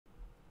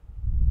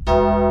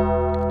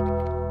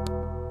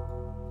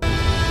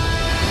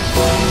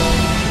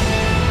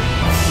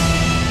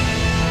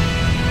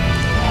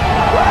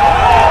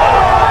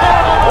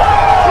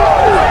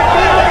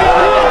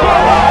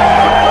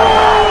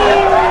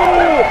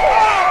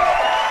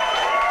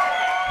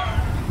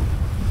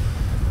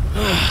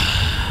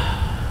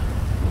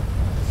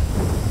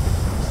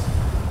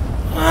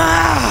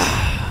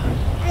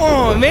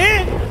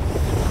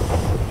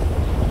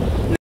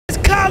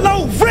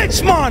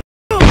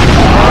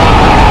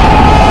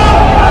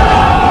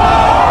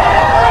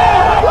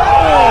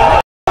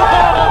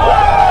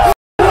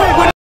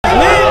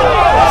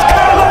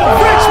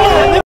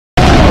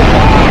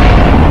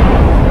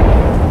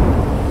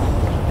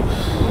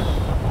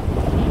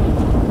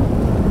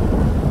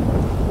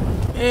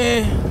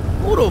Man,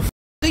 who the f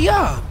are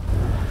y'all?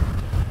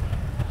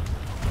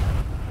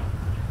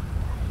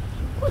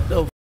 What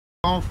the f?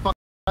 Don't fuck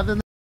other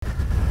than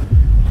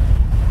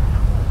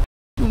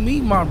You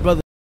mean my brother?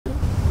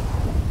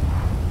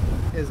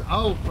 is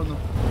out from New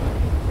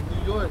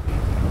York.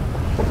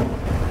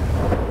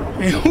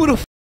 Man, who the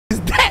f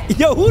is that?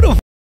 Yo, who the f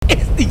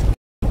is these,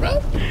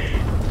 bro?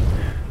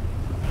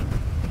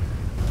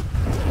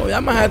 Oh,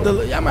 y'all might have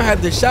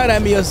to shout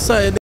at me or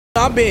something.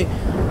 I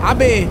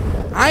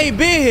ain't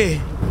been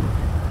here.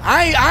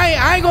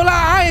 I ain't gonna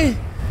lie.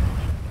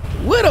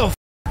 Where the f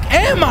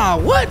am I?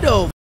 What the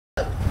f?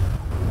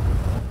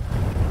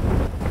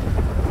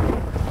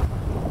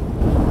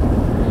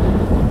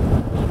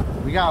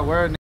 We got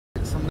word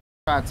some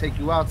trying to take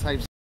you out type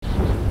shit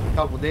a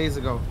couple days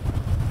ago.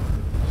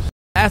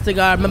 Last thing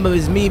I remember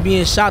is me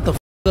being shot the f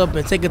up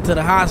and taken to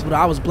the hospital.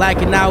 I was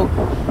blacking out,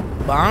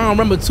 but I don't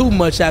remember too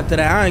much after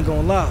that. I ain't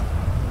gonna lie.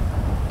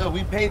 So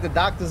we paid the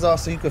doctors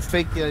off so you could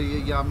fake your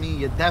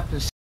death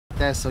and shit like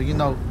that, so you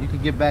know you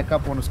could get back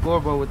up on the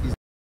scoreboard with these.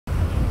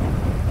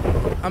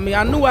 I mean,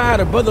 I knew I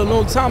had a brother a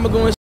long time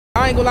ago and shit.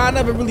 I ain't gonna lie, I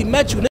never really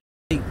met you.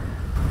 Like,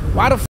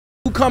 why the f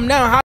you come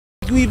now? How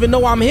you even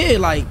know I'm here?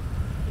 Like,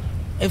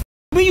 if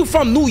when you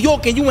from New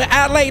York and you in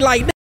LA,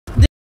 like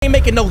this ain't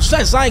making no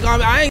sense.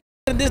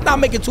 This not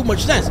making too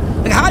much sense.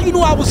 Like, how you knew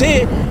I was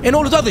here and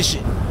all this other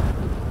shit?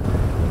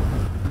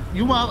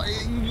 You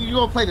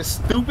gonna play the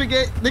stupid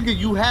game? Nigga,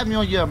 you have me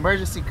on your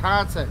emergency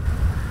contact.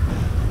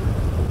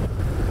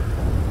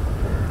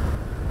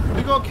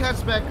 We gonna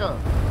catch back up.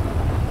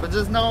 But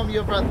just know I'm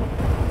your brother.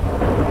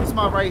 This is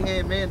my right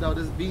hand man though,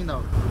 this is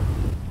Bino.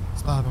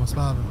 What's poppin'? What's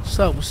poppin'? What's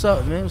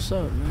up, man? What's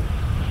up, man?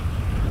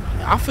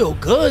 I feel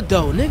good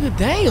though, nigga.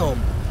 Damn.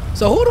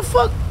 So who the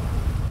fuck?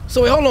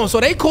 So wait, hold on. So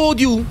they called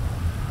you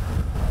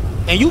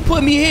and you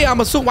put me here.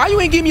 I'm assuming why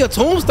you ain't give me a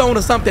tombstone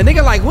or something,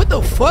 nigga? Like what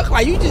the fuck?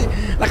 Like you just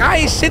like I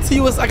ain't shit to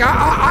you. It's like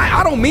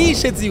I don't mean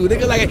shit to you,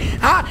 nigga. Like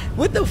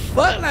what the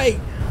fuck? Like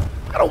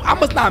I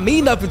must not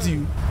mean nothing to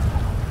you.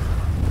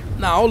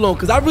 Nah, hold on,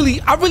 cause I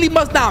really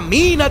must not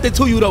mean nothing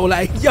to you though.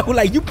 Like yo,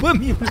 like you put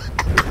me. Like,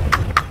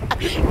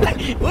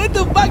 what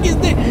the fuck is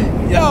this?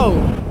 Yo,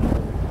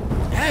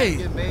 hey.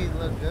 It made it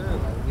look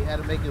good. Like we had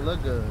to make it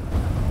look good.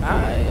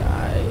 Alright.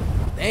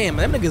 Damn,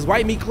 man, them niggas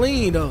wipe me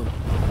clean though. You know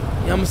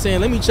what I'm saying?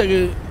 Let me check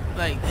it.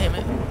 Like, damn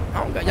man,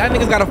 I don't got y'all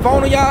niggas got a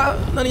phone on y'all?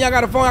 None of y'all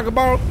got a phone I can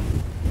borrow?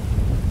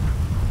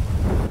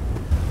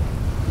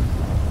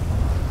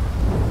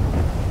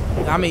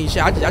 I mean,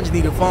 shit, I just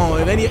need a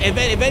phone. If any of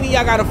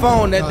y'all got a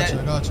phone,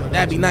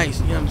 that'd be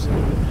nice. You know what I'm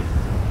saying?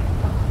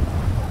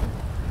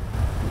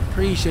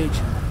 Appreciate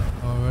you.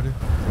 Already.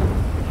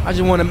 I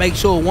just want to make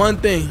sure one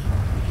thing.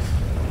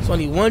 It's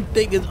only one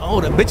thing is,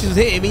 oh, the bitches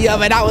hitting me up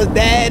and I was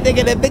dead,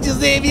 nigga. The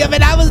bitches hitting me up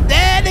and I was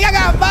dead, nigga. I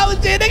got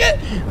phone shit, nigga.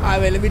 All right,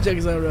 man, let me check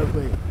something real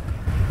quick.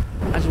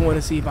 I just want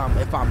to see if I'm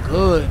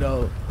good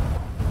though.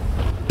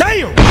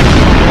 Damn.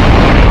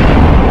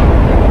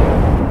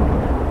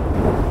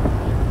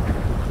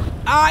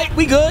 All right,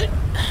 we good.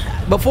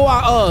 Before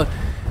I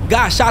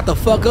got shot the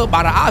fuck up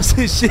by the ops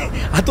and shit,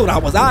 I thought I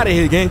was out of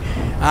here, gang.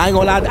 I ain't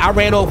gonna lie, I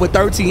ran off with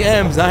 13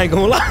 M's. I ain't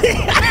gonna lie.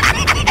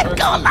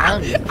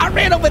 I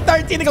ran off with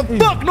 13, nigga.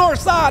 Fuck North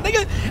Side,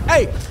 nigga.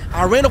 Hey,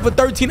 I ran off with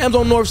 13 M's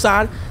on North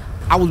Side.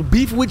 I was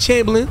beefing with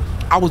Chamberlain.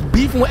 I was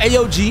beefing with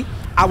AOG.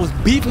 I was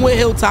beefing with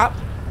Hilltop.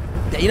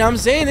 You know what I'm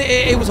saying?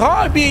 It was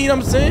hard being, you know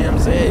what I'm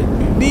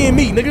saying? Being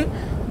me, nigga.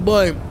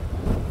 But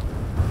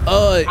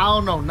I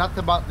don't know nothing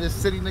about this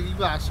city, nigga. You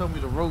gotta show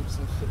me the ropes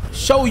and shit.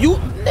 Show you,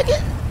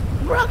 nigga?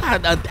 Bro, I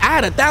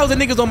had 1,000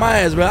 niggas on my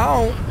ass,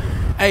 bro.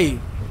 Hey,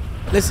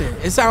 listen,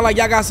 it sound like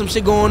y'all got some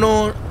shit going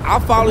on. I'll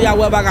follow y'all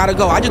wherever I gotta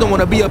go. I just don't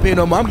want to be up here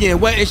no more. I'm getting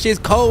wet and shit's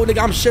cold,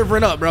 nigga. I'm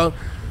shivering up, bro.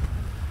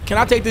 Can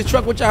I take this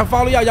truck with y'all?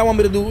 Follow y'all? Y'all want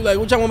me to do? Like,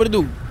 what y'all want me to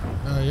do?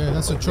 Yeah,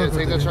 that's a truck. Yeah,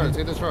 take the truck.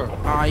 Take the truck.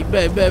 All right,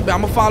 bet.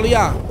 I'ma follow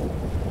y'all.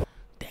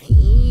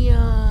 Damn.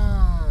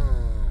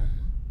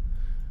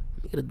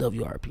 Let me get a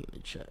WRP in the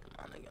chat.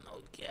 My nigga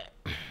knows cat.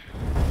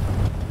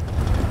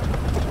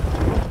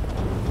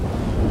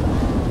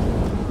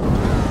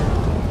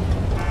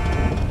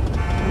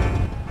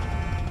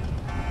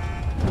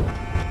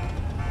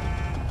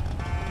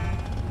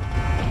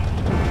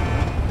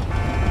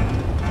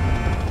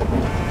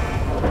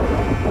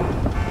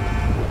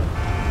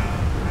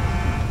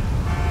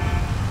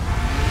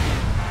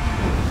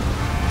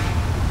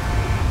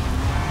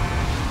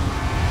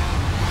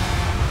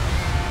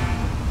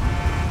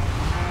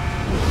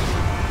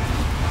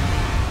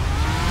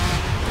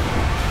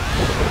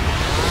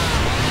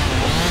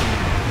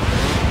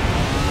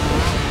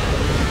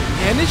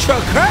 Man, this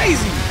truck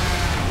crazy.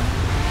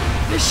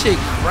 This shit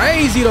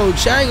crazy though,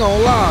 I ain't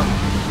gonna lie.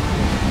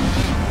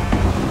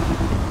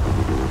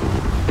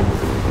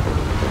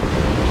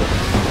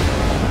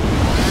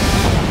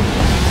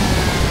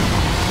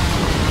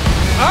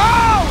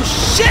 Oh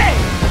shit!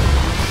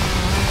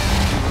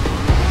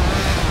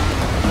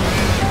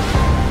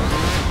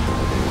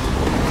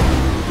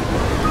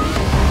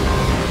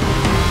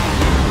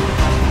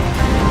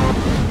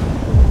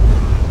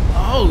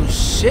 Oh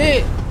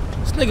shit!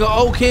 This nigga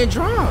O can't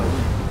drive.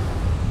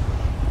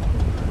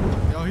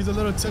 Oh, he's a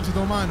little tipsy.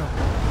 Don't mind him.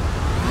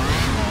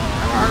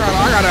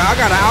 I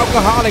got an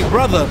alcoholic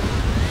brother.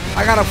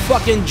 I got a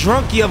fucking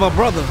drunkie of a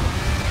brother.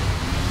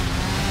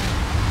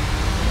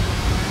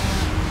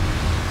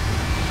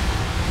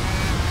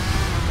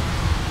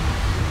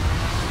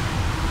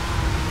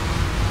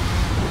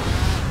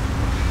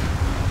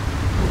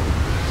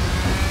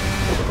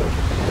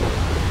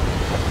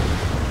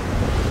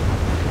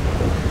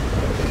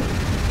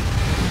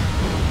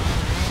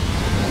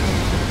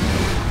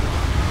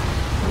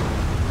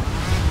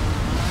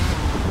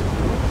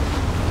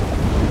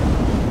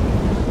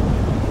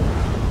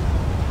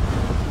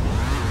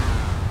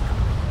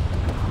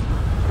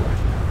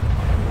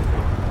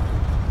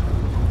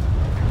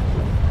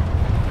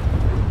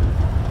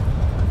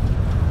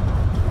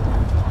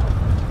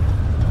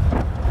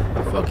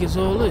 Is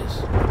all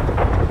this?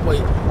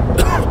 Wait.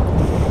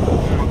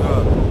 Oh my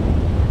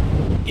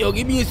god. Yo,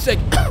 give me a sec.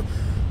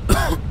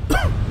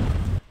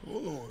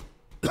 Hold on.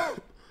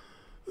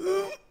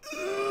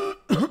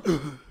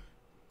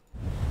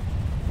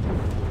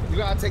 You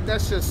gotta take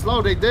that shit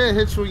slow. They did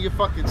hit you in your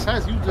fucking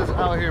chest. You just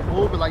out here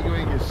moving like you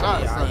ain't get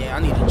shot. Yeah, I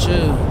need to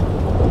chill.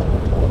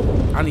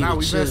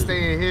 We've been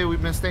staying here.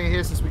 We've been staying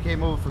here since we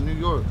came over from New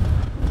York.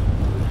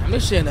 I'm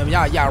just saying,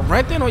 y'all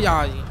renting or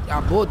y'all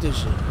bought this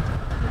shit?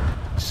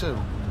 Shit.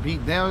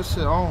 Beat down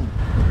shit on.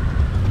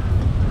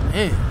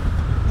 Man.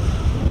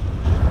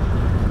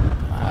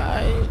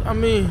 I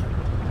mean,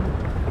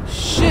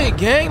 shit,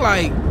 gang.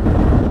 Like,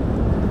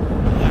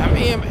 I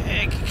mean,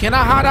 can I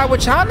hide out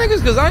with y'all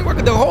niggas? Cause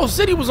the whole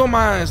city was on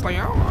my ass. Like,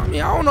 I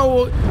don't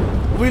know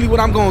what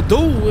I'm gonna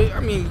do. I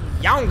mean,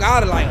 y'all don't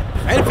gotta like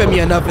benefit me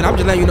or nothing. I'm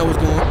just letting you know what's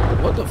going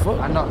on. What the fuck?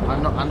 I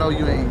know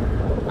you ain't.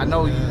 I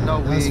know you know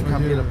we ain't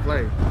come here to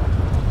play.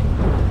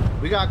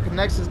 We got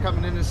connections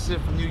coming in and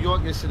shit from New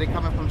York and shit. They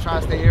coming from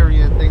tri-state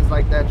area and things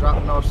like that,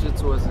 dropping off shit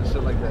to us and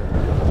shit like that.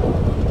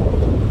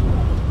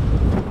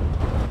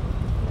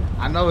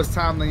 I know it's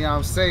timely, you know what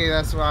I'm saying?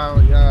 That's why,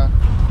 yeah.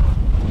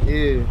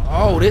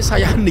 Oh, this how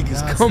y'all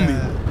niggas coming.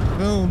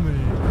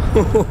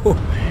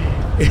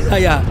 This how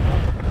y'all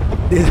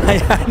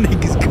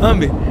niggas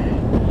coming.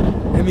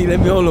 Let me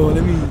hold on.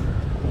 Let me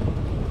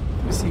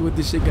see what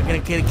this shit got.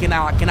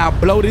 Can I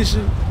blow this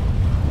shit?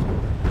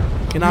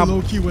 Can I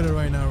low key with it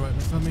right now, right?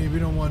 I mean, we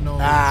don't want no.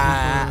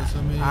 My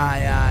fault. I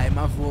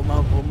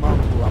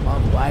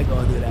ain't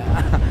gonna do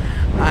that.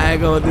 I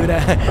ain't gonna do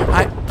that.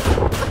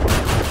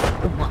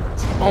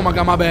 Oh my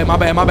god, my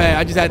bad.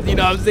 I just had to, you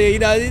know what I'm saying? You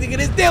know,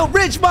 it's still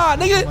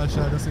Richmond, nigga. My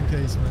shot, just in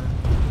case, man.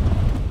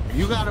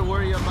 You gotta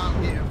worry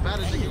about getting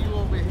better, nigga. You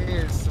over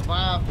here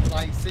survived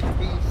like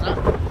 16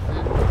 shots.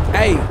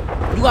 Hey,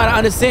 you gotta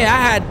understand,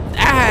 I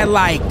had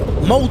like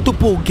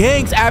multiple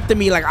gangs after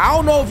me. Like, I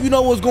don't know if you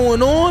know what's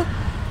going on.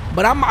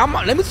 But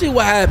let me see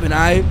what happened,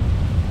 alright?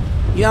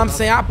 You know what I'm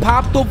saying? I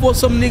popped up for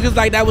some niggas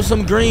like that was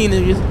some green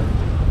niggas.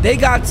 They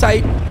got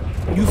tight,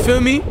 you feel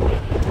me?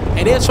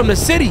 And it's from the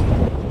city.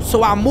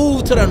 So I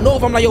moved to the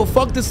north. I'm like, yo,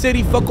 fuck the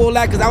city, fuck all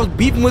that, because I was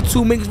beefing with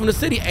two niggas from the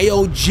city.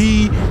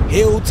 AOG,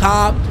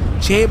 Hilltop,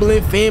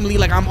 Chamberlain family,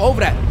 like I'm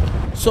over that.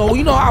 So,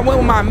 you know, I went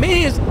with my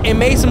mans and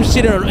made some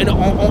shit in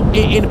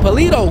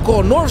Polito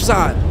called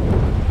Northside.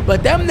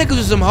 But them niggas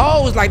was some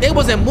hoes, like they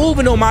wasn't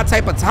moving on my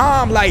type of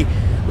time, like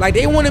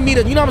they wanted me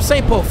to, you know what I'm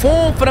saying,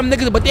 perform for them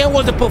niggas, but they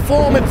wasn't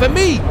performing for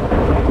me. You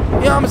know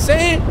what I'm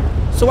saying?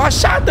 So I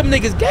shot them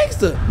niggas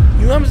gangster.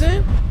 You know what I'm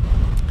saying?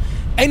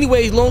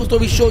 Anyways, long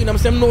story short, you know what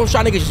I'm saying? Them North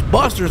Shot niggas just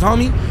busters,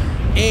 homie.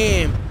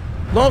 And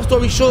long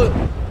story short,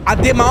 I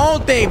did my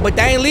own thing, but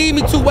they ain't lead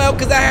me too well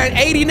because I had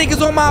 80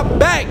 niggas on my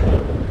back. You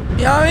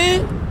know what I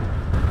mean?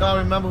 You don't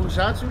remember who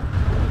shot you?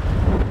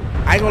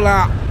 I ain't gonna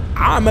lie.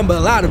 I remember a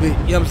lot of it. You know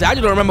what I'm saying? I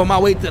just don't remember my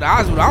way to the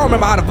hospital. I don't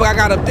remember how the fuck I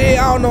got up there.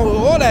 I don't know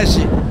all that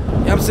shit.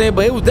 You know what I'm saying?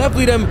 But it was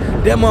definitely them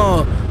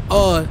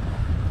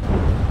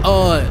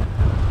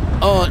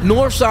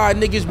North Side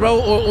niggas, bro.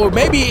 Or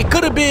maybe it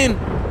could have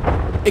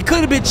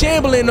been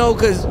Chamberlain though,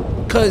 cause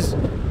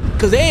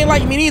they ain't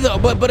like me neither.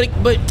 But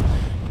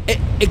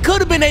it could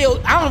have been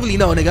I don't really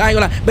know, nigga. I ain't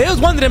gonna lie. But it was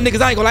one of them niggas.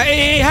 I ain't gonna lie.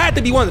 It had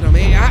to be one of them.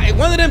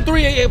 One of them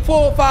 3,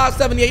 4, 5,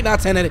 7, 8, 9,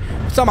 10.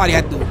 Somebody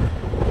had to do it.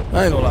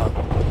 I ain't gonna lie.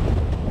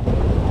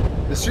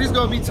 The streets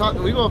gonna be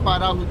talking. We gonna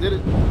find out who did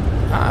it.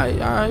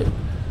 Alright.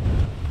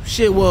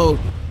 Shit, well,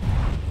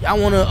 y'all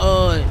wanna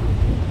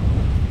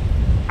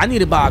I need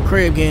to buy a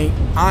crib, gang.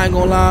 I ain't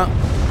gonna lie.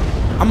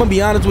 I'm gonna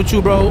be honest with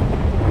you, bro.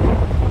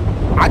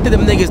 I did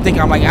them niggas think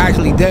I'm like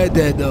actually dead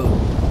though.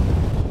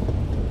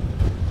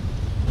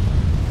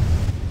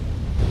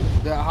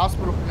 The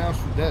hospital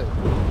pronounced you dead.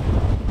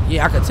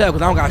 Yeah, I can tell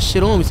because I don't got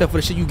shit on me except for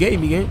the shit you gave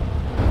me, gang.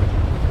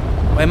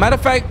 Wait, matter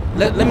of fact,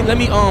 let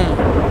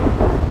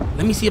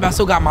me see if I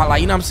still got my, like,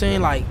 you know what I'm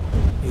saying, like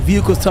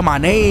vehicles to my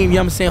name. You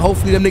know what I'm saying?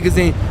 Hopefully them niggas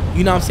ain't,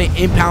 you know what I'm saying,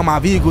 impound my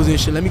vehicles and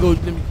shit. Can we go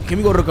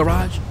to the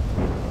garage?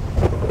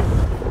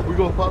 We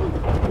gonna follow you.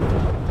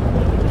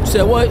 You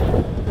said what?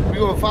 We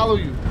gonna follow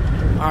you.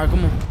 Alright,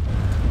 come on.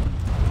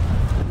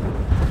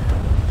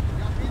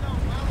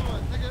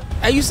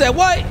 Hey, you said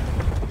what? I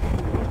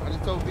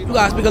just told Vito. You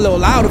gotta speak a little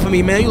louder for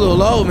me, man. You a little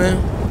low, man.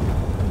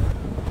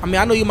 I mean,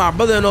 I know you my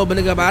brother and all, but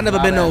nigga, but I never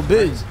been no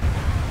biz. You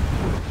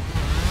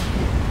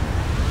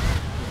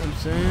know what I'm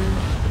saying?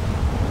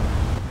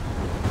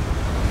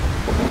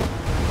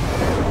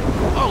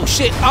 Oh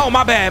shit! Oh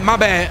my bad, my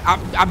bad,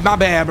 my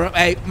bad, bro.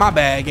 Hey, my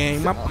bad,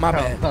 gang. My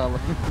bad.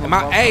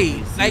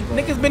 Hey, like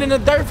niggas been in the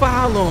dirt for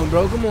how long,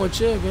 bro? Come on,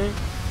 chill, gang.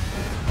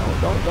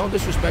 Don't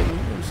disrespect me. You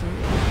know what I'm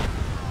saying?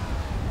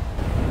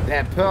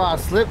 That pill I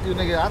slipped you,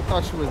 nigga. I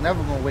thought you was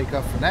never gonna wake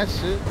up from that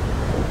shit.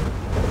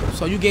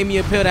 So you gave me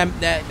a pill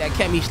that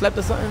kept me slept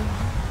or something?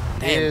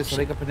 Damn, yeah, so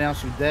they could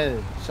pronounce you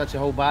dead. Shut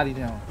your whole body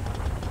down.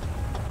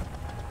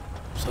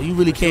 So you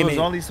really came in.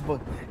 You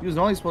was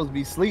only supposed to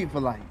be asleep for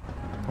like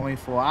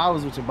 24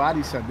 hours with your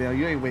body shut down.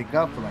 You ain't wake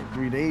up for like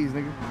 3 days,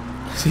 nigga.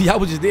 So y'all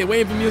was just there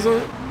waiting for me or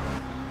something?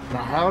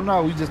 Nah, hell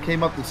no. We just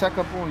came up to check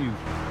up on you.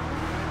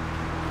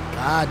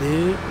 God,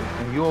 dude.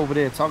 And you over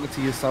there talking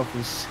to yourself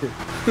and shit.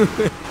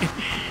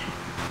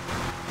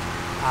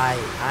 I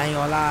ain't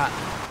gonna lie.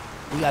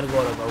 We gotta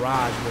go to the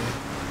garage, man.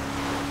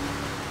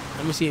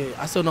 Let me see.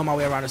 I still know my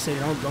way around the city.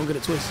 Don't get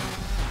it twisted.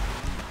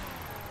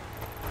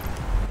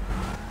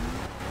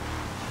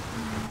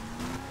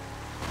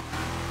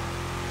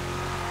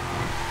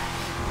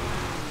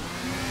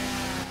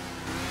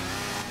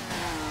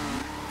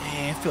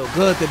 Man, it feel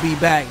good to be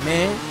back,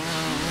 man.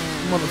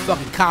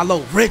 Motherfucking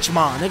Kylo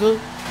Richmond, nigga.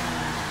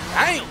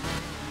 Damn.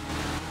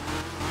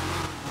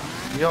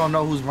 You don't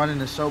know who's running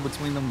the show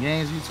between them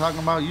gangs you talking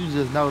about. You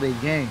just know they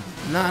gangs.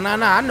 Nah.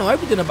 I know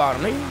everything about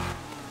them, nigga.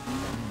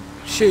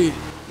 Shit,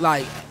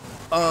 like,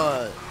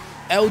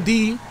 LD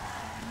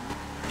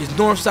is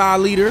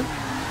Northside leader.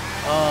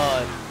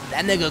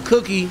 That nigga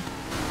Cookie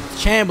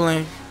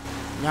Chamberlain.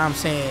 You know what I'm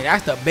saying?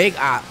 That's the big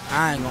op.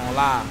 I ain't gonna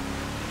lie.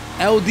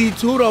 LD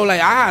too though.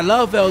 Like I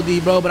love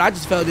LD, bro, but I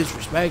just felt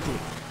disrespected.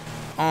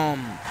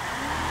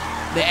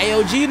 The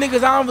AOG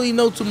niggas, I don't really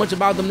know too much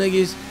about them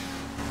niggas.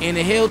 And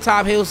the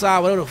hillside,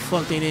 whatever the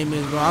fuck their name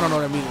is, bro. I don't know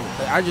what I mean.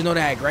 I just know they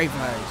had great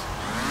flags.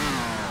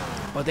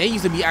 But they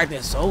used to be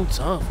acting so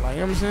tough, like,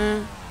 you know what I'm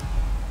saying?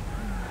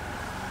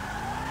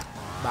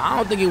 But I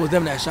don't think it was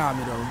them that shot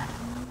me, though.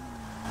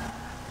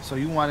 So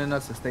you wanting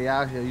us to stay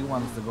out here, you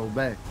want us to go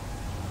back?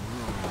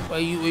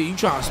 Wait, you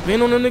trying to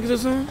spin on them niggas or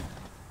something?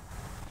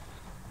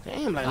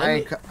 Damn,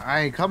 like,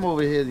 I ain't come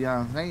over here,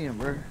 young man,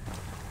 bro.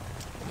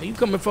 You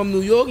coming from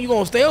New York, you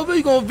gonna stay over here,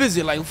 you gonna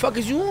visit? Like, what the fuck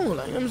is you on?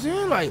 Like, you know what I'm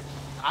saying? Like,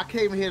 I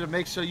came here to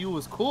make sure you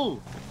was cool.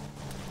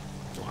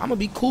 I'm gonna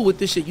be cool with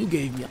this shit you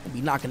gave me. I'm gonna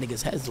be knocking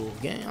niggas' heads off,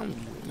 gang. I'm gonna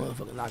be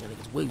motherfucking knocking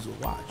niggas' wigs off,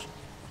 watch.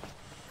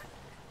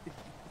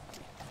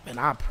 And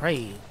I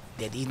pray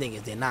that these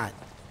niggas did not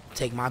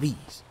take my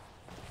bees.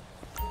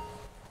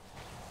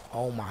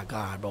 Oh my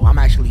God, bro. I'm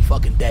actually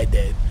fucking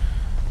dead.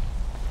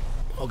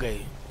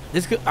 Okay.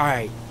 This could,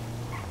 alright.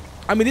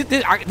 I mean,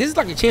 this is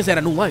like a chance at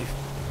a new life.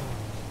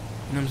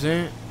 You know what I'm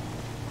saying?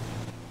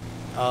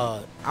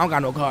 I don't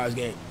got no cars,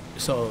 gang.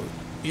 So,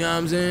 you know what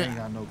I'm saying? I ain't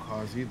got no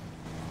cars either.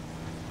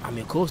 I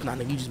mean, of course not,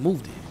 nigga. You just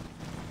moved it.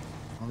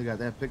 Only got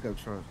that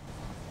pickup truck.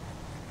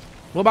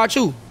 What about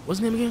you? What's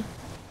his name again?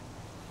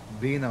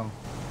 Bino.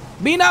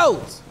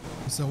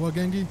 So what,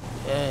 Gengi?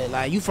 Yeah,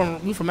 like you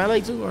from LA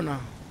too or no?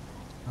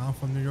 I'm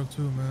from New York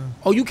too, man.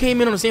 Oh, you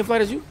came in on the same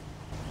flight as you?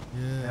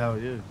 Yeah. Hell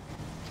yeah.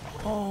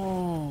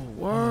 Oh,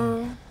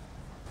 word.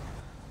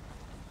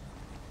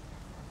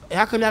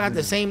 How come y'all got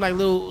the same like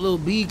little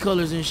bead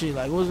colors and shit?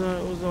 Like what's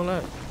all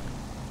that?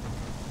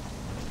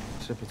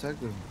 Shit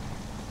protective. You know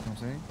what I'm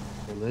saying?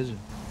 Religion.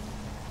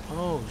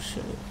 Oh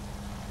shit.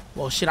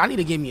 Well shit, I need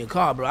to get me a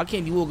car, bro. I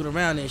can't be walking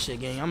around and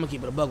shit, gang. I'm gonna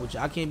keep it a buck with you.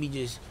 I can't be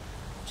just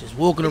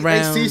walking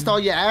around. They seized all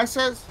your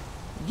assets?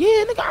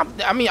 Yeah,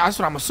 nigga. I mean, that's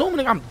what I'm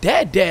assuming. Nigga, I'm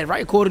dead,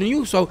 right? According to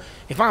you. So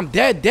if I'm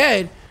dead,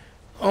 they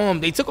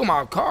took all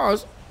my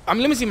cars. I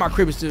mean, let me see my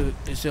crib is still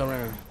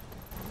around.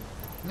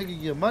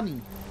 Nigga, your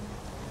money.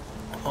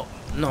 Oh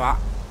no,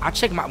 I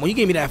checked when you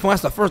gave me that phone.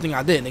 That's the first thing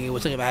I did, nigga.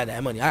 Was check if I had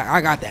that money.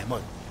 I got that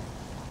money.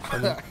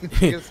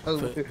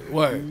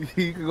 Word.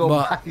 You can go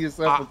buy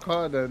yourself a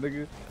car now,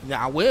 nigga.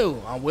 Yeah, I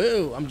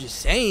will. I'm just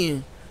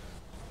saying.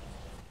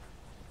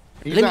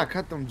 You gotta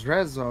cut them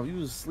dreads off. You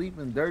was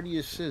sleeping dirty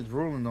as shit,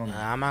 drooling on them.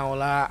 I'm not gonna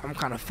lie. I'm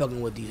kind of fucking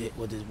with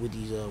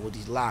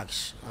these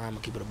locks. I'm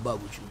gonna keep it a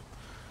bug with you.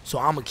 So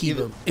I'm gonna keep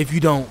them if you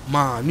don't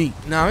mind me.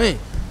 Now, I mean,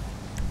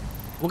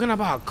 we're gonna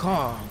buy a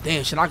car. Damn,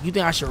 you think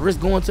I should risk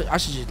going to? I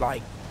should just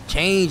like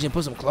change and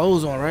put some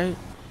clothes on, right?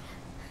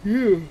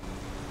 Yeah.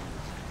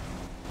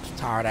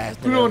 Tired ass.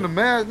 Put on the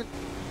mask.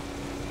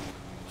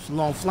 It's a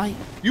long flight.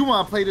 You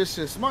wanna play this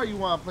shit smart? You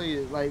wanna play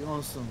it like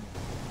on some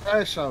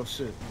cash out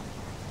shit?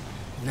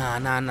 Nah.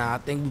 I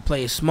think we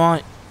play it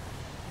smart.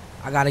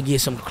 I gotta get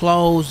some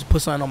clothes,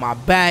 put something on my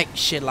back,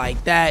 shit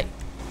like that.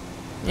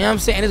 You know what I'm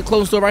saying? There's a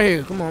clothing store right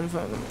here. Come on,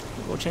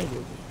 go change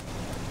it.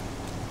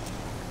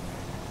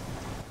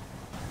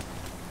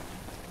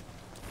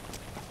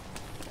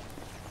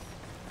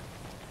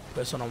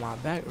 Put something on my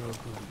back real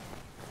quick.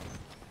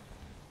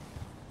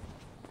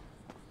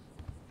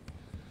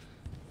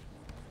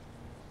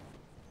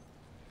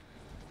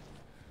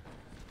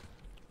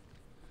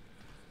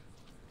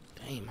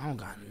 Damn, I don't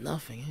got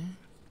nothing, eh?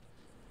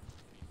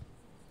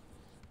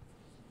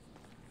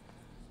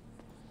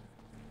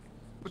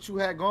 What you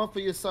had going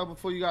for yourself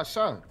before you got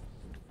shot?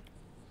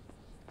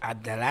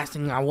 The last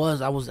thing I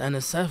was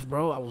NSF,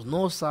 bro. I was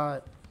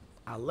Northside.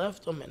 I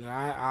left them and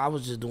I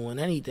was just doing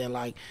anything.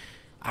 Like,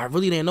 I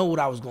really didn't know what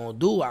I was gonna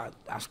do. I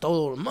stole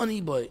all the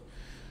money, but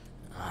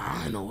I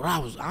didn't know what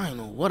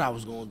I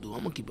was gonna do.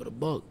 I'm gonna keep it a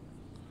buck.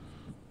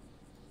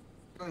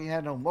 You ain't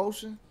had no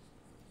motion?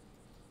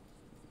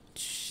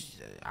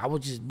 I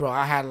was just, bro.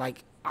 I had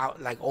I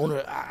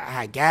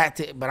had gas,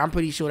 but I'm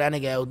pretty sure that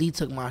nigga LD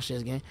took my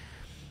shit, gang.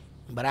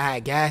 But I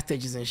had gas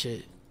stitches and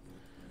shit.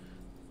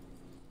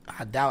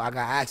 I doubt I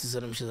got access to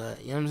them shit.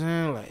 You know what I'm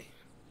saying? Like,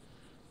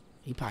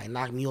 he probably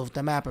knocked me off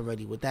the map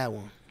already with that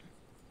one.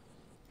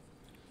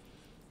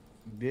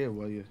 Yeah,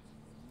 well, you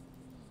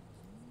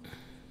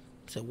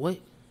Said what?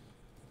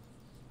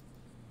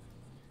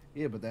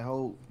 Yeah, but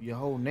your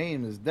whole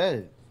name is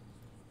dead.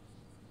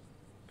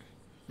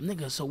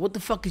 Nigga, so what the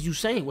fuck is you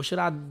saying? What should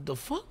I, the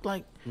fuck?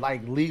 Like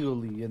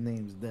legally, your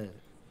name's dead.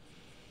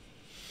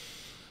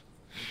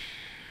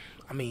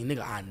 I mean,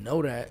 nigga, I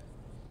know that.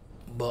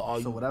 But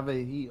are so you... whatever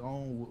you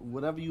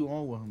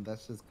own with him,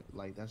 that's just,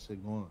 like, that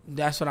shit going.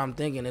 That's what I'm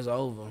thinking. It's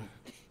over.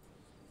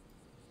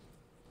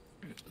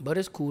 But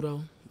it's cool,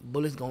 though.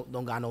 Bullets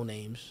don't got no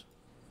names.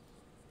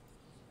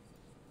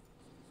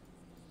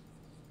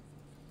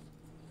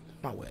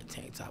 Might wear a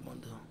tank top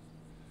under.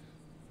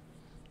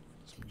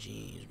 Some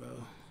jeans, bro.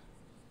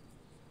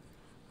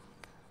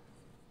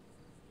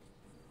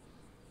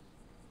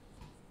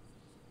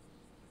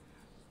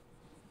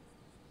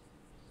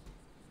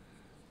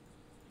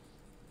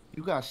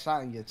 You got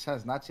shot in your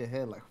chest, not your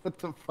head. Like, what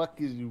the fuck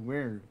is you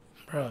wearing?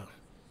 Bro,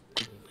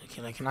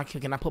 can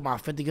I put my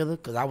fit together?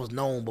 Cause I was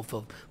known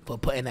for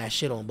putting that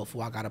shit on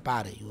before I got up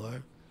out of it, you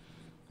heard?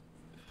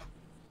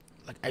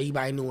 Like,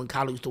 everybody knew when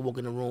Kylo used to walk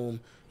in the room,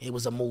 it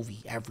was a movie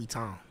every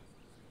time.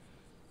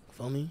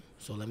 Feel me?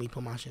 So let me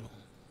put my shit on.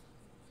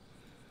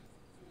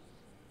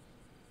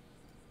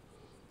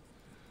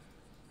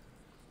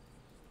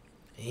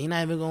 Ain't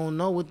not even gonna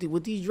know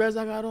with these dresses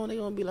I got on. They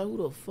gonna be like, who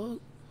the fuck?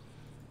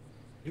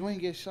 You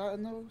ain't get shot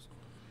in those?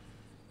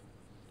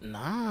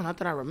 Nah, not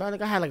that I remember.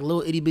 Like, I had like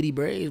little itty bitty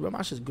braids, bro.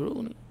 My shit's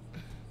grew.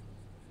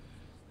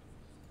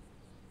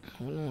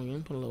 Hold on, you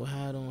put a little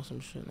hat on,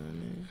 some shit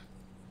on there.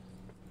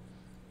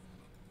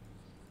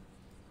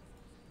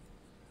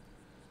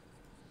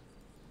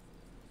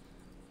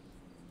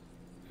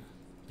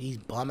 These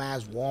bum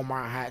ass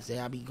Walmart hats, they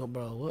I be go,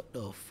 bro. What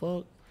the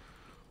fuck?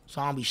 So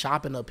I don't be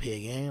shopping up here,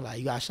 gang. Like,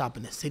 you gotta shop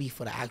in the city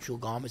for the actual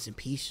garments and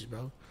pieces,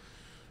 bro.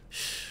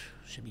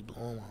 Should be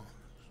blowing on.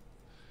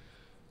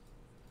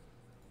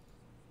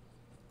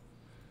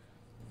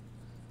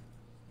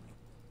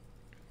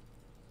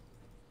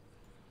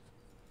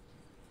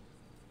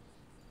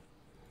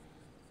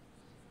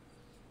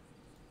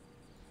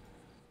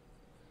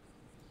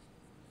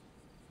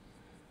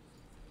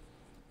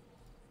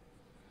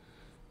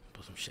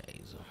 Put some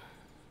shades on.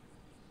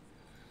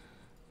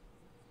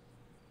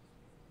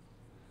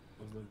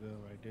 Those look good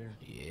right there.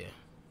 Yeah.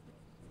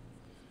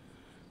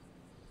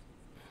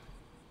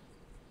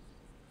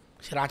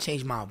 Should I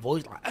change my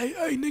voice? Like,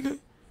 hey, nigga.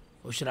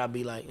 Or should I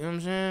be like, you know what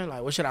I'm saying?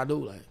 Like, what should I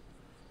do? Like,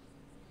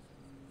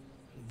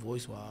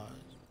 voice-wise.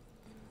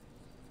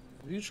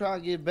 If you try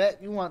to get back,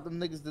 you want them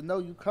niggas to know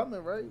you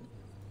coming, right?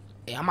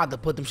 Hey, I'm about to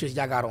put them shits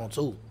y'all got on,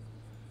 too.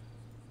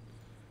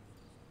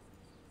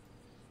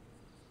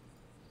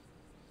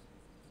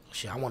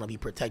 Shit, I want to be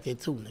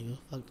protected, too, nigga.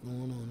 What's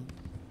going on?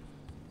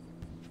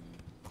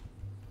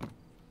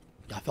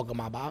 Y'all fuck with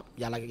my bop?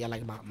 Y'all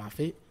like my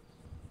fit?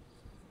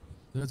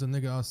 There's a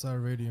nigga outside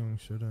radioing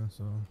shit,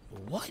 so.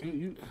 What?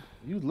 You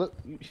look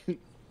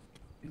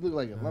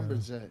like a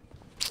lumberjack.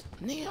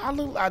 Nigga,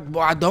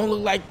 I don't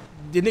look like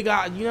the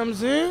nigga. You know what I'm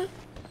saying?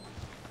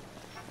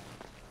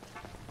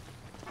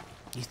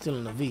 He's still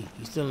in the V.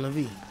 Who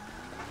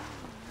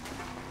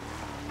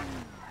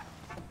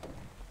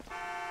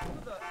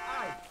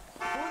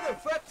the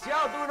fuck's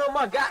y'all doing on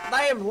my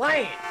goddamn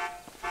land?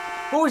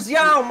 Who's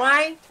y'all,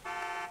 man?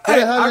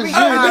 Hey,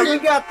 we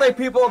got three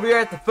people over here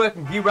at the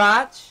fucking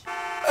garage.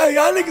 Hey,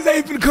 y'all niggas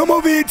ain't finna come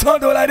over here and talk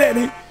to her like that,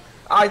 nigga.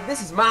 Alright,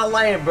 this is my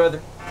land, brother.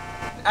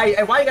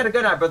 Hey, why you got a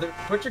gun out, brother?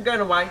 Put your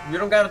gun away. You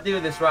don't gotta do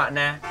this right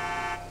now.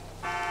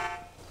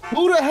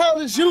 Who the hell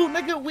is you,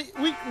 nigga?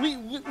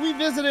 We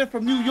visited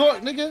from New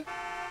York, nigga.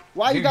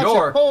 Why you got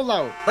your pole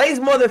out? These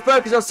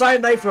motherfuckers are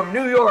saying they from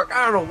New York.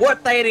 I don't know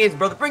what that is,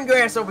 brother. Bring your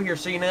ass over here,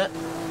 C-Nut.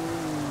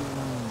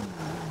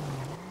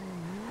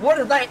 What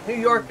is that New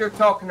York you're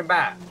talking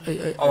about?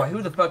 Hey, oh,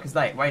 who the fuck is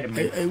that? Wait a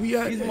minute. Hey, we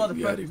out. These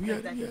motherfuckers we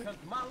out.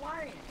 my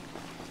land.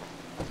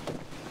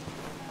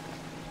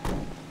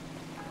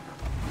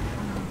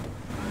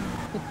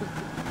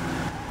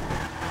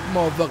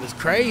 Motherfuckers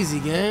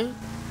crazy, gang.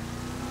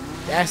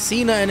 That's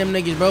Cena and them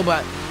niggas, bro,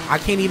 but I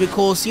can't even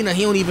call Cena.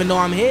 He don't even know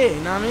I'm here,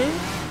 you know what I mean?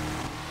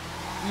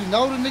 You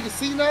know the nigga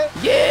Cena?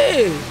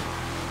 Yeah.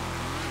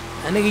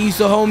 That nigga used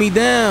to hold me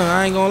down,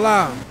 I ain't gonna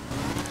lie.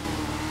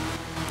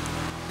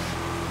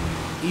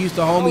 He used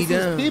to hold me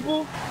down.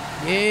 People?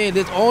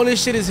 Yeah, all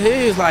this shit is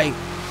his. Like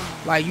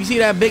you see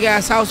that big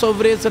ass house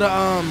over there to the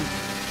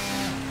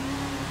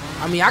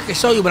I mean, I can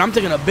show you, but I'm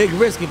taking a big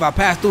risk if I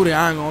pass through there.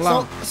 I ain't gonna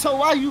lie. So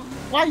why you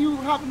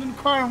hopping in the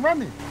car and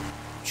running?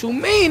 What you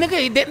mean,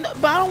 nigga?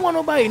 But I don't want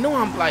nobody to know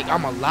I'm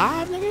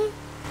alive, nigga.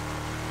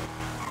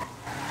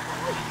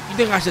 You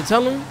think I should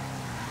tell him?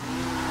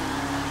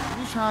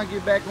 You trying to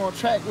get back on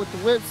track with the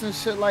whips and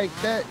shit like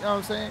that? You know what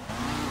I'm saying?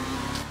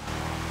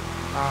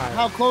 Right.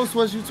 How close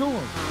was you to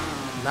him?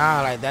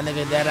 Nah, like that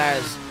nigga that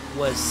ass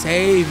would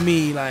save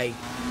me. Like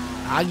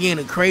I get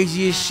the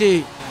craziest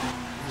shit.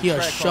 He'll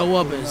show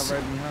up and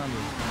say,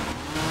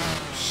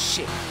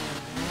 shit.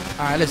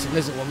 All right,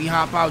 listen. When we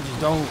hop out, just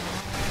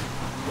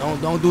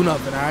don't do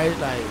nothing. All right,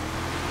 like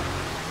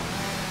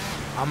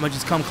I'ma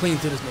just come clean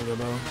to this nigga,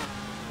 bro.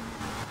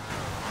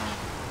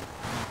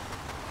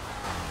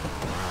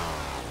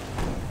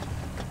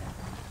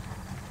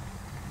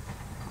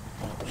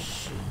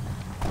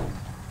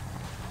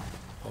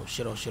 Oh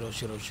shit.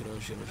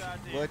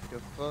 What the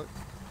fuck?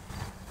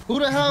 Who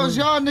the hell is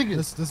y'all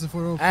niggas? This is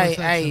for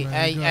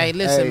Hey,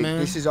 listen, man.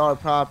 This is our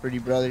property,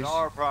 brothers. It's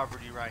our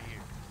property right here.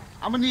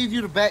 I'm gonna need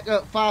you to back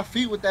up 5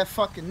 feet with that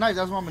fucking knife.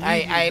 That's what I'm gonna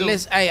need you to do.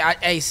 Listen,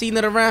 hey, see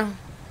that around?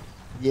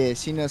 Yeah,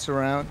 seen us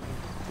around.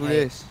 Who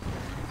this?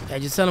 Hey,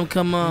 just tell him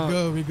come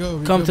we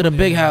go come to the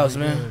big house,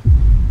 man.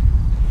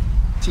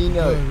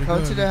 Tino,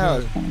 come to the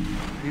house.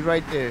 Be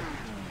right there.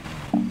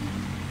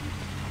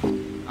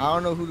 I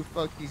don't know who the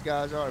fuck these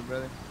guys are,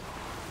 brother.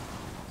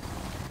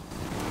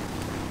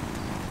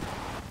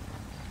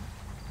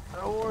 I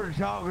don't want to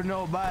talk to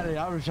nobody.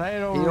 I was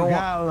saying over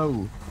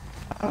Kylo.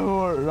 I don't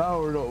want to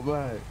talk to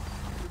nobody.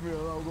 Leave me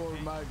alone.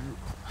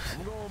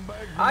 I'm going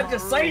back to I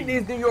just seen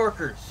these New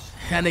Yorkers.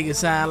 That nigga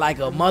sound like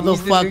a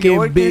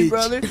motherfucking bitch.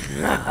 Brother?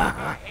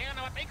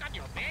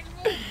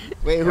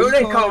 Wait, Who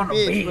they calling a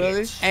bitch,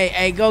 brother?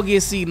 Hey, go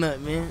get C-Nut,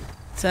 man.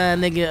 Tell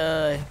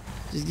nigga,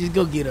 just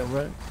go get him,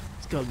 bro.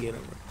 Just go get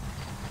him, bro.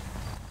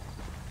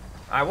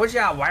 Alright, what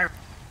y'all wearing?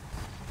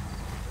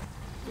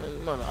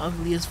 One of the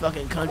ugliest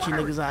fucking country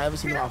niggas I ever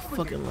seen in my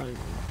fucking life.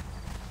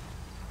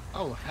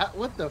 Oh,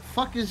 what the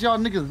fuck is y'all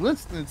niggas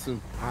listening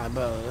to? Alright,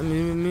 bro. Let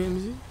me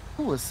see.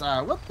 Who is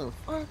side? What the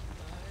fuck?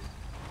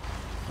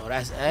 Oh,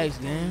 that's X,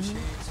 gang.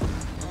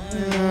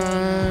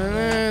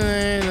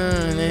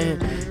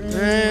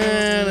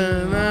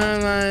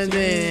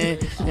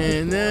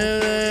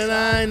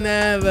 I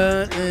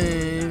never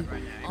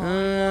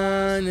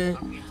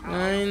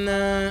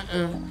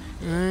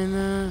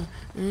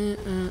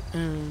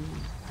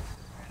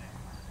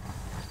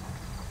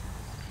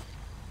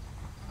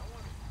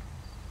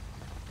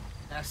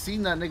I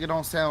seen that nigga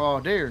don't sound all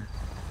there.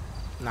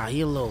 Nah,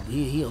 he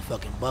a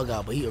fucking bug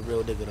out, but he a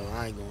real nigga though.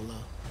 I ain't gonna lie.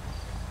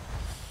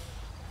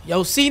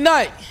 Yo,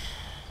 C-Nut.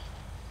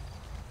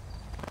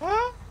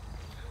 Huh?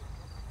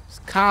 It's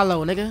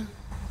Kylo, nigga.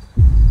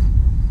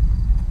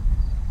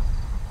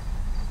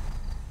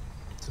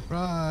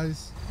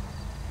 Surprise.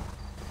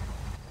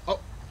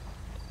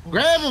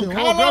 Grab him,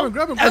 Kylo.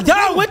 Grab him.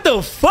 Dog, what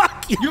the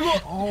fuck? You go.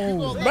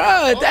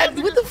 Bro,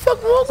 what the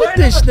fuck wrong with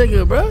this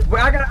nigga, bro?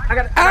 Wait, I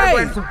gotta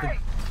wear something.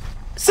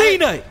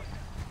 C-Nut.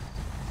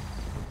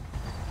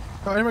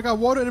 Oh, anyone got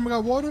water?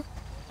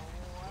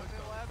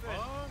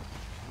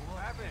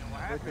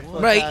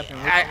 Right.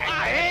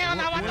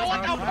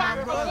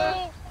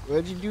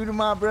 What'd you do to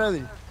my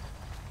brother?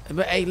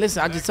 But hey,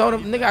 listen, I just told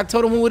him, nigga, I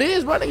told him who it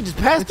is, bro. Nigga just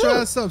passed Get your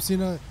up. ass up,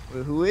 C-Nut.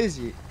 Well, who is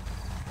it?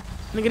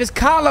 Nigga, this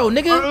Kylo,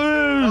 nigga.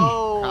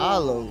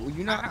 Kylo.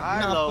 You not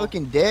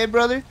fucking dead,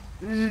 brother?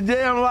 This is a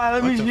damn lie.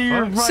 Let me see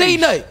your face.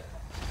 C-Nut.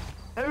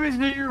 Let me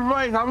see your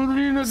face. I'm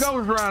seeing a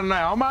ghost right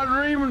now. Am I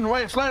dreaming?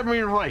 Wait, slap me in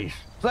your face.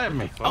 Slap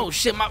me. Oh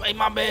shit,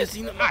 my bad,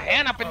 C-Nut. My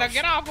hand up and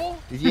get off, fool.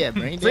 Did you have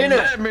brain damage?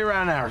 Slap me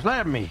right now.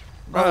 Slap me.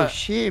 Oh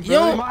shit,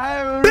 Yo,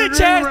 brother.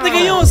 bitch ass nigga,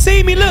 you don't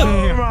see me, look.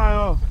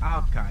 I'll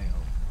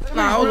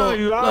Nah, hold on.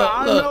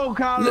 I Look. know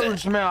Kylo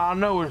smell. I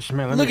know it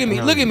smell. Look at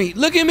me.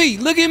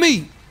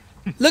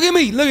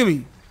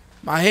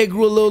 My hair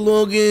grew a little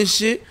longer and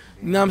shit.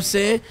 You know what I'm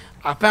saying?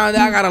 I found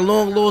out I got a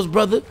long lost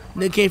brother.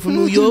 Nigga came from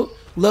New York.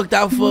 Looked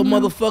out for a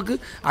motherfucker.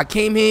 I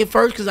came here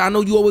first because I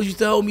know you always used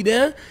to hold me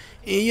down.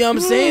 And you know what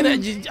I'm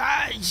saying?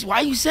 Why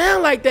you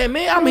sound like that,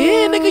 man? I'm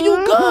here, nigga.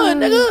 You good,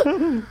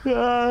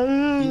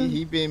 nigga?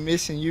 He been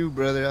missing you,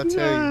 brother. I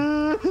tell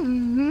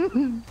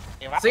you.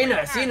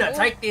 C-Nut,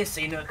 take this,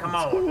 C-Nut. Come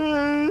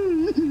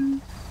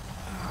on.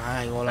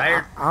 I ain't gonna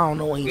lie. I don't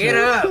know what he Get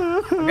up.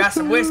 I got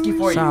some whiskey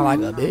for you. Sound like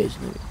a bitch,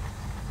 nigga.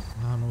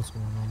 I don't know what's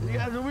going on, You bro.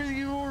 got some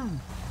whiskey for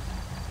him?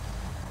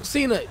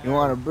 C-Nut. You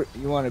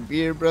want a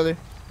beer, brother?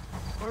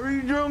 Are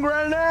you drunk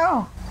right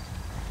now?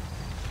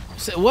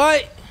 Say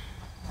what?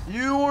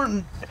 You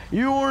want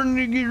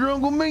to get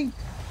drunk with me?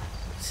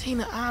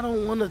 Cena, I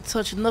don't want to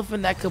touch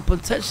nothing that could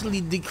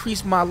potentially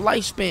decrease my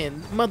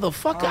lifespan.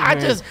 Motherfucker, Oh, I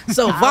man. just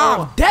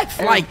survived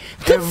death. Like,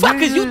 the fuck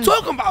is you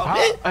talking about,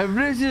 man? If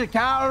this is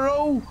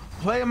Kylo,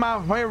 play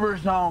my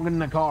favorite song in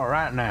the car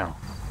right now.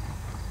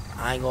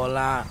 I ain't gonna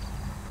lie.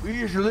 We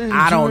used to listen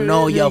I to don't it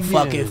know every your day.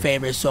 fucking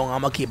favorite song.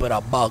 I'm gonna keep it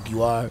a buck,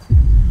 you are.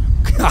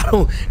 I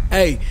don't.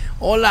 Hey,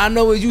 all I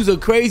know is you's a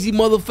crazy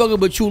motherfucker,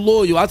 but you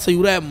loyal. I'll tell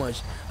you that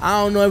much.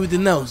 I don't know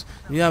everything else.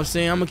 You know what I'm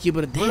saying? I'm gonna keep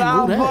it a damn. But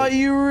I thought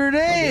you were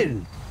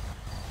dead.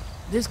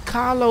 This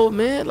Kylo,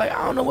 man, like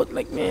I don't know what,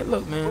 like, man,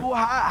 look, man. Well,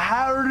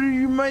 how did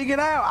you make it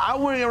out? I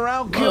went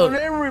around killing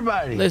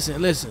everybody.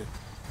 Listen.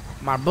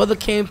 My brother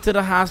came to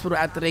the hospital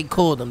after they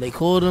called him. They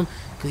called him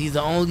because he's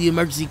the only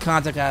emergency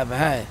contact I ever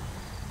had.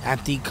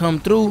 After he come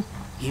through,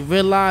 he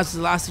realized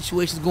a lot of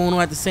situations going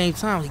on at the same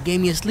time. He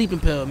gave me a sleeping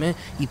pill, man.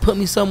 He put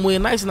me somewhere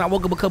nice, and I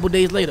woke up a couple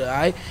days later, all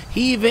right?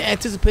 He even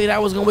anticipated I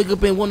was going to wake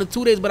up in 1 or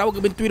 2 days, but I woke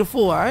up in 3 to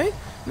 4, all right? You know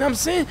what I'm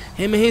saying?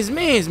 Him and his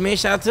mans, man,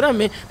 shout out to them,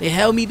 man. They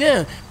held me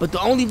down. But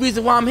the only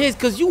reason why I'm here is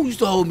because you used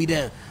to hold me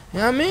down. You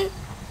know what I mean?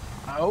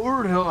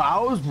 I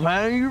was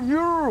planning your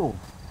funeral.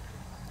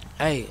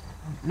 Hey.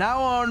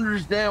 Now I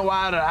understand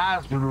why the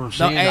hospital is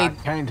saying I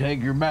can't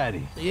take your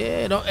body.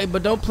 Yeah,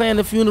 but don't plan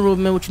the funeral,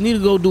 man. What you need to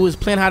go do is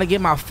plan how to get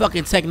my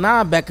fucking Tech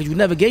 9 back, because you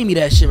never gave me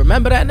that shit.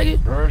 Remember that,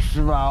 nigga? First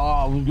of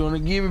all, I was going to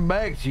give it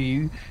back to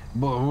you,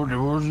 but what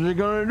was it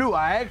going to do?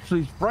 I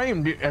actually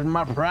framed it as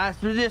my prized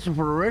possession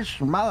for the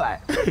rest of my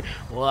life.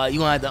 Well, you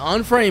gonna have to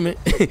unframe it,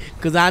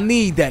 because I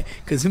need that.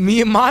 Because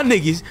me and my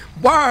niggas,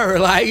 word,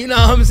 like, you know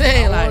what I'm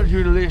saying? I want like,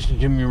 you to listen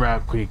to me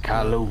right quick,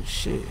 Kylo. Oh,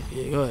 shit.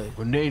 Yeah, go ahead.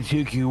 When they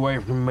took you away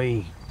from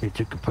me, they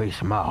took a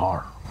piece of my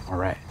heart, all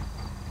right?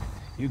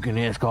 You can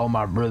ask all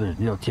my brothers,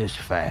 they'll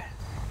testify.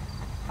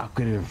 I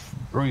could have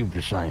breathed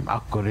the same. I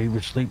could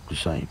even sleep the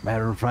same.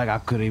 Matter of fact, I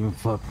could even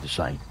fuck the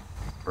same,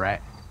 right?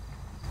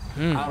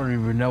 I don't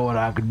even know what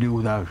I could do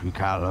without you,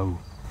 Kylo.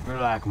 You're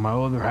like my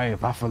other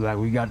half. I feel like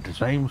we got the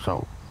same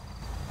soul.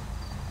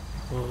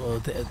 Well,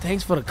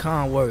 thanks for the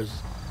kind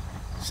words,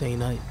 Saint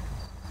Knight.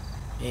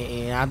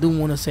 And I do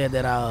want to say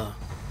that I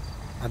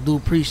do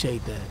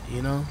appreciate that,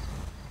 you know?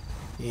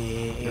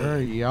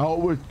 You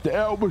always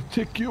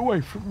take you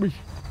away from me.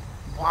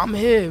 Well, I'm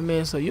here,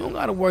 man, so you don't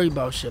got to worry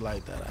about shit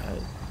like that, all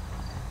right?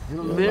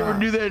 You'll never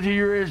do that to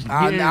your ass.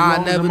 I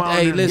never.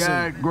 Hey,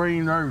 listen.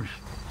 Green earth.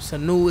 It's a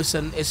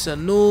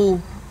new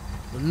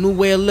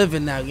way of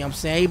living now. You know what I'm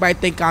saying? Everybody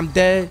think I'm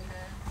dead.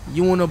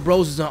 You and the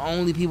bros is the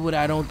only people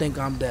that don't think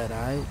I'm dead,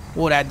 alright?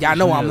 Well, that y'all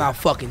know I'm not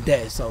fucking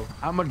dead, so.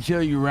 I'm gonna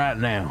tell you right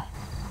now.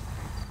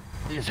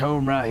 This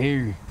home right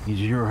here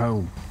is your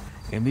home.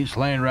 And this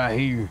land right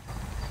here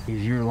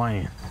is your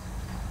land.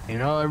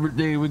 And all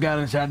everything we got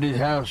inside this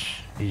house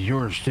is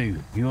yours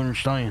too. You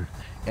understand?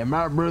 And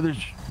my brothers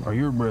are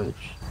your brothers.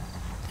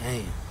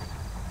 Damn.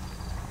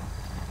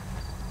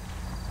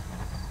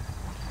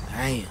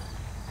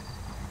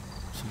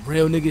 Some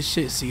real nigga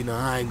shit, see, now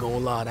I ain't gonna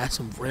lie. That's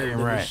some real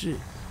nigga shit.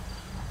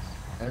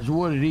 That's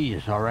what it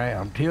is, alright?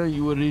 I'm telling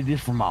you what it is.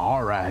 This from my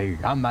heart right here.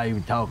 I'm not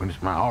even talking,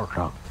 it's my heart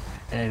talking.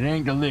 And it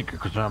ain't the liquor,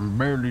 because I'm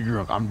barely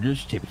drunk. I'm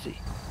just tipsy.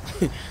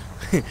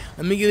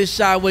 Let me get a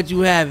shot of what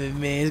you having,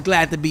 man. It's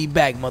glad to be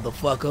back,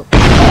 motherfucker.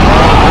 Get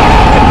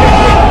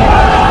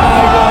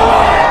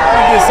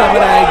some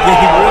of that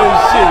gay real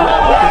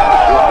shit.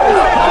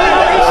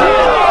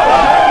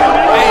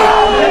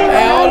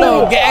 Hey, hold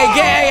on.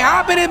 Hey,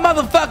 hop in this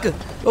motherfucker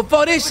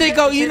before this shit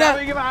go, you know?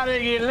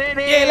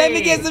 Yeah, let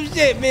me get some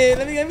shit, man.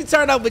 Let me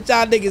turn up with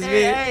y'all niggas,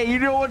 man. Hey, you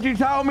know what you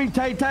told me?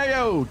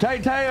 Tay-Tayo.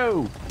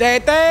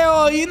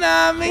 Tay-Tayo, you know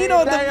what I mean? You know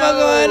what the fuck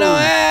going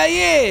on? Hell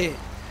yeah.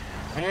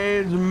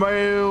 Hands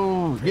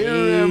male.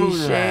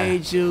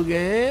 Appreciate you,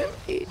 gang.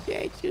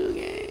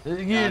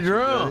 Let's get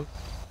drunk.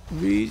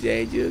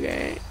 Appreciate you,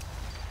 gang.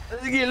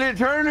 Let's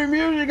turn the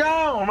music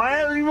on,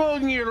 man. You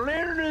fucking get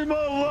lit this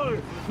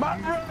motherfucker. My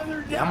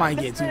brother. I might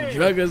get too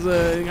drunk as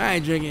I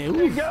ain't drinking.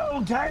 Let's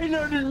go,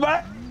 Taylor, this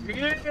back.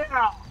 Yeah.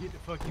 Get the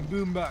fucking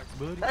boombox,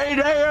 buddy. Hey,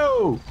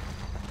 Dale.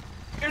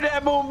 Get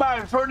that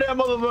boombox. Turn that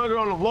motherfucker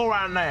on the floor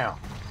right now.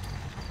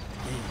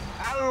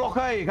 I look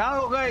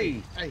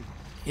okay. Hey.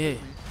 Yeah.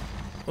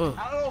 What? I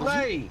look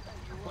okay.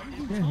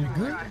 Yeah, you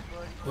good?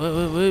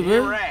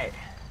 What? Right.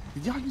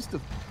 Y'all used to,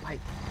 like,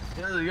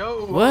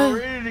 Yo, what? we're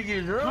ready to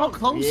get drunk. how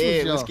close Yeah,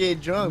 was y'all? let's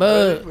get drunk,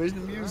 But- bro. Where's the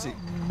music?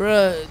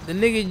 Bruh, the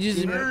nigga just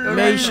Yeah, made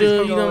man,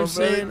 sure, you know what I'm Bro,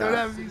 saying? throw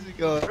that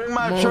music on. Bring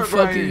my truck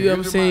Motherfucker, right here. you know what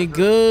I'm saying?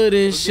 Good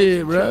and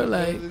shit, bro.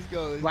 Like, Let's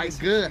go. Like,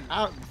 good.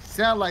 I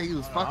sound like he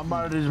was I'm fucking.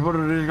 about to just put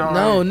this on.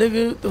 no,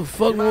 nigga, what the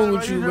fuck wrong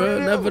with you, bro?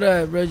 Never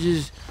that, bro.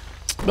 Just,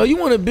 bro, you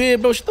want a beer,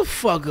 bro? Shut the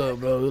fuck up,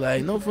 bro.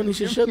 Like, no funny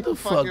shit. Shut the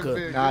fuck up.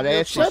 Nah,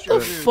 that Shut shit the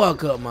true.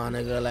 fuck up, my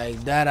nigga.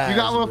 Like that. You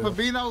got ass, one bro. for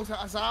Bino?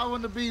 So I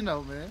want the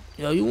Bino, man.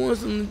 Yo, you want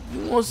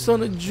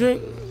something to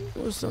drink?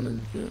 You want something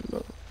to drink,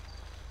 bro?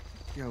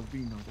 Yo,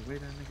 Bino, the way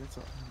that nigga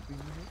talking,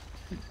 Bino.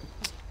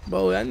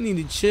 Bro, I need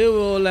to chill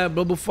with all that,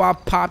 bro, before I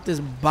pop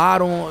this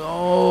bottle.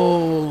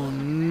 Oh,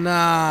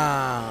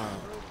 nah.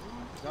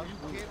 Yo, you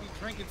can't be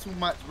drinking too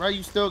much, bro.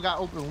 You still got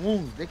open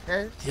wounds,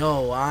 dickhead.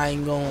 Yo, I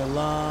ain't gonna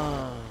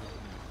lie.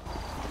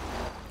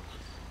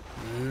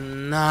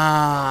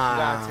 Nah. You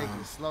gotta take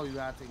it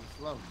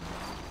slow.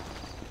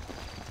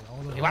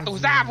 What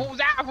was that,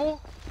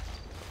 fool?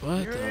 What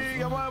You the ready?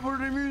 fuck? I'm about to put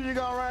the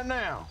music on right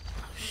now.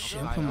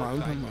 Shit, come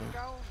on.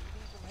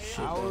 Shit,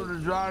 I bro.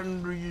 was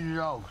driving to you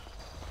dogs.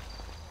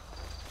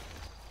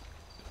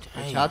 Damn.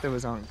 Chata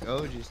was on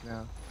go just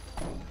now.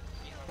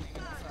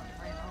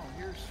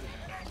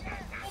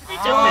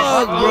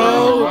 Fuck,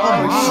 bro.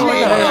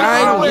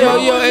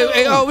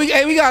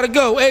 We gotta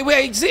go.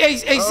 Hey,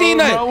 see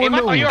nothing.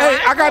 Hey,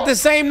 I got the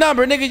same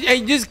number, nigga.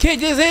 Hey, just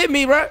hit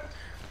me, bro.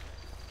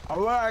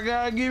 All right, I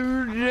gotta give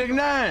you the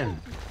 9.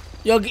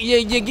 Yo, yeah,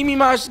 give me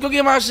my, go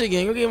get my shit,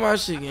 gang. Go get my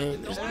shit,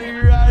 gang.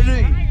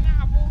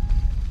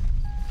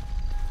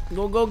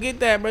 Go get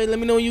that, bro. Let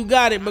me know when you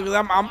got it, because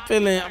I'm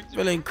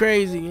feeling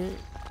crazy, gang.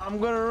 I'm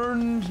gonna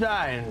run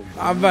inside.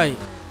 All right.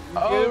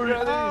 Oh,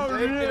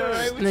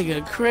 This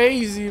nigga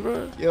crazy,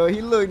 bro. Yo,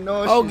 he look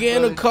nauseous. Oh, get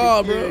in the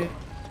car, bro.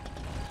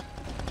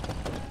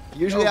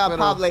 Usually I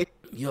pop like.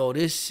 Yo,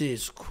 this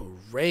shit's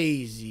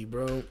crazy,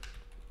 bro.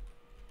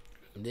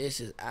 This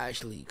is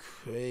actually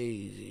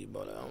crazy,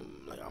 but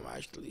I'm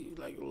actually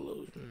like a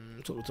little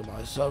talking to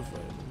myself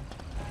right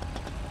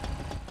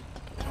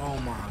now. Oh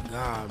my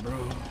god, bro.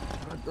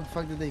 What the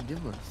fuck did they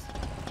give us?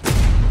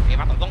 Hey,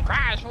 don't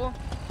crash, fool.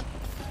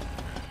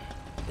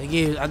 I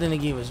think they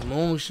gave us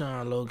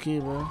moonshine, low key,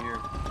 bro. Here,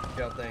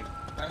 y'all think?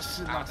 That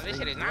shit Nah, this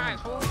shit is nice,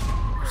 fool.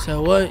 You said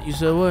what? You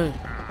said what?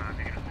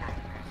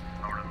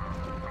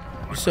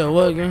 You said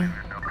what, gang?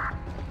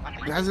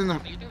 That's in the.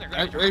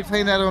 They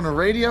playing that on the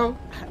radio?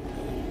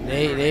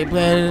 They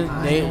playing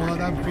they. Oh,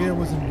 that beer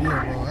wasn't beer,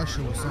 bro. That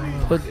shit was something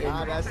else. Put,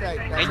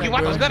 Hey, you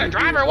want those good at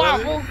driver? Wow,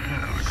 fool.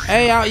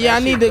 hey, I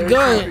need the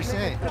gun.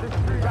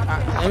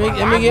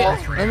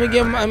 Let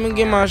me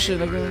get my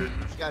shit again.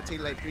 Gotta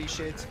take like 3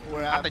 shits, 4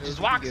 I hours. have to just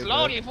walk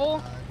slowly,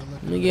 fool.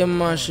 Let me get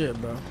my shit,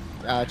 bro.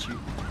 Got you.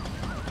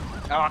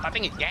 Oh, I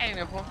think it's gang,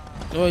 fool.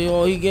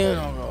 Oh, he getting.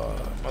 Oh,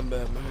 my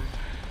bad, man.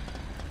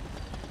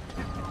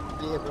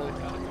 Yeah, bro.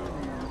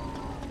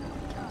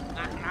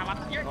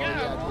 You're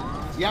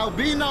good. Yo,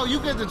 Bino, you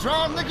get the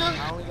drive, nigga?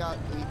 I only got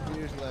 8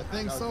 beers left. I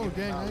think so,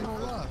 gang. I ain't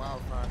gonna lie.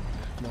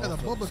 Yeah, the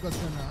bubble guts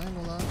in there. I ain't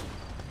gonna lie.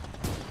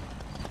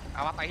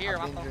 I've been drinking.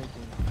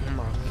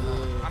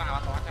 Watch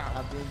out.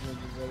 I've been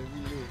drinking, brother.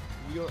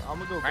 I'm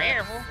gonna go Right back.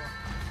 here, fool.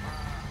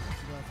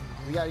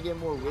 We gotta get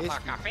more whiskey.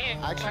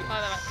 Café. Actually,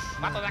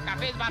 Vato da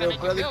café is about to yo, make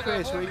you brother feel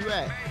Chris, good, where fool. you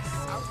at?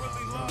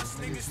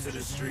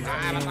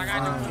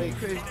 Hey,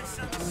 Chris.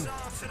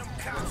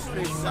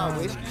 Chris, you got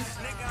whiskey?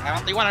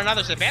 You want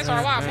another cerveza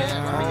or what, fool? Oh,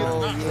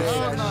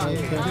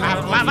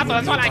 yeah. Vato,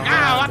 that's what I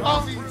got, vato.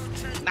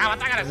 Nah,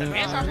 vato, I got a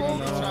cerveza, fool.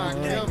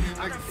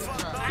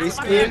 They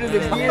scared of the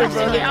beer, He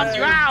brother. helps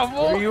you out,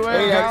 fool. Where you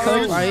Hey, at, that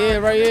Kylo? country.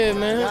 Right here,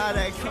 man. God,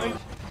 that country.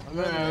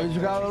 Man, it's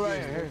Kylo right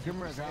here. Come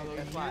here,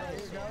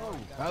 Kylo.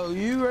 Kylo,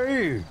 you right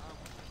here.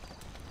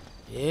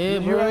 Yeah, You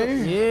bro. right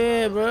here?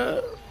 Yeah,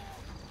 bro.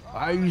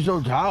 Why are you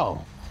so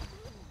tall?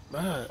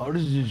 Bro. Oh,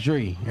 this is a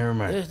tree. Never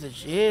mind. That's the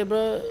shit,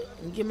 bro.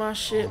 Let me get my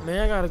shit, man.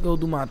 I gotta go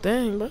do my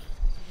thing, bro.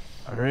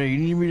 All right, you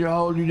need me to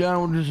hold you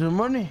down with some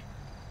money?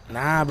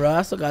 Nah, bro.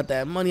 I still got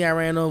that money I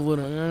ran over with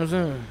him. You know what I'm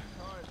saying?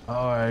 All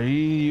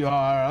right,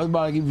 I was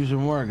about to give you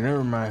some work.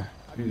 Never mind.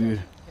 You good.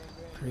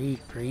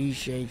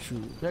 Appreciate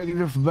you. Take a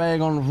different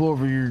bag on the floor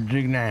for your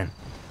Jig 9.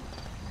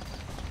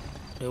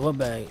 Hey, what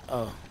bag?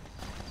 Oh.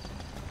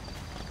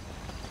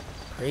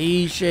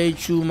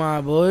 Appreciate you,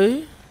 my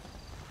boy.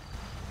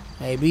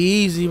 Hey, be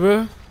easy,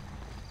 bro.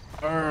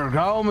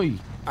 Call me.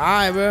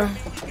 Alright, bro.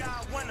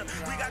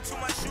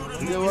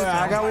 Yeah, well,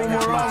 I got one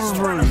more offer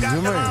for you.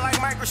 Come here.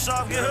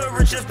 Microsoft, get her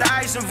rich if the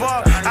ice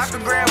involved. I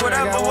can grab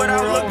whatever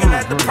without looking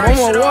at the price.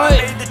 One more It all what?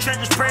 made the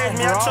trenches praise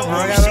me. I told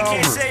her she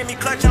can't save me,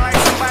 clutching like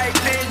somebody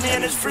paid me.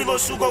 And this freelo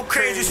so go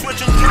crazy,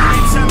 switching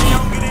dreams. Tell me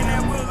I'm getting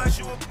that wheel like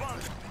you a bum.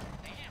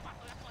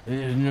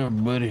 It's no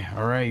buddy.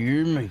 All right,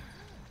 you hear me?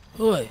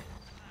 What?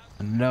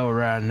 I know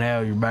right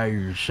now you're by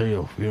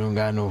yourself. You don't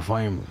got no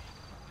family.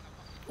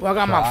 Well, I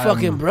got my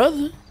fucking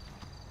brother.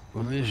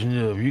 Well, listen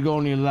up. You're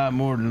gonna need a lot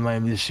more than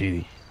like this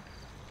city.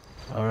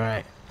 All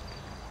right.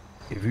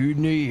 If you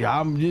need,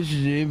 this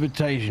is an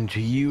invitation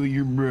to you and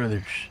your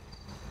brothers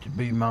to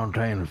be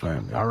Montana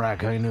family. All right,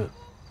 clean up.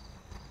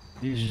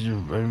 This is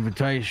an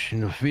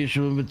invitation,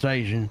 official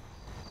invitation,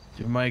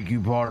 to make you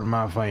part of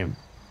my family.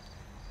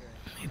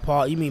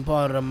 You mean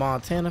part of the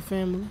Montana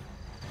family?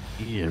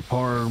 Yeah,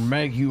 part of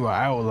make you an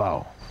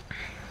outlaw.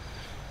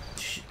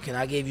 Can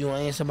I give you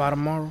an answer by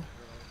tomorrow?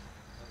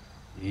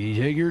 You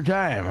take your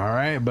time, all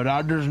right? But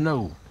I just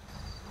know,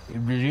 if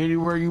there's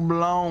anywhere you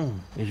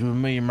belong, it's with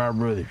me and my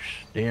brothers.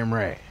 Damn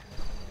right.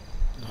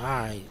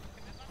 Alright.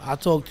 I'll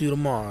talk to you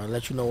tomorrow and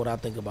let you know what I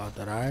think about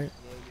that, alright?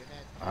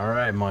 All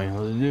right, man.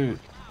 Let's do it.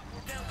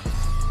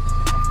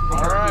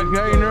 All right,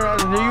 Kaner. I'll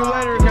see you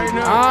later,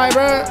 Kaner. Alright,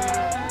 bro.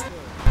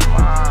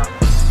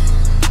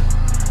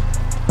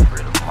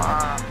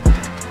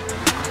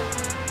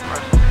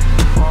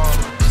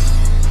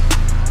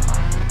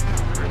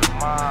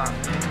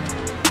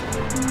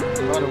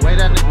 Bro, the way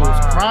that nigga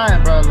was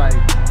crying, bro, like,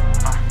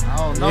 I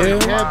don't know, Yeah. he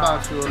care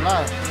about you a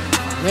lot.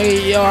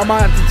 Nigga, yo, I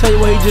might have to tell you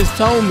what he just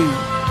told me.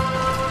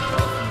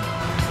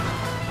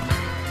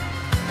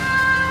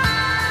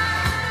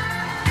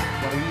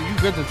 Bro, you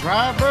good to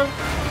drive, bro?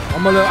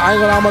 I'm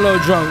a little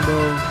drunk,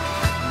 bro.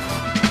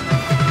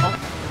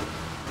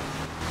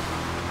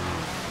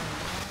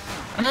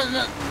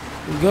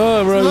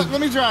 Good, bro. Look, let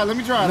me try.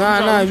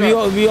 Nah,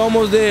 we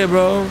almost there,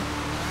 bro.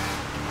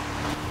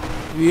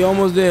 We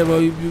almost there, bro.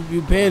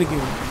 You panicking.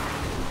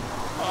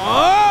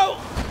 Oh,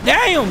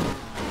 damn.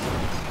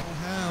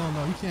 Hell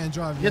no, you can't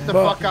drive. Get the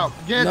man. fuck out.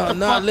 Get the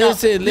fuck out.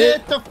 Listen.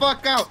 Get the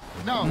fuck out.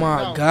 No.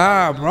 My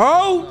God,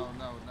 bro.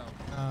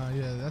 No.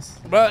 Yeah, that's.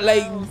 Bro,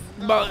 like,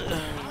 bro.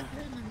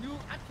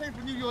 I came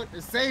from New York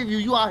to save you.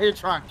 You out here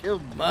trying to kill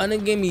me. My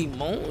nigga gave me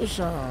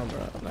moonshine,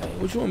 bro. Like,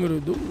 what you want me to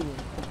do?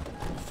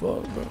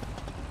 Fuck, bro.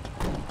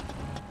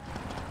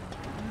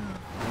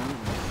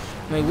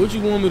 Like, what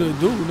you want me to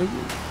do,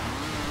 nigga?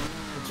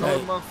 Control Like,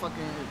 the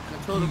motherfucking.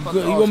 Control the You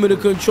fucking. want me to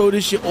control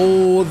this shit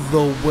all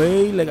the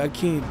way? Like, I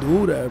can't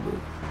do that, bro.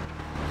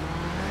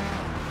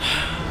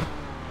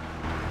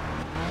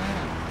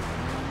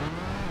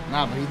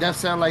 Nah, but he does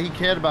sound like he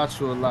cared about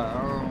you a lot.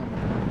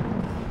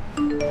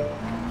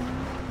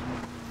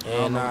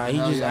 And nah, he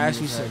just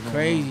asked me some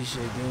crazy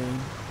shit, dude.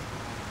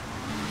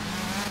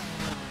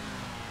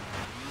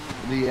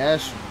 Did he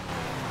ask you?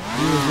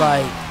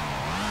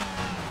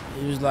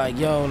 He was like,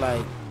 yo,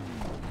 like,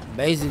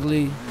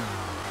 basically,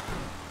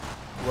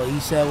 what he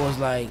said was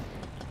like,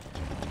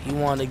 he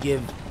wanted to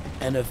give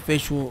an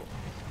official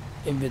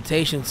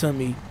invitation to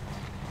me,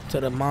 to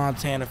the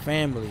Montana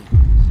family,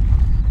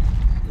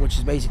 which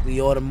is basically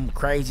all them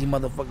crazy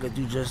motherfuckers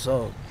you just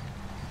saw.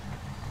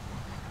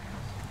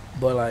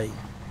 But like,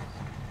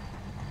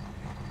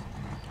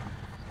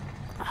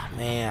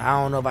 man,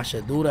 I don't know if I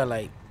should do that.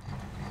 Like,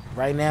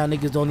 right now,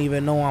 niggas don't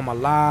even know I'm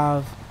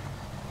alive.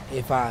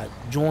 If I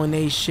join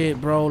they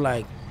shit, bro,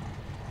 like,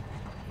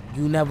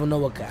 you never know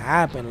what could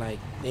happen. Like,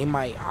 they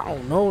might, I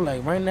don't know.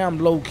 Like, right now, I'm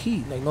low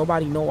key. Like,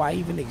 nobody know I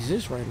even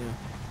exist right now,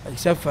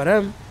 except for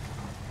them.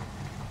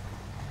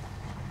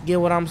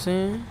 Get what I'm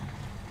saying?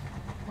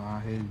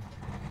 I hear you.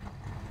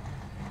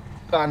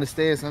 I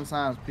understand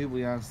sometimes people,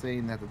 you know what I'm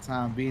saying, at the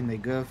time being, they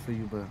good for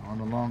you, but on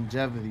the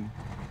longevity,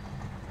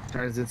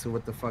 turns into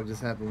what the fuck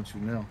just happened with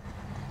you now.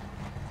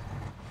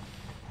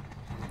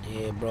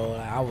 Yeah, bro,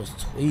 like, I was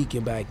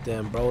tweaking back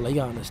then, bro. Like,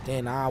 you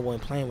understand, I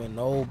wasn't playing with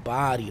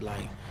nobody.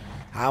 Like,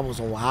 I was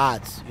on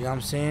odds, you know what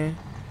I'm saying?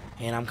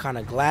 And I'm kind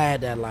of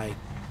glad that, like,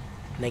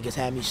 niggas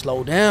had me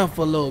slow down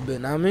for a little bit,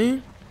 know what I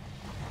mean?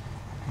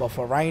 But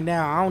for right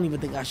now, I don't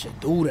even think I should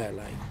do that.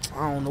 Like,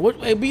 I don't know.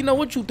 Hey, B, know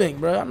what you think,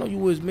 bro? I know you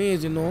was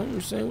mans, you know what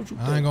I'm saying? What you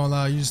think? I ain't gonna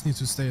lie, you just need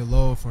to stay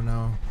low for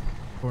now.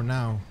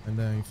 And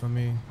then, you feel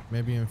me?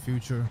 Maybe in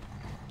future.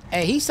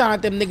 Hey, he sound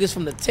like them niggas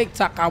from the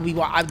TikTok I be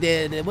out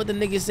there. What the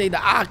niggas say, the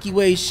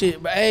Akiway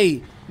shit. But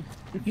hey,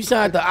 you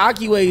sound like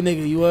the Akiway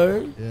nigga, you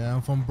heard? Yeah,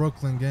 I'm from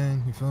Brooklyn,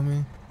 gang. You feel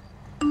me?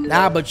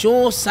 Nah, but you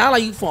don't sound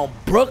like you from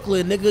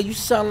Brooklyn, nigga. You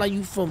sound like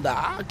you from the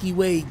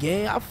Akiway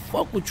gang. I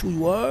fuck with you,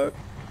 you heard?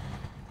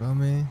 Feel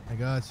me? I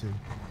got you.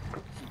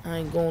 I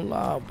ain't gonna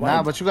lie, bro.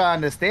 Nah, but you gotta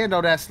understand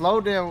though, that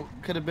slowdown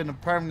could have been a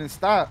permanent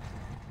stop.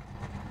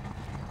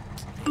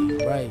 You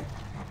right.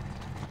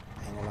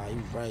 I ain't gonna lie,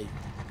 you right.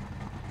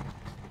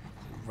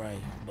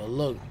 Right, but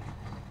look,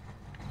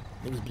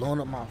 niggas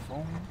blowing up my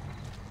phone.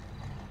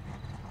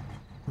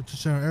 Put your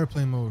shit on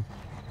airplane mode.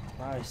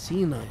 I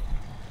see nothing.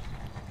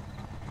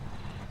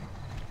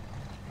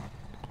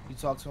 You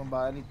talk to him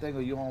about anything,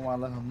 or you don't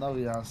want to let him know,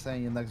 you know what I'm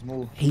saying, your next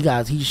move. He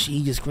just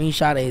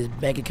screenshotted his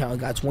bank account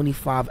and got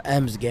 25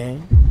 M's,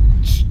 gang.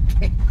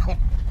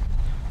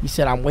 He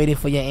said, I'm waiting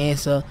for your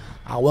answer.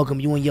 I welcome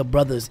you and your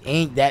brothers.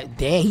 Ain't that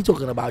damn? He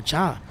talking about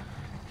y'all.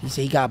 He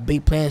said he got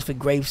big plans for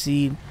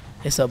Grapeseed.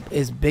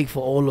 It's big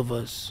for all of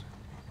us.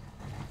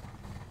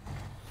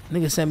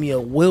 Nigga sent me a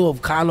will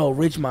of Kylo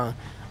Richmond.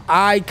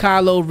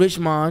 Kylo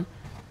Richmond,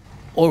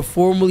 or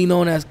formerly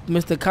known as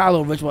Mr.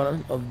 Kylo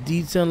Richmond of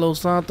D10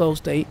 Los Santos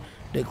State,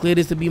 declared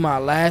this to be my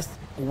last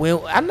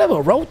will. I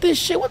never wrote this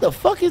shit. What the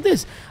fuck is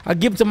this? I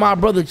give it to my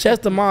brother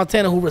Chester,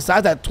 Montana, who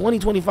resides at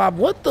 2025.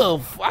 What the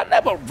I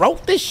never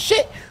wrote this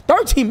shit.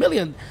 13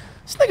 million.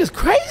 This nigga's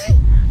crazy.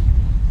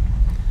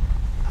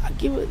 I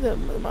give it to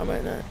my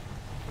man.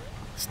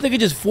 This nigga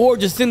just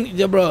forged just send,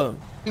 yeah, bro.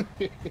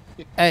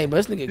 Hey, but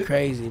this nigga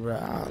crazy, bro.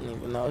 I don't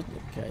even know. This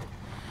nigga crazy.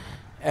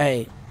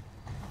 Hey,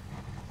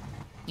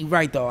 you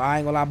right though. I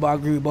ain't gonna lie, but I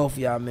agree with both of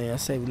y'all, man. I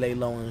say we lay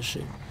low and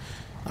shit.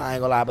 I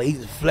ain't gonna lie, but he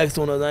just flexed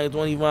on those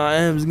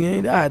 25 M's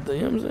again. That, you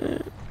know what I'm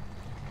saying?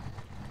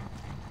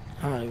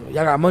 All right,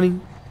 y'all got money?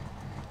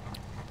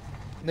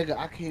 Nigga,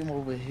 I came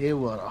over here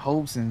with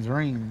hopes and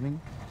dreams, nigga.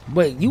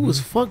 Wait, you was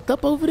fucked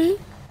up over there?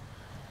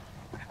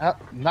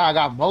 Nah, I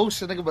got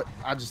motion, nigga, but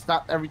I just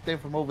stopped everything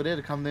from over there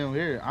to come down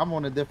here. I'm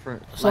on a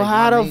different. So like,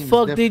 how the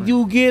fuck did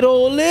you get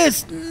all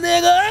this,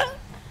 nigga?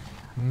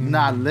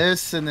 Not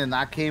listening.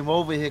 I came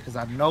over here because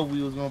I know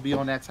we was gonna be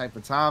on that type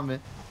of timing.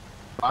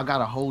 I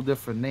got a whole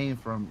different name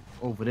from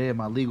over there.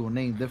 My legal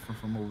name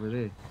different from over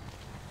there.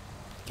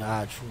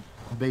 Got you.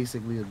 I'm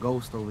basically a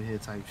ghost over here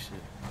type shit.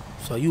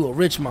 So you a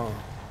rich man?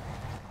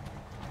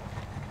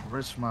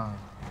 Rich man.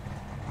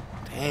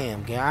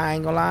 Damn, gang, I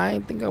ain't gonna lie. I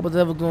ain't think I was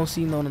ever gonna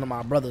see none of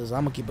my brothers.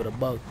 I'm gonna keep it a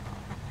buck.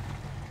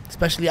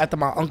 Especially after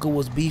my uncle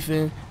was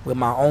beefing with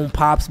my own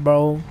pops,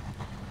 bro.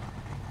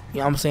 You know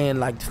what I'm saying?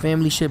 Like, the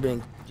family shit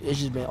been it's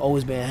just been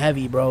always been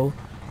heavy, bro.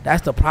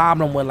 That's the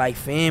problem with like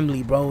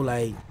family, bro.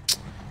 Like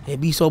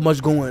it be so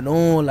much going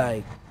on,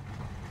 like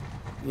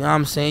you know what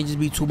I'm saying. Just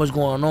be too much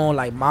going on,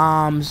 like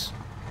moms.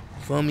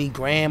 Feel me?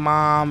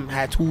 Grandmom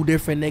had 2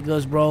 different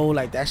niggas, bro.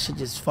 Like that shit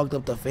just fucked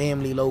up the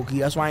family, low key.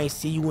 That's why I ain't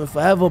see you in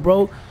forever,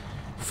 bro.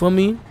 Feel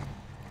me?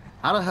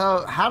 How the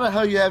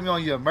hell you have me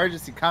on your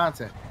emergency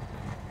contact?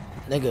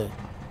 Nigga,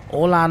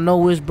 all I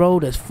know is, bro,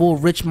 there's 4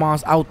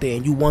 Richmonds out there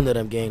and you one of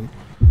them, gang.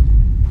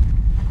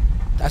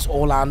 That's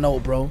all I know,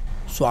 bro.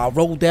 So I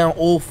wrote down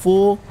all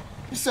 4.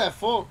 You said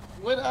 4.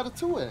 Where the other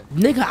 2 at?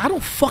 Nigga, I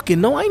don't fucking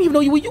know. I ain't even know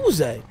you where you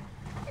was at.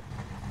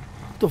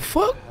 The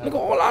fuck? Nigga,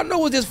 all I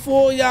know is there's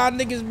 4 of y'all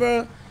niggas,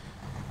 bro.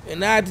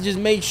 And I had to just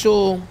make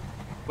sure.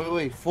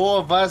 Wait, 4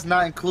 of us,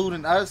 not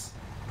including us?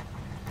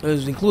 It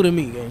was including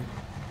me, gang.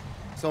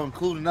 So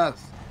including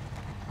us.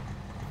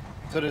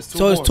 So there's 2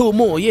 so more. It's 2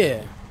 more,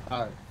 yeah.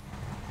 Alright.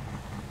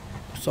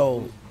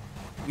 So,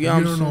 you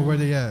don't know where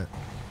they at.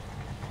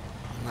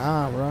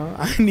 Nah, bro.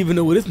 I didn't even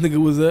know where this nigga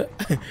was at.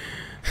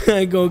 I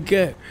ain't gonna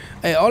care.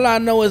 Hey, all I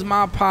know is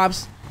my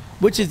pops,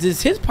 which is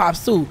just his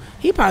pops too.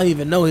 He probably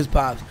even know his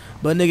pops.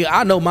 But nigga,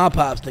 I know my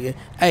pops, nigga.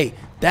 Hey,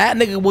 that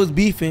nigga was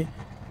beefing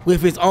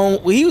with his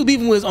own. He was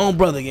beefing with his own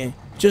brother again.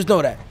 Just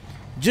know that.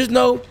 Just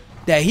know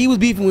that he was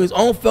beefing with his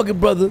own fucking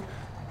brother.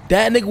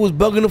 That nigga was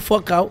bugging the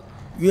fuck out.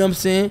 You know what I'm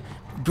saying?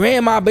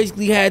 Grandma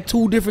basically had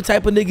 2 different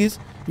type of niggas.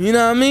 You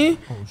know what I mean?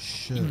 Oh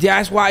shit.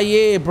 That's why,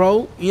 yeah,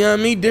 bro. You know what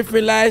I mean?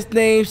 Different last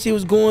names. Shit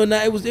was going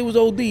on. It was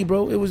OD,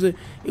 bro. It was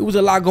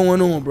a lot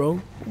going on,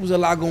 bro. It was a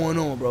lot going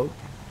on, bro.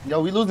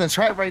 Yo, we losing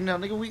track right now,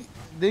 nigga.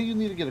 Then you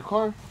need to get a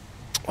car.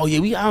 Oh yeah,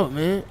 we out,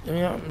 man. I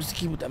mean, I'm just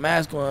keep with the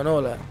mask on and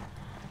all that.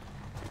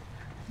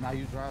 Now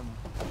you driving.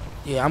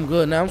 Yeah, I'm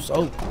good now. I'm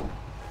sober.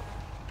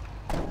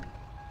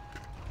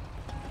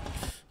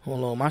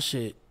 Hold on, my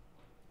shit.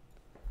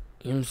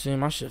 You know what I'm saying?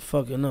 My shit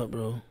fucking up,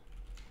 bro.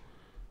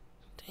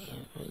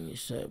 Damn, what you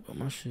said, bro?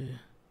 My shit. You know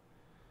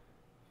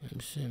what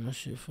I'm saying? My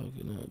shit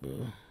fucking up,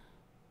 bro.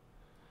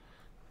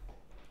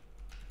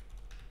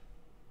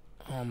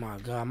 Oh my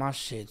god, my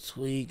shit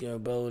tweaking,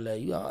 bro.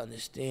 Like, you gotta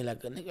understand,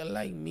 like a nigga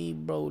like me,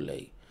 bro,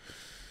 like,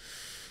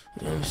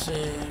 you know what I'm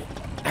saying?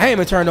 I ain't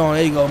even turned on.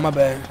 There you go, my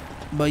bad.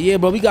 But yeah,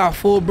 bro, we got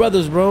 4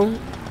 brothers, bro.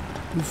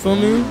 You feel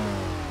me?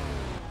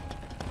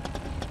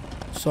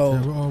 So,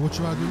 what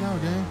you about to do now,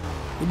 gang?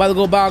 we about to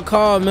go buy a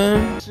car,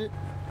 man. Shit.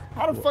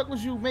 How the fuck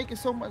was you making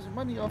so much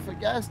money off a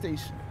gas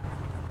station?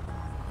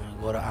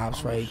 Go to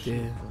ops right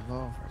there.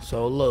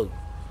 So look,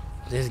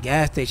 this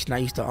gas station I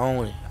used to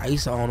own it. I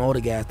used to own all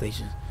the gas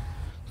stations.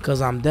 Cause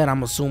I'm dead,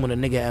 I'm assuming a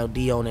nigga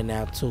LD on it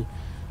now too.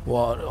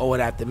 Well, owe it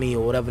after me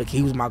or whatever.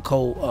 He was my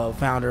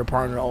co-founder,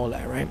 partner, all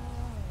that, right?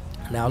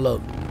 Now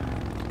look,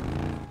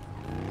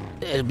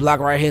 this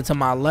block right here to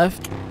my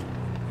left,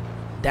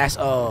 that's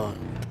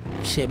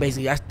shit.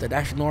 Basically,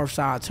 that's north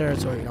side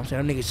territory. You know what I'm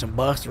saying? Them niggas some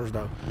busters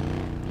though.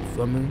 You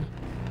feel me?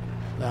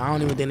 Like, I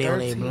don't even think they on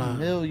their block.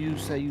 Mil, you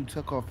say you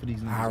took off for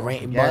these niggas. I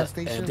rent, gas but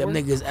station if them work?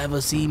 niggas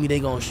ever see me, they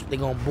gon'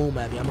 boom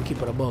at me. I'm gonna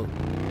keep it a buck.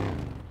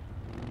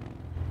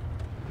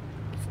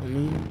 For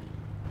me,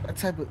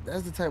 That's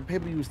the type of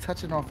paper you was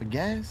touching off of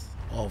gas?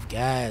 off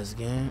gas,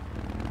 gang.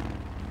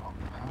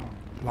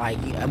 Like,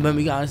 I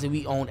remember, you gotta say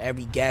we own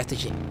every gas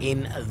station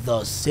in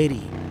the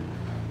city.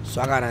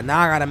 So I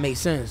gotta make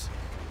sense.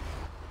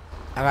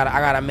 I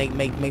gotta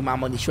make my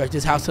money stretch.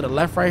 This house to the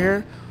left right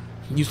here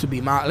used to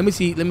be mine. Let me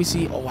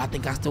see. Oh, I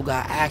think I still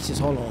got access.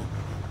 Hold on.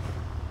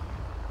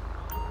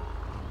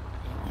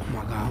 Oh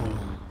my god, hold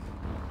on.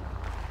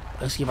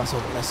 Let's see if I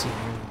still. Let's see.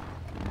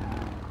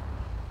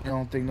 You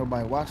don't think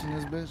nobody watching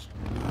this bitch?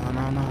 No. You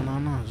know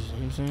what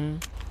I'm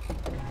saying?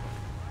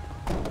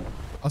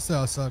 I'll say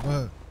outside. Go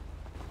ahead.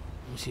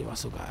 Let me see if I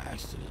still got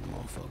access to this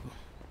motherfucker.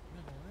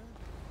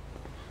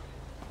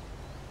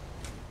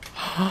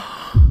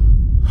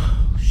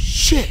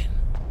 Shit!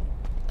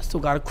 I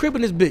still got a crib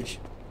in this bitch.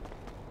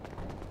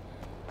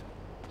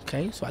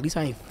 Okay, so at least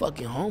I ain't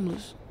fucking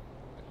homeless.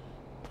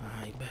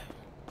 Alright, bet.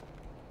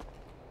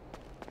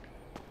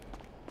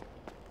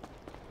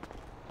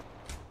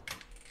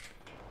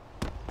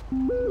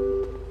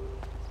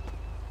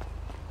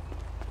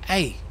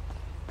 Hey,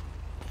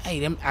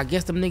 I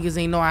guess them niggas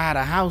ain't know I had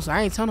a house.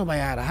 I ain't tell nobody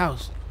I had a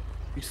house.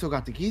 You still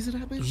got the keys to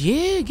that bitch?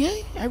 Yeah,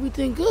 gang.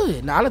 Everything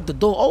good. Now, I left the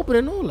door open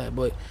and all that,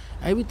 but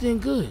everything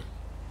good.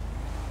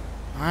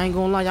 I ain't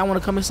gonna lie. Y'all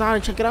wanna come inside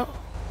and check it out?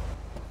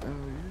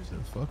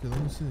 Fuck it, let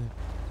me see.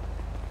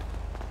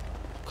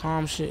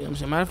 Calm shit. You know what I'm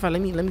saying? Matter of fact,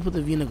 let me put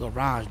the V in the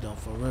garage, though,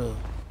 for real.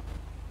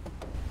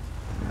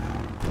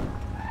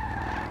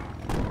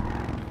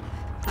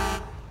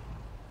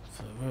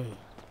 For real.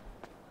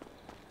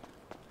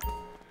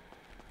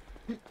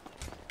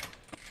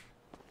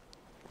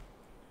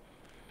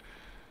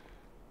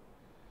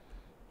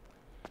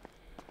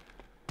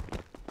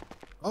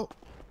 Oh.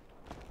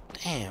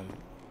 Damn.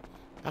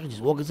 I can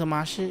just walk into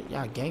my shit.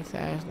 Y'all gangsta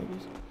ass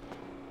niggas.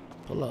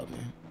 Pull up,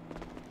 man.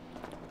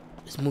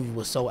 This movie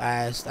was so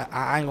ass.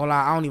 I ain't gonna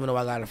lie. I don't even know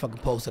why I got a fucking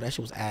poster. That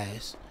shit was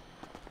ass.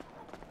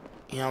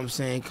 You know what I'm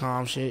saying?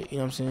 Calm shit. You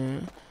know what I'm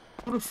saying?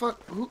 Who the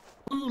fuck? Who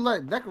Who you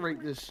let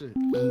decorate this shit?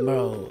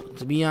 Bro,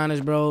 to be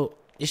honest, bro,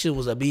 this shit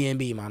was a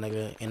B&B, my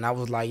nigga. And I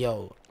was like,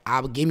 yo,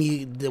 give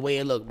me the way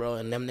it look, bro.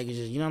 And them niggas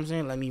just, you know what I'm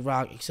saying? Let me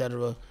rock,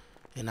 etc.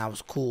 And I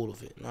was cool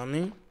with it. You know what I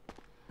mean?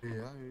 Yeah, I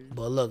hear you.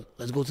 But look,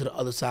 let's go to the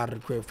other side of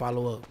the crib.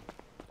 Follow up.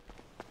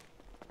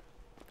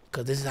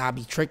 Cause this is how I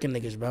be tricking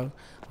niggas, bro.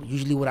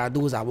 Usually what I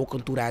do is I walk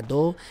them through that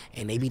door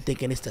and they be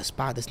thinking it's the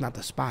spot. That's not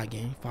the spot,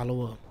 gang.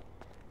 Follow up.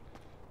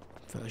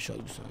 I'm finna show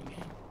you something,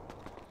 gang.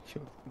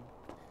 Yo,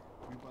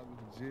 we about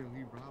to the gym.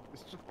 He robbed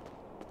this shit.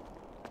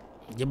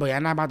 Yeah, but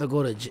I'm not about to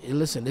go to jail.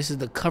 Listen, this is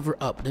the cover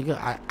up, nigga.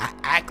 I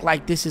act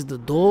like this is the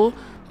door,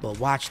 but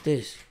watch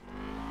this.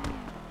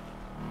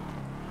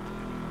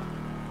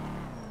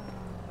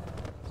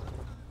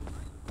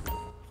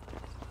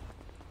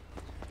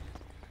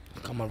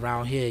 Come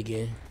around here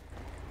again.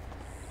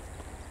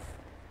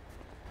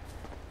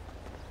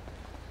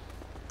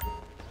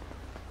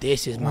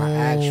 This is my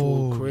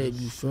actual crib,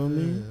 you feel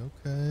me?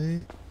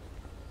 Okay.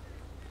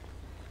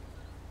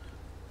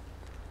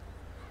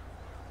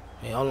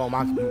 Hey, hold on,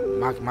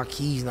 my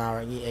keys now,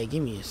 right? Hey,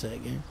 give me a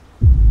second.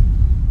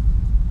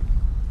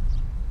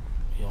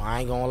 Yo,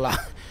 I ain't gonna lie.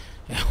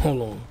 Hey,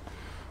 hold on.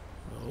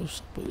 What's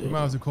up with You might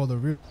have to call the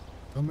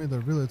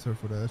realtor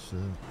for that shit.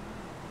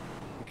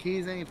 The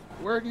keys ain't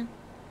working.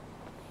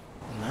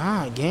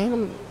 Nah,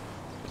 gang.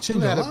 You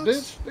had a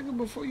bitch, nigga,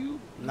 before you.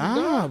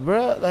 Nah,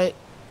 bro. Like,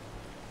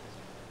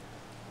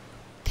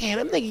 damn,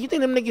 them niggas. You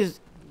think them niggas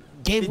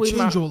gave away my?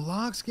 Change your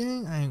locks,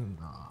 gang? I ain't.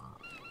 Nah.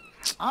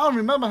 I don't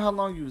remember how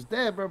long you was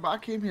dead, bro, but I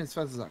came here as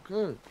fast as I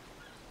could.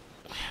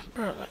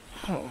 Bro, like,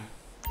 hold on.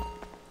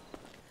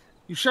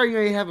 You sure you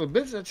ain't have a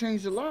bitch that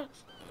changed the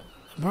locks?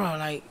 Bro,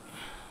 like,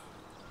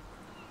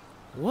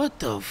 what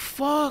the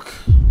fuck?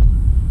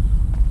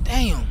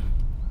 Damn.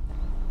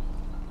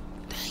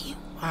 Damn.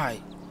 All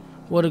right.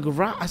 Well, the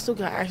garage, I still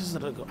got access to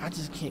the garage. I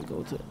just can't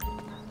go to it.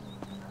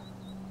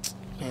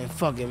 Man,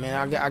 fuck it,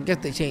 man. I guess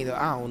they changed it.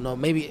 I don't know.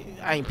 Maybe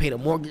I ain't paid a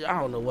mortgage. I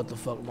don't know what the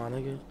fuck, my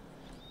nigga.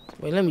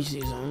 Wait, let me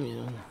see something.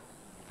 You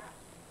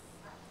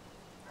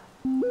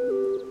know.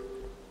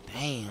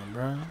 Damn,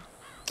 bro.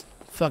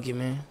 Fuck it,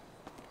 man.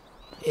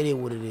 It is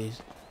what it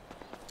is.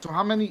 So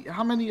how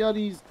many of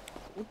these?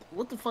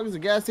 What the fuck is a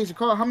gas station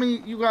called? How many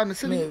you got in the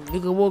city? Man, we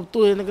could walk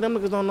through it, nigga. Them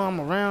niggas don't know I'm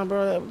around,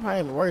 bro. They probably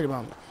ain't even worried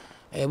about me.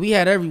 Hey, we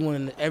had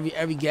everyone,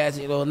 every gas,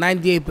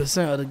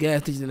 98% of the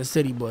gas stations in the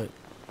city, but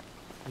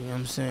you know what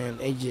I'm saying?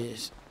 They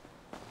just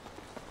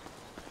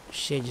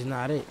shit, just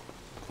not it.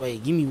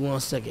 Wait, give me 1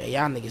 second. Hey,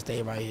 y'all niggas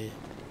stay right here.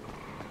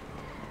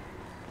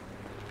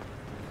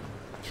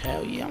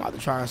 Hell yeah, I'm about to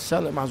try and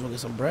sell it. Might as well get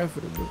some bread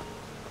for the bitch.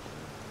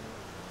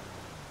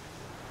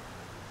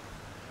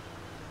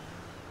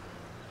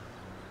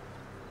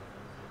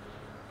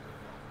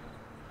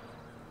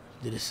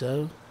 Did it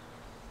sell?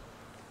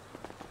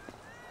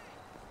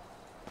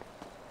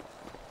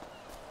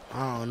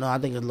 I don't know. I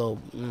think it's a little.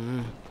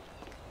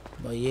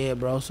 But yeah,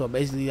 bro. So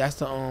basically, that's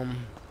the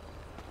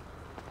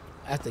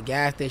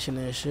gas station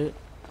and shit.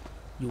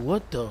 You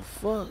what the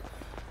fuck?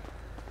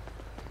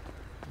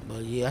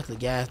 But yeah, that's the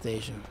gas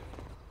station.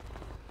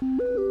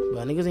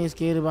 But niggas ain't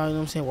scared about, you know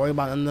what I'm saying? Worry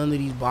about none of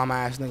these bomb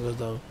ass niggas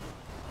though.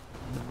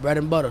 Bread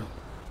and butter.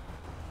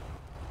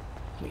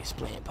 Niggas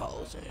playing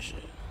poles and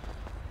shit.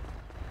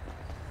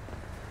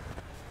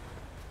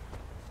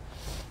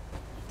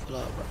 Pull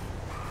up, bro.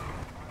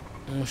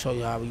 I'm gonna show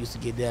you how we used to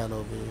get down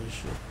over here and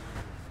shit.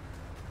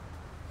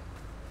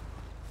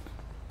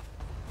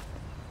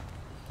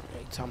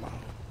 Hey, time out.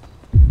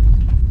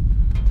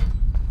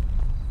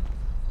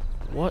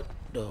 What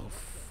the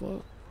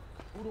fuck?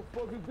 Who the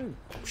fuck is this?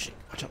 Oh shit.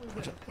 Watch out,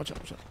 watch out, watch out,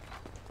 watch out.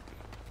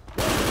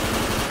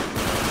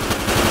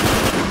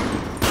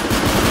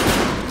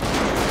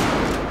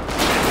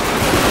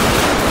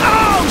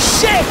 Oh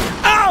shit!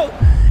 Oh!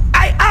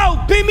 Hey,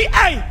 oh! Beat me!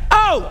 Hey!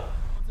 Oh!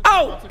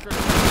 Oh!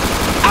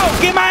 Oh,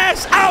 get my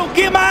ass out!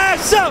 Get my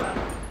ass up!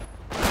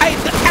 Hey,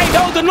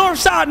 those the north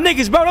side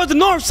niggas, bro. Those the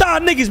north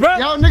side niggas, bro.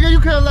 Yo, nigga, you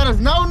could've let us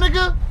know,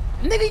 nigga.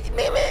 Nigga,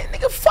 man,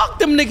 nigga, fuck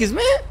them niggas,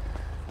 man.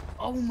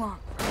 Oh my.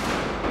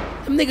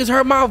 Them niggas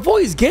heard my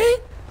voice, gang.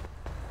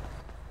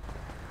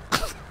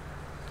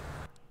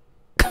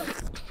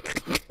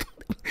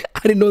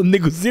 I didn't know them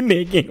niggas was in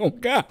there, gang. Oh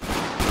God.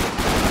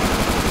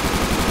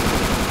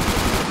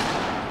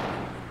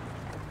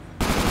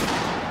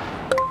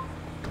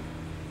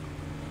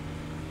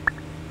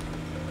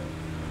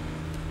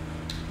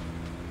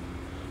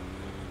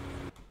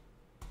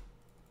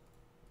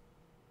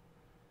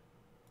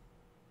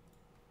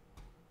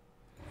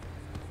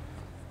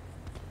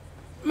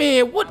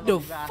 Man, what the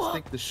fuck?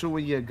 Stick the shoe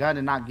in your gun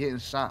and not getting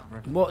shot,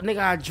 bro. Well, nigga,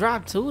 I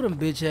dropped 2 of them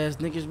bitch ass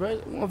niggas, bro.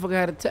 Motherfucker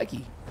had a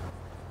techie.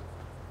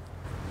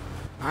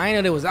 I ain't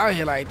know they was out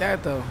here like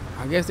that though.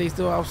 I guess they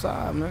still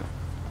outside, man.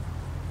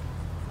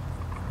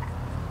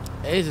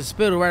 Hey, it's a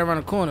spittle right around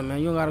the corner, man.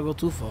 You don't gotta go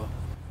too far.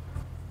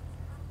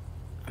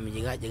 I mean,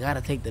 you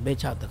gotta take the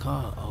bitch out the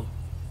car. Oh,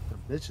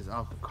 The bitch is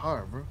out the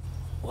car, bro.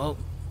 well,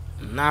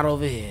 not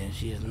over here.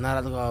 She is not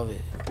out the car over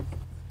here.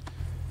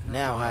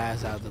 Now her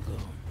ass out the car.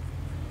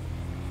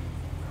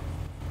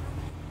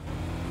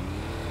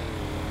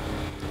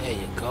 There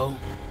you go.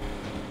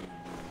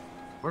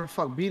 Where the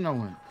fuck Bino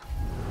went?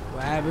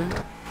 What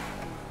happened?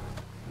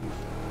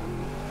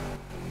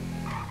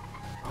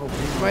 Oh,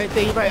 Bino. Right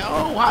there, right.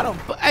 Oh, how the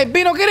fuck? Hey,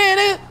 Bino, get in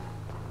there.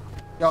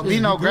 Yo,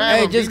 Bino, grab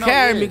him. Hey, just Bino,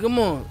 carry me. in. Come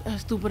on. That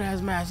stupid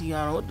ass mask you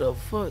got on. What the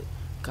fuck?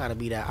 Gotta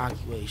be that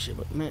Oculate shit,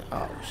 but man,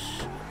 oh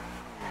shit.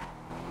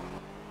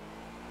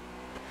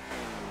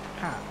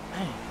 God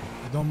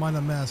damn. Don't mind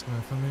the mask,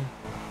 man, for me.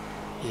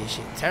 Yeah,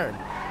 shit terrible.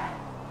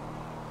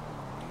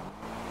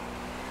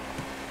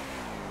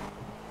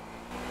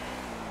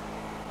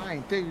 I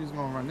ain't think you was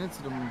gonna run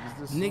into them niggas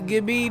this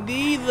Nigga be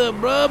either,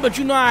 bro, but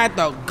you know I had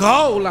to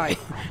go, like,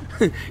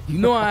 you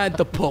know I had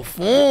to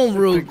perform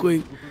real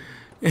quick.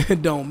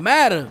 It don't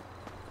matter.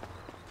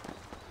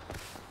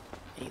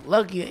 Ain't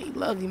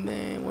lucky,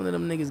 man. One of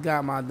them niggas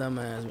got my dumb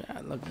ass,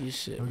 man. Lucky as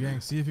shit. Yo, gang,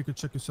 see if you could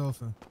check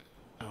yourself in.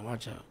 Oh,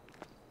 watch out.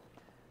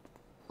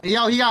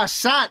 Yo, he got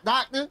shot,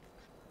 doctor.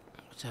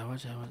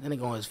 Watch out. That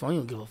nigga on his phone, he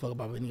don't give a fuck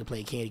about it. Nigga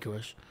play Candy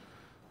Crush.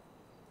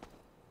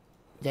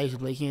 Y'all used to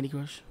play Candy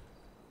Crush?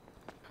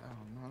 I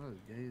don't know,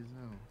 that's gay as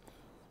hell.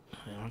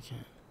 Yeah, I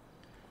can't.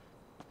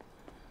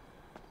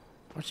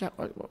 Watch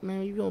out,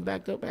 man. You going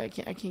backed up? I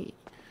can't.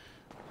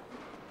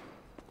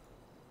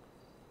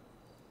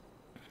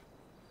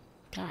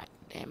 God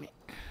damn it.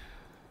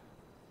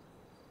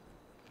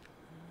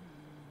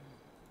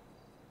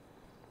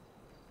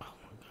 Oh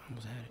my God, I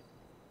almost had it.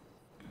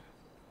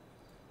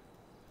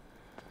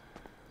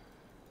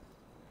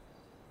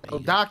 Oh,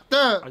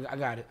 doctor. I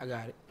got it.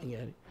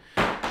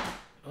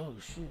 Oh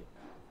shit.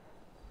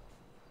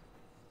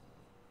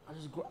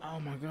 Oh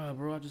my God,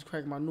 bro. I just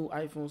cracked my new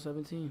iPhone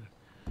 17.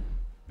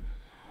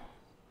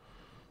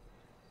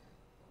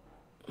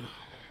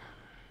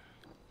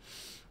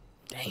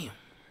 Damn.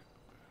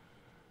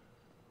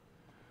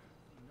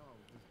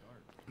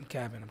 I'm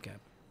capping.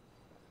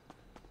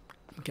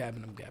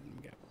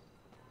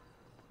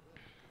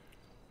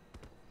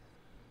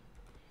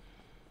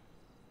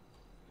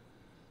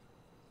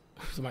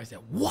 Somebody said,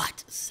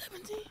 what?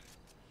 17?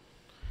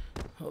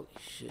 Holy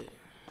shit.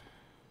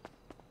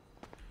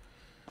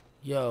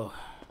 Yo.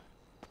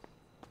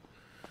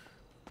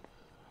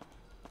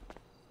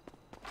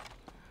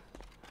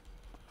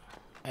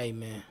 Hey,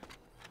 man.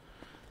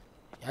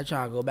 Y'all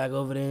trying to go back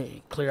over there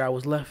and clear out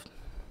what's left?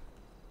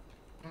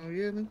 Oh,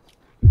 yeah, nigga.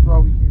 That's why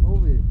we came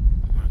over here.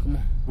 All right, come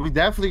on. We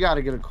definitely got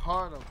to get a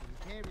car, though. We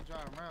can't be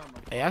driving around.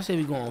 Like Hey, I say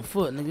we go on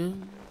foot, nigga.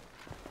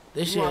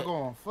 This you shit. want to go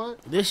on foot?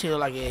 This shit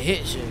like a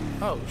hit shit.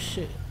 Oh,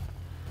 shit.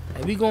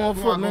 Hey, we go on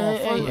You foot, wanna go man. on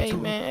foot? Hey,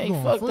 man. Hey, You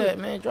going fuck foot? that,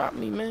 man. Drop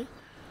me, man.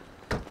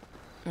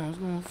 No, let's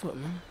go on foot,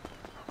 man.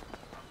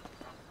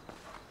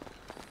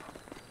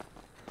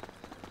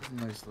 It's a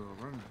nice little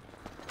run.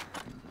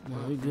 No,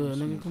 we good,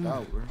 nigga. Come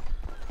on.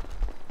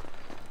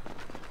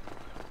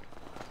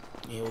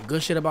 Yeah, well,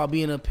 good shit about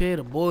being up here.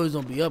 The boys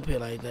don't be up here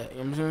like that.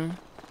 You know what I'm saying?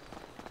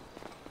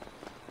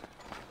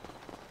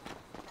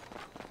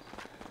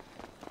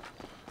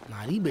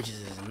 Nah, these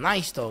bitches is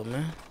nice though,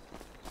 man.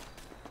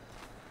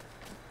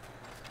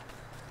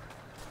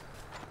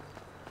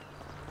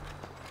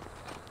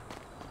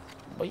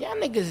 But y'all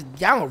niggas,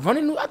 y'all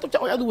running. I thought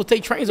y'all do was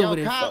take trains over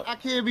there. Fuck. I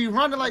can't be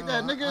running like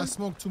that, I nigga.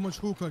 smoke too much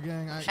hookah,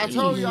 gang. I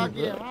told you I Jeez,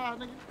 get bro. high,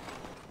 nigga.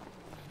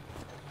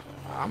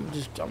 I'm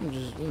just,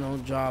 you know,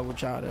 drive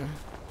with y'all there.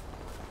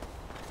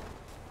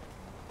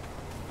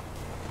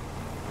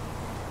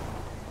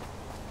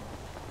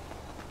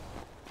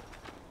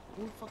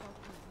 Who the fuck out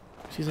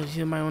there? See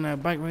somebody on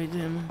that bike right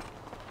there, man.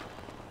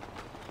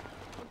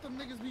 What them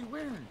niggas be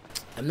wearing?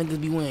 Them niggas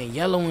be wearing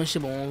yellow and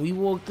shit, but when we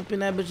walked up in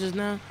that bitch just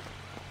now,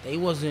 they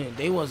wasn't.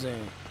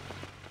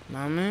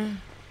 Nah,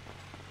 man.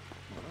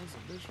 Oh, that's a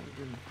bitch right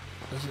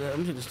there. Let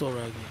me take the store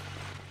right here.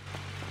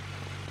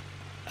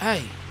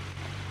 Hey.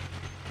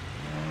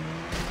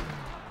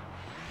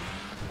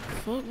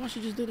 Fuck, why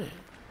she just do that?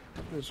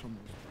 That bitch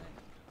almost.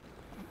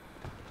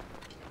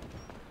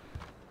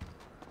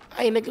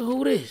 Hey, nigga,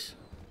 who this?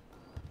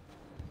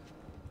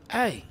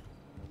 Hey.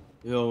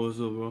 Yo, what's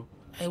up, bro?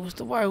 Hey, what's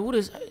the word? Who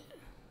this? Hey,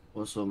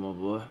 What's up, my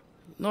boy?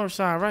 North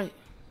side, right?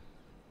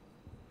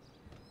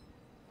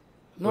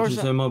 What North you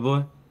side. say, my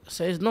boy?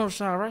 Say it's north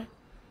side, right?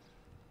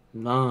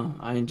 Nah,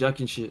 I ain't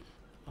jacking shit.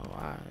 Oh,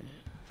 alright.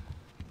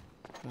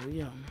 Oh,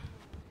 yeah, man.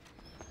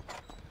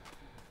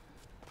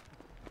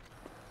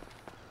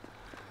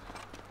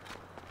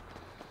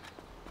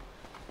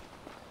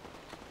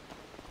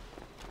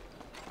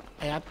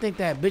 Hey, I think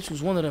that bitch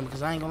was one of them,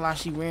 because I ain't gonna lie,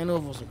 she ran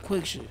over some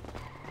quick shit.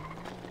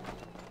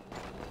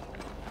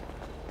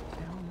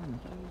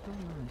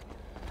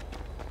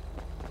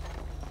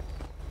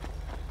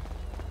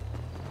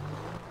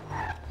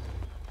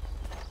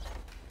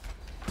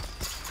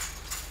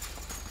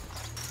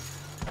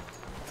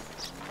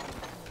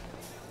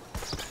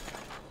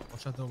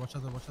 Watch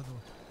out though.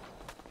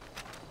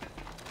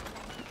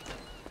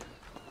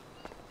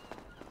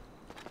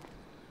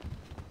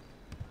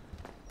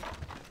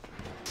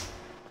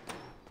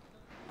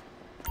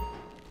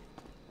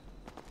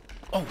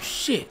 Oh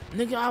shit,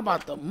 nigga, I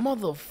about the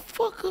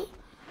motherfucker.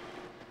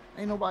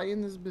 Ain't nobody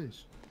in this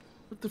bitch.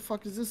 What the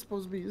fuck is this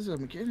supposed to be? This is a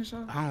mechanic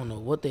shop? I don't know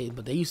what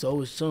but they used to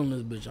always chill in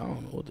this bitch. I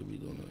don't know what they be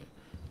doing.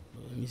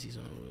 Let me see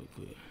something real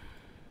quick.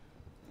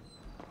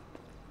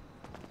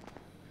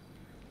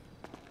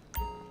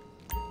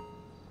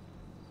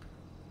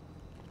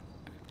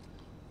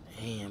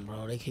 Damn,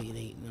 bro, they can't. You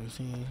know what I'm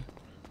saying?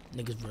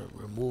 Niggas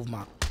remove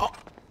my. Oh.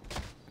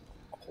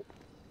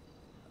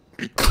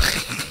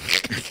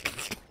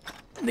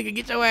 Nigga,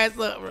 get your ass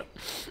up, bro.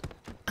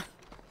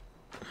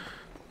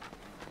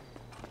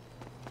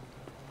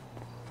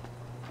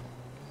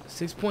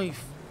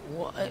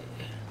 What? Hey,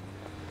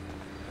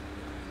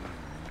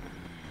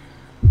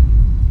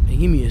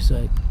 give me a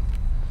sec.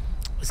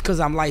 It's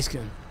cause I'm light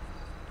skinned.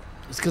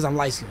 It's cause I'm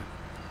light skinned.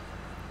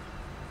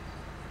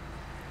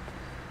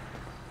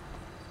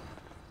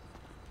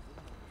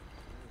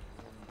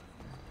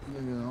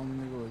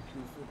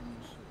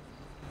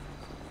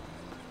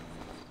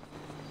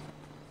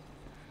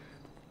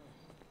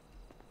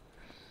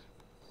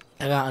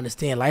 I gotta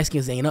understand, light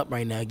skins ain't up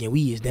right now. Again,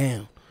 we is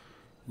down.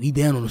 We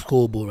down on the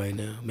scoreboard right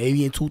now.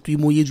 Maybe in 2-3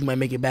 more years we might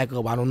make it back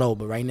up. I don't know,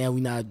 but right now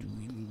we not.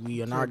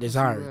 We are not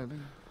desired.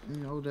 You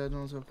know that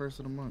on the first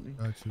of the month.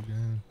 Got you,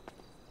 gang.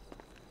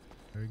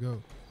 There you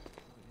go.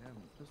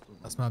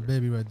 That's my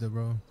baby right there,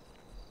 bro.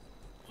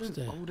 What's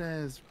that? Old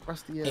ass,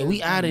 rusty ass. Hey,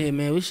 we out of here,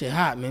 man. We shit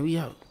hot, man. We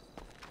out.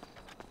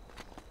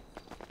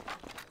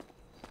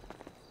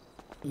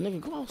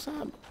 Nigga, go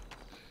outside.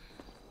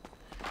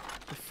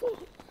 The fuck?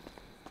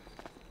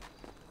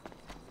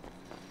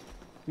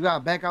 You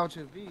gotta back out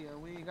your V,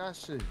 and we ain't got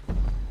shit.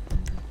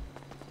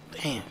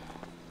 Damn.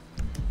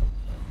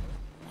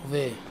 Over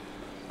here.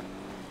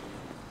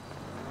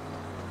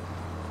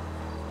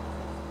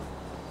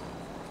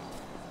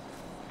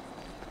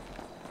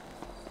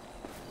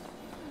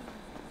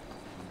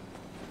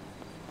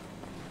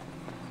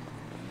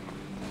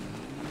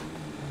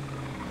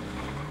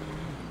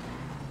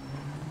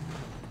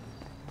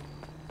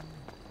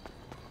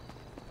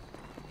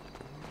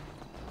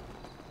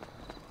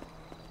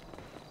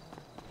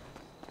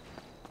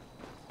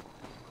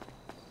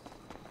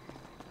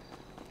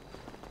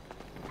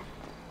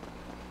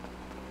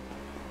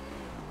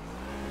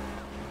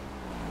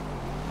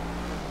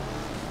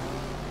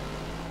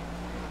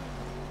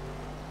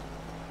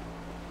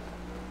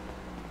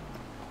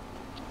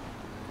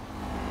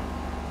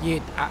 Yeah,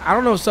 I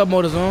don't know if sub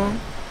mode is on.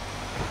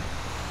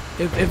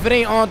 If it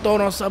ain't on, throw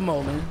it on sub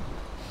mode, man.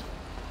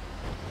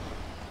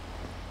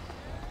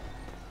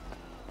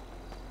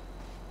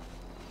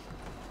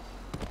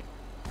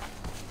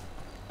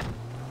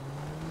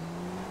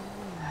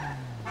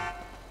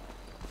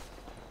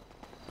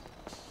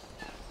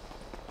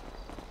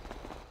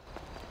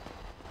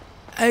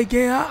 Hey,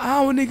 gang,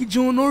 how a nigga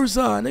join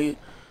Northside, nigga?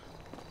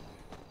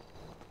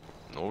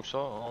 Northside?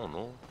 I don't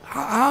know.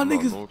 How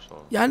niggas?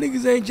 Y'all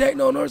niggas ain't jack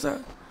no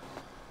Northside?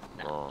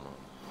 No.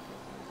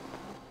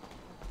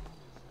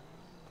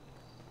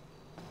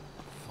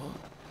 Fuck.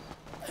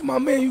 Hey, my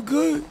man, you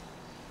good?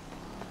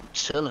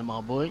 Chilling, my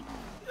boy.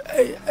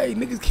 Hey,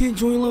 niggas can't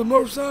join little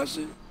Northside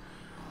shit?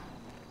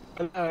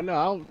 No, I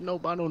don't know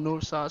about no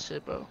Northside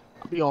shit, bro.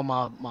 I be on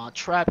my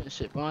trapping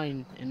shit, bro. I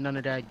ain't in none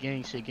of that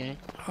gang shit, gang.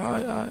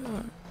 Alright.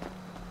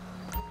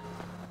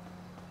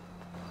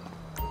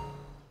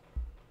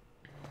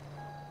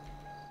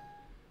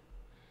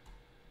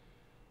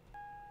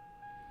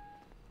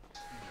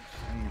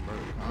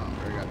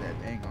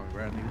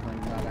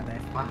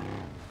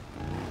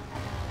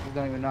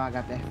 Don't even know I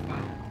got that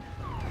spot.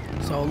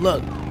 So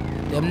look,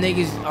 them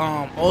niggas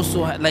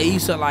also like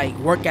used to like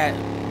work at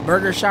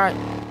Burger Shot.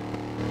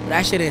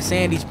 That shit in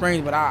Sandy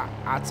Springs, but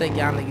I'll take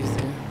y'all niggas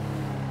there.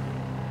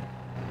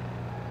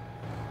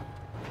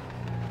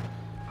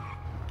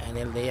 And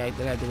then they have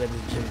to let the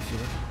gym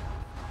shit.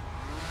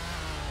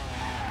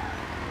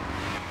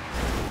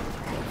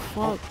 What the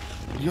fuck?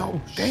 Yo,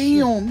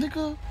 damn,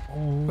 nigga.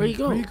 Oh, where you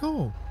go? Where you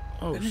go?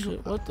 Oh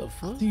shit, what the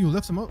fuck? I think you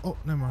left some up. Oh,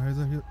 never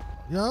mind.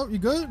 Yo, you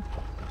good?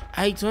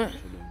 Hey, twin.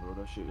 Bro,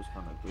 that shit was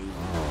kind of crazy.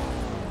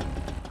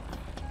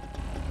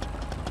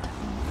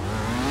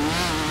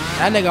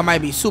 That nigga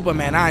might be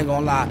Superman, I ain't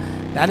gonna lie.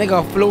 That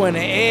nigga flew in the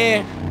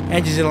air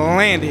and just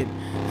landed.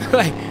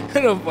 Like,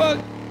 what the fuck?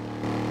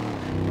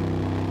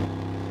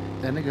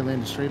 That nigga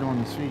landed straight on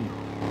his feet.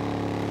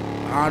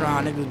 I don't know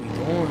how niggas be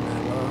doing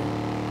that, bro.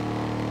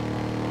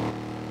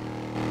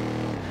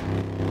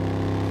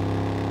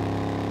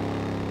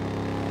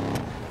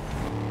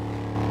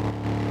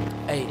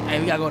 Hey,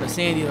 we gotta go to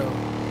Sandy though.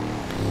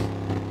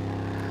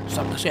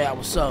 Something to show y'all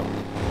what's up.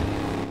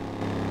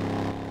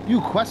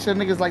 You question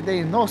niggas like they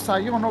in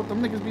Northside. You don't know what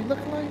them niggas be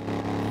looking like?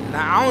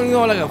 Nah, I don't even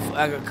know like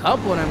a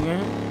couple of them,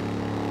 man.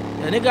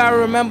 The nigga I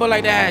remember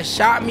like that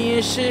shot me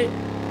and shit.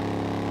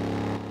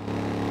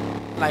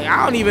 Like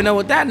I don't even know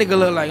what that nigga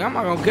look like. I'm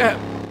not gonna cap.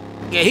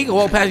 Yeah, he can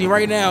walk past me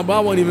right now, but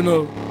I won't even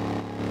know.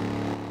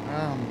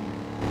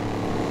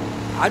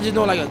 I just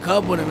know like a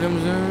couple of them, you know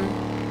what I'm saying?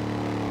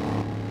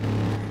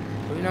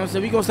 You know what I'm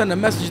saying? We gonna send a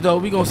message though.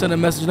 We gonna send a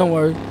message, don't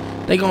worry.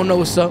 They gonna know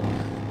what's up. You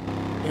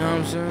know what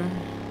I'm saying?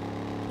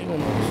 They gonna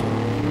know what's up.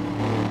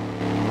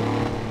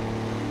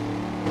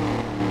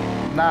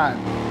 Nah.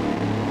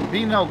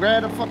 Bino,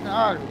 grab the fucking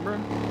ox, bro.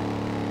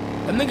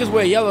 Them niggas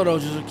wear yellow though,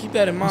 just keep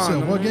that in mind. You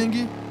said what,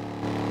 Gengi?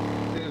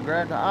 Nigga,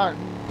 grab the ox.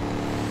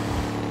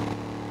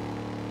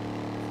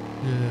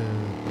 Yeah.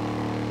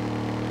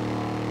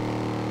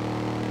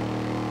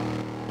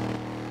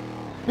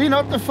 Bino,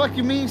 what the fuck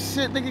you mean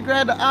shit? Nigga,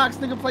 grab the ox,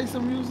 nigga, play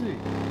some music.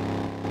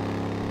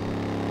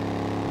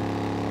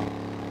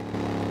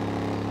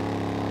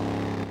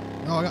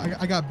 No,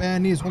 I got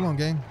bad knees. Hold on,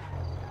 gang.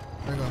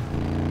 There you go.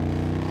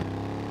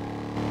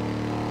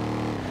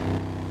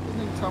 This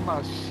nigga talking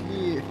about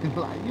shit.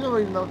 Like, you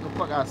don't even know what the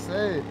fuck I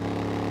said.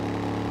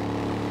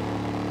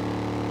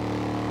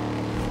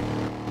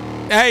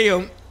 Hey,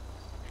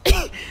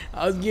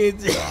 I was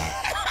getting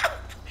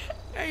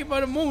hey, but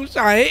the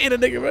moonshine hitting a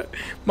nigga, bro.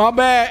 My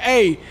bad,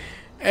 hey,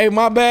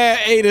 my bad,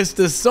 hey, that's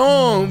the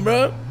song,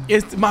 bro.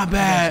 It's my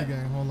bad.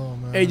 Hold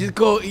on, man. Hey, just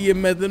call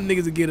EMS, them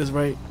niggas will get us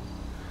right.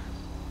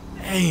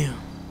 Damn,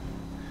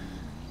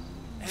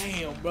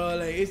 bro,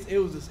 like it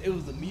was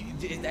the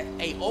music.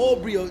 Hey,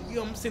 Aubrey, you know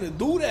what I'm saying, to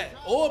do that.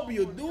 Aubrey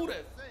will do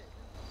that.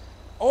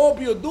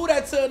 Aubrey will do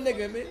that to a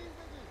nigga, man.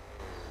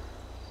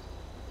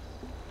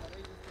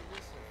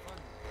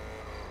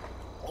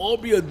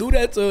 Aubrey will do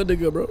that to a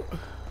nigga, bro.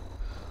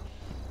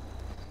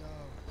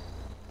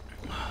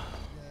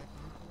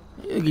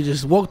 Nigga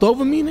just walked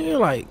over me, nigga,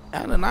 like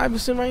Allen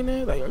Iverson right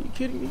now. Like, are you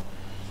kidding me?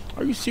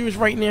 Are you serious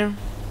right now?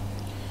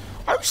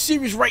 Are you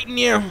serious right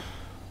now?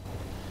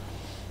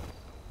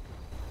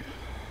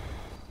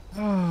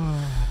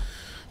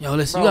 Yo,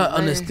 listen, you gotta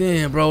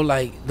understand, bro.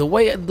 Like the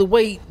way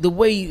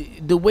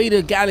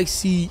the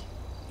galaxy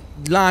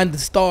lined the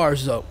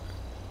stars up.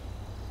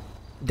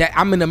 That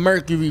I'm in the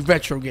Mercury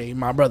retrograde,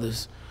 my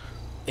brothers,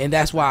 and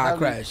that's why I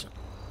crashed.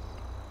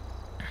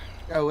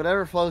 Yo,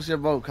 whatever floats your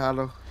boat,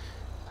 Kylo.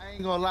 I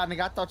ain't gonna lie,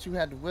 nigga. I thought you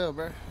had the will,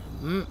 bro.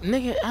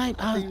 Nigga,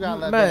 you gotta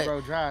let that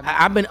bro drive.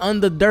 I've been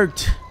under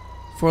dirt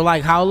for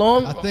like how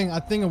long? I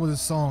think it was a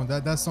song.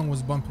 That song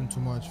was bumping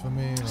too much for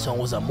me. Like. Song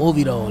was a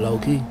movie though, low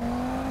key.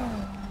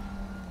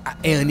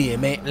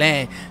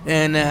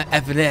 And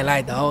after that,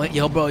 like the whole,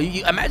 yo, bro,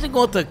 you imagine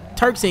going to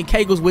Turks and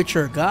Caicos with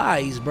your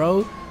guys,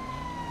 bro.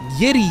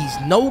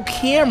 Yiddies, no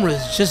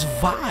cameras, just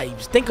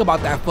vibes. Think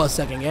about that for a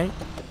second, gang.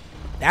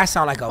 That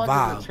sound like a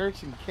vibe.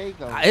 Church and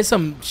Caicos. It's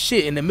some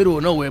shit in the middle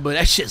of nowhere, but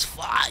that shit's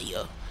fire. You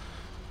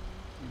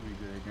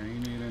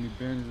need any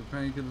bandages or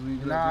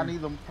painkillers? Nah, I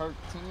need them perk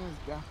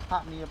 10s.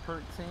 Pop me a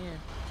perk 10.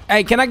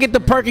 Hey, can I get the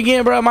perk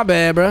again, bro? My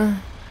bad, bro.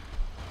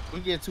 We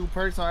get 2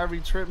 perks on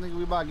every trip, nigga.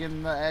 We about getting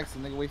another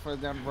accident, nigga. Wait for us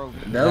down the road.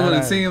 That's what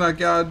it seemed like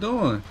y'all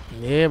doing.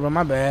 Yeah, bro,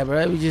 my bad,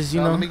 bro. We just,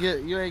 you know. Let me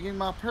get, you ain't getting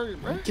my perk,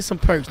 bro. Get some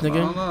perks,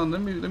 nigga. Hold on, let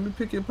me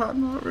pick your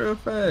partner up real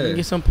fast.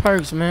 Get some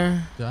perks,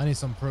 man. Yeah, I need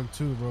some perk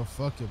too, bro.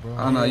 Fuck it, bro.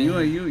 Oh no,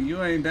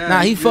 you ain't down.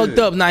 Nah, he fucked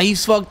up. Nah,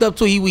 he's fucked up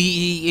too.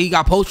 He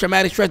got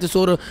post-traumatic stress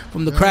disorder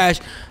from the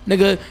crash.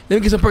 Nigga, let me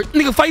get some perks.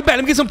 Nigga, fight back.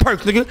 Let me get some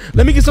perks, nigga.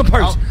 Let me get some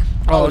perks.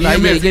 Oh, nah,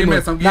 he gave me.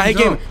 Nah, he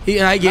gave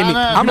me.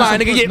 I'm lying,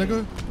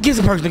 nigga. Get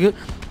some perks, nigga.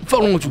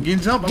 Fuck wrong with you?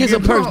 Get some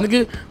perks,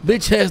 nigga.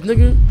 Bitch ass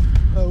nigga.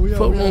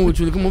 Fuck wrong with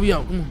you? Come on, we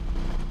out. Come on.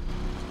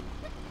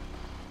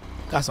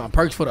 Got some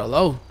perks for the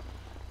low.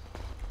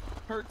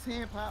 Perk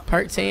 10, pop.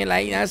 Perk 10,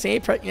 like, you know what I'm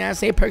saying? Perk, you know what I'm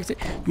saying? Perks it.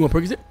 You want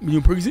perks it? You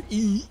want perks it?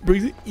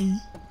 Perks it? We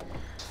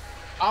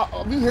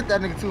hit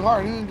that nigga too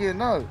hard. He ain't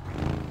getting up.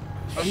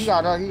 Oh, he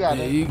got it. Yeah,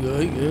 he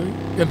good.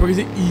 Yeah, perks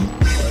it.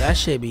 Oh, that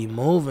shit be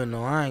moving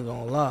though. I ain't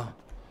gonna lie.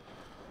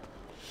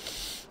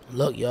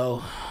 Look,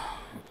 yo.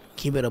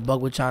 Keep it a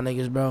buck with y'all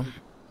niggas, bro.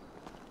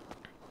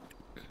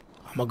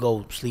 I'm gonna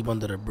go sleep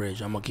under the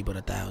bridge. I'm gonna keep it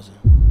 1,000.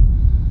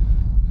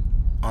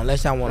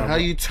 Unless I want to. How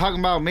you talking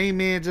about? Main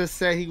man just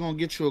said he gonna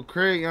get you a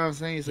crib. You know what I'm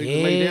saying? So you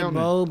can lay down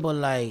bro. But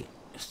like,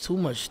 it's too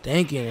much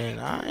thinking, and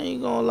I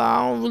ain't gonna lie.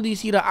 I don't really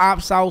see the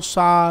ops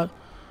outside.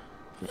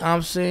 You know what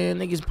I'm saying?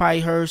 Niggas probably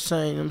heard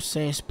something. You know what I'm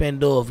saying,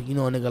 spend off. You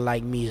know, a nigga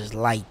like me is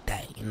like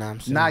that. You know what I'm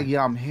saying? Nah,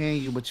 yeah, I'm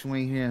hearing you, but you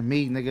ain't hearing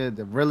me, nigga.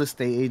 The real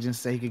estate agent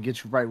say he could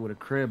get you right with a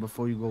crib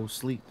before you go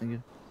sleep,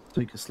 nigga. So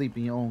you can sleep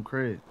in your own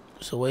crib.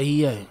 So where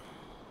he at?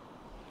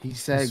 He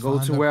said go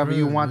to wherever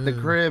you want the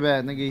crib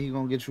at, nigga. He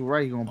gonna get you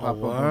right. He gonna pop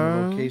up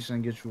on the location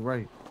and get you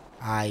right.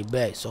 I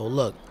bet. So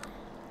look,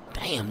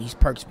 damn, these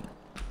perks be.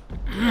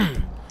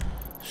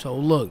 So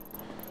look,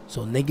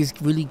 so niggas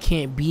really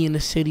can't be in the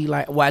city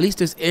like. Well, at least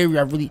this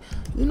area, I really.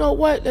 You know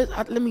what? I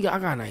got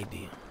an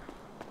idea.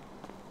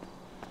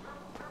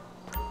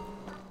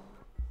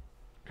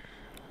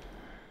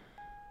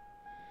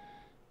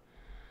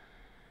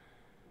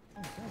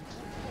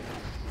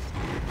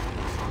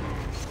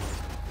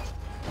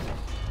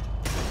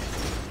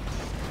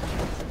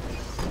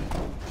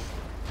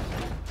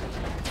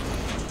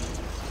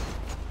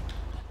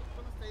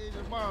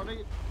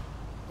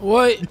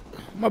 What?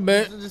 My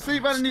bad. Just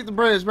sleep underneath the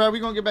bridge, bro.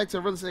 We gonna get back to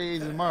the real estate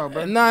agent tomorrow,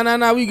 bro.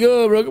 Nah. We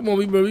good, bro. Come on,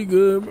 we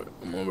good, bro.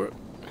 Come on, bro.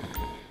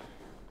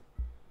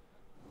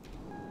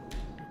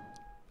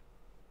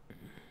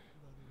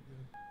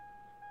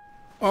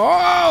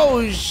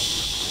 Oh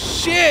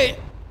shit!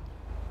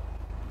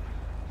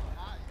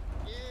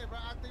 Yeah, bro.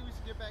 I think we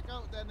should get back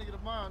out with that nigga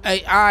tomorrow.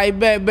 Hey, I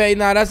bet.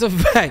 Nah, that's a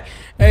fact.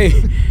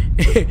 Hey,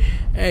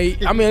 Hey,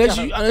 I mean,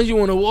 unless you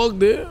want to walk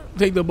there,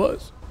 take the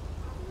bus.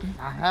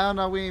 Hell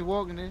no, we ain't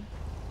walking in.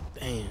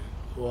 Damn.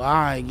 Well, all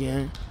right,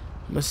 gang.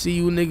 I'ma see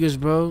you niggas,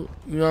 bro.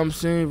 You know what I'm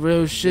saying?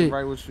 Real shit.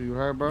 Right with you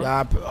heard, bro?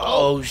 Yeah,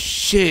 oh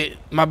shit,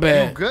 my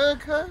bad. You good,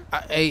 cuz?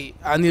 Hey,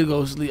 I need to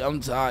go sleep. I'm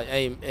tired.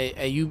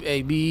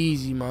 Hey, be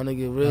easy, my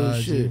nigga. Real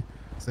shit.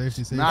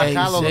 Safety. Nah,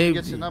 Kylo, let me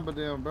get your number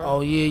down, bro.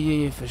 Oh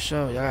yeah, for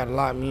sure. Y'all gotta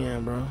lock me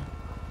in, bro.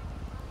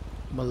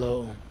 My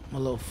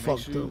little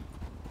fucked up.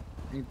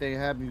 Anything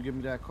happen, you give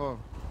me that call.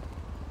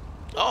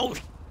 Oh,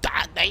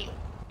 god damn.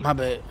 My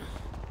bad.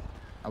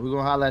 We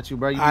gonna holler at you,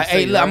 bro.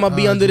 Hey, look, I'm gonna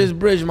be under this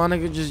bridge, my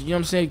nigga. Just, you know what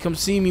I'm saying? Come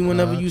see me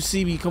whenever you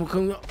see me. Come.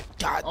 God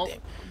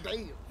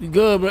damn. You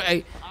good, bro?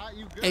 Hey,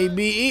 hey,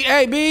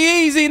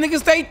 be easy, nigga.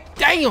 Stay.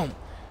 Damn.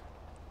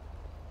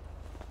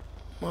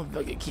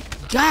 Motherfucker, keep.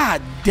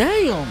 God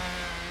damn.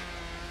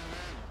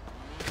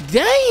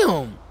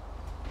 Damn.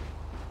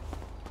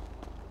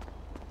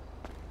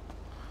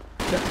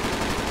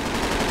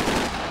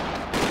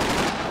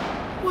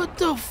 What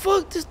the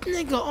fuck? This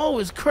nigga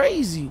always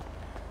crazy.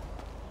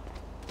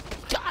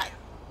 God.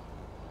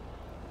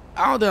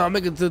 I don't think I'll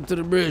make it to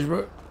the bridge,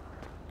 bro.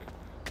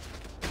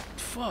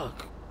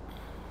 Fuck.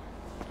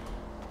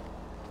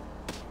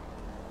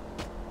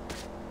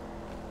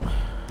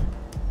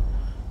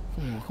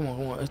 Come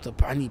on.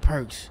 I need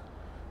perks.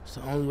 It's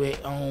the only way.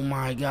 Oh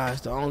my god,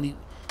 it's the only.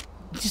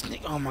 This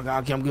nigga. Oh my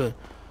god. Okay, I'm good.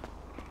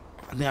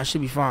 I think I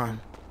should be fine.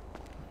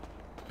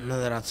 Now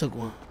that I took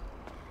one.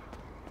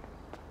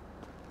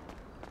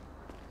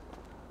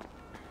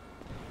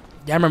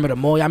 Y'all remember the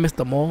mall? Y'all missed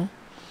the mall?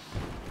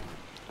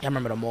 Y'all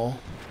remember the mall?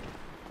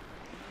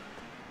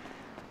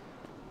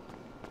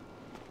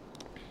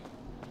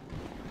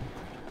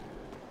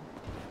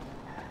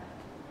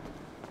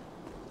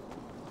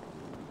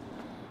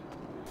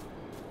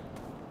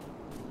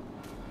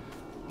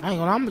 I ain't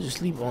gonna, I'm gonna just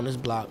sleep on this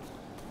block.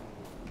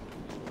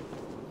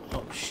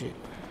 Oh shit.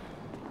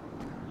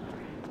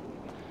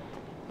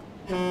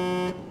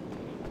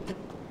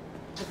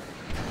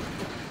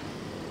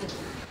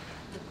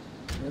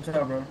 What's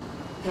up, bro?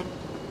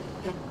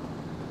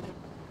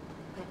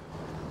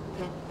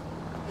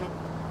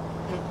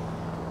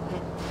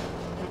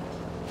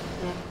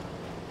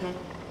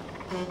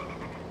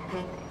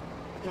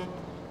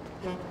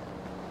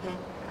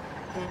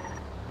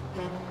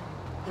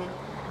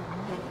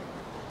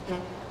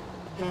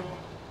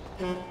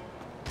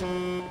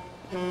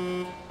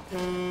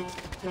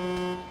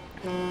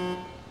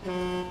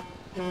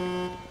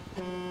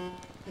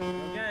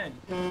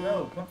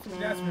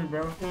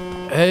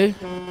 Hey?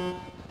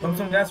 Pump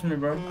some gas for me,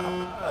 bro.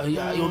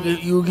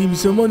 You'll give me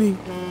some money?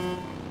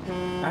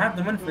 I have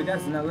the money for the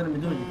gas, and not letting me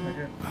do it.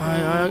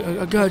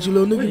 I got you,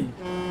 little nigga.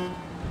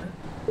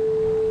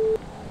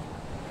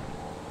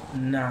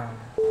 Nah.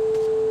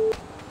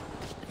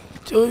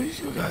 Yo,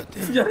 you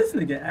goddamn. Yo, this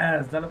nigga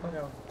ass. That the fuck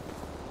out.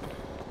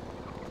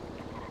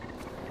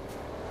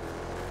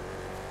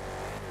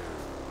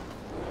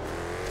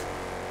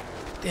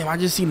 Damn, I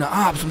just seen the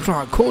ops. I'm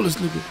trying to call this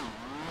nigga.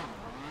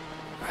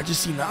 I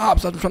just seen the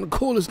ops. I'm trying to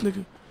call this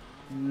nigga.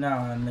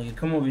 Nah, nigga.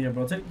 Come over here,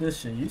 bro. Take this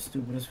shit. You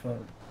stupid as fuck.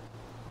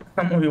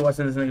 I'm over here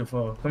watching this nigga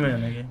fall. Come here,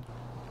 nigga.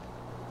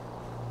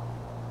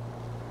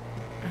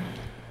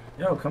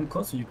 Yo, come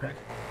closer, you crack.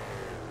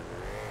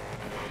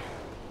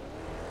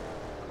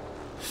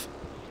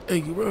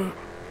 Thank you, bro.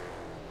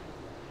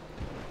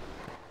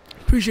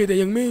 Appreciate that,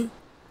 young man.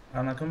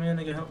 Now come here,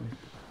 nigga. Help me.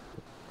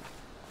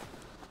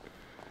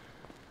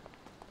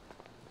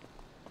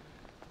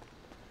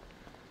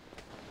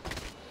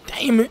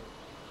 Damn it.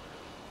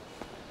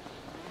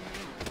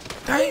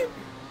 Damn.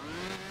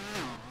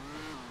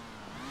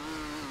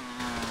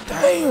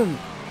 Damn.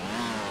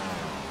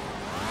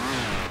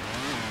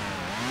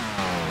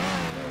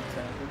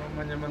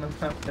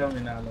 Tell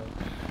me now, look.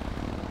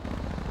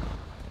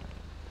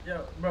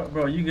 Yo,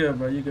 bro, you good,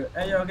 bro, you good.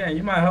 Hey, yo, gang,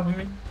 you mind helping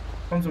me?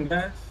 Pump some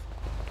gas?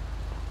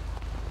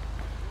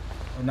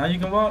 Oh, now you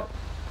can walk?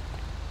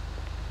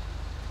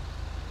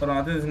 Hold on,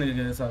 I think this nigga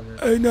good. It's all good.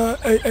 Hey, nah,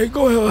 hey,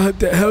 go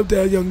ahead, help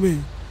that young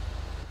man.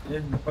 Yeah,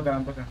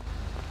 pakai.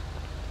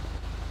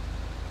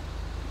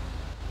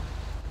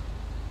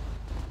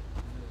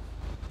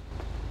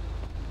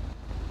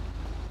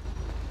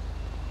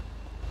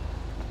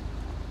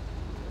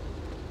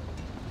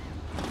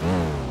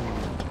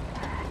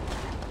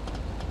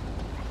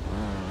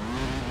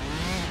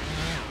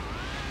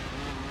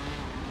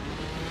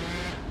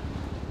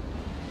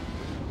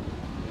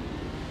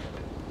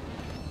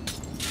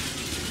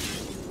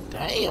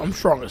 Damn, I'm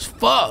strong as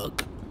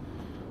fuck.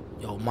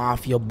 Yo,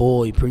 Mafia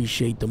boy,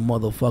 appreciate the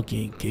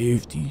motherfucking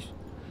gifties.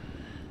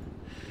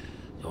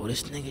 Yo,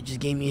 this nigga just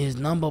gave me his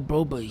number,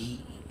 bro, but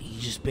he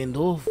just been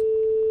off.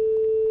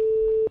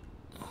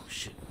 Oh,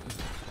 shit.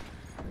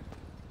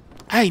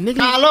 Hey, nigga.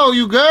 Hello,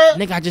 you good?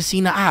 Nigga, I just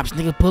seen the ops.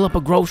 Nigga, pull up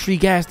a Grove Street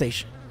gas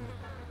station.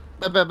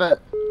 Bet.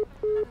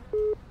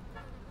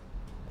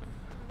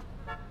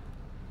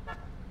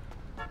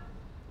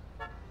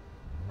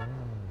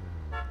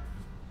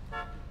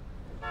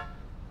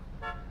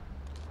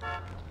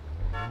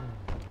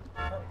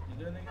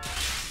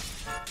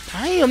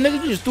 Damn,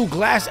 nigga, you just threw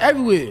glass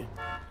everywhere.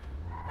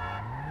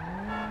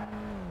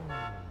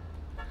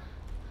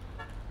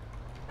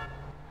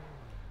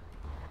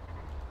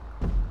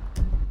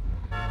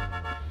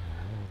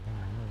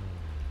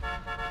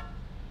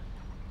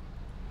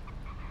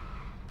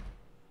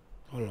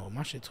 Hold on,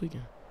 my shit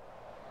tweaking.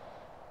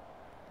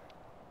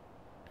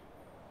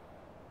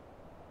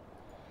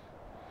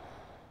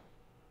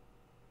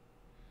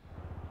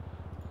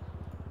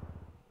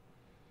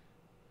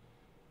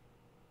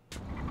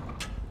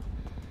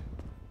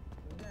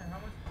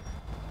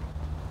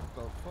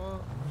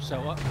 So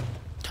what?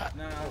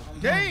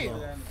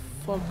 Damn!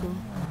 Fucker.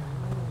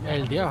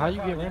 Hey, yeah, how you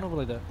get ran over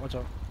like that? Watch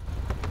out.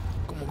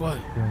 Come on, go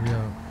ahead.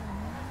 Yeah.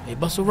 Hey,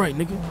 bust it right,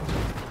 nigga.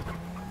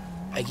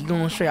 Hey, keep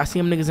going straight. I see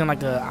them niggas in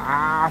like a...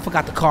 I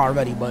forgot the car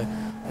already, but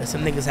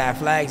some niggas had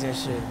flags and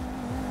shit.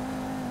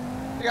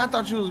 I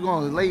thought you was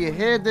gonna lay your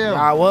head down.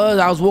 I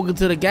was walking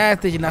to the gas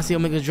station. I see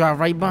them niggas drive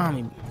right by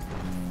me.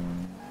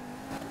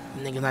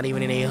 Niggas not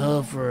even in their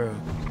hood for real.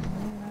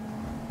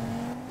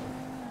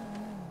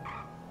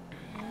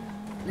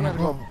 What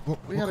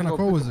kind of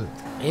car was it?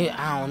 Yeah,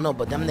 I don't know,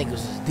 but them niggas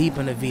is deep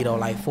in the V though,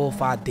 like 4 or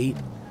 5 deep.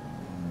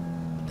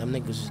 Them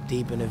niggas is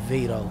deep in the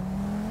V though.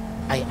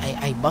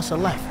 Hey, bust a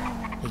left.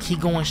 And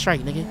keep going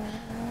straight, nigga. You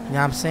know what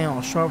I'm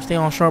saying? Stay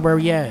on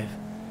Strawberry Ave.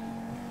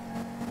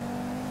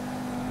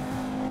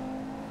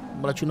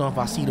 I'll let you know if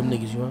I see them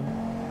niggas, you know?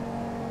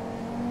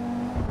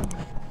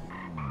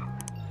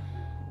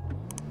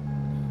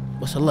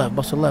 Bust a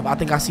left. I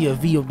think I see a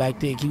V back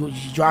there. Keep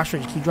drive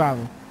straight, keep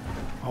driving.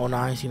 Oh no,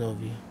 I ain't see no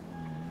V.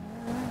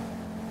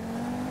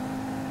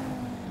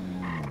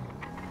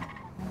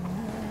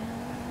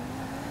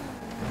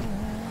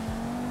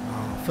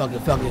 Fuck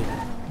it.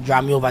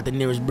 Drive me over at the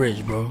nearest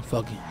bridge, bro.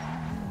 Fuck it.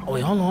 Oh,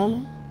 wait, hold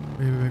on.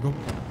 Wait, go.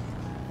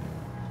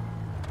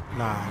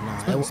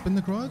 Nah. Spin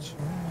the garage?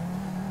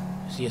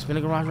 See a spin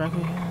the garage right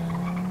quick?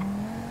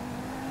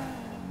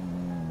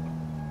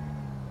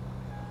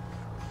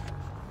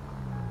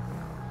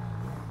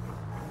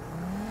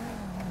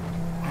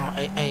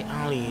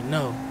 I don't even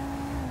know.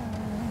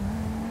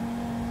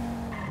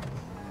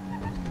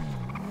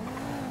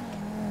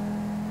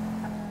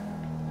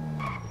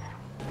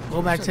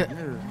 Go back to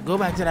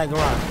that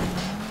garage.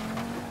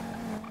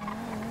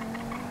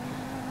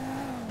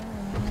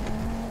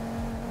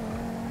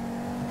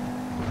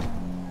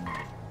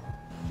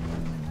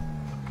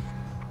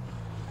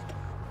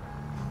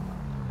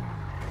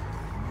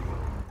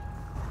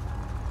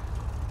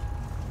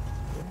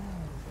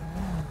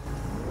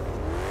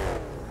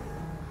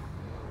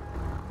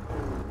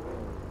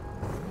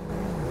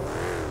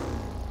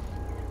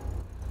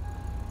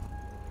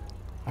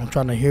 I'm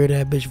trying to hear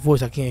that bitch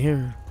voice. I can't hear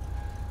her.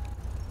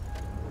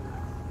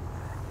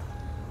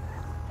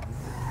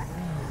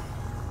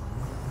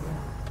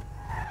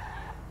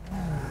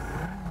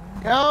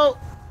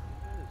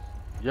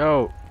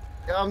 Yo,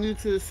 I'm new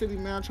to the city,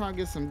 man. I'm trying to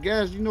get some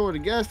gas. You know where the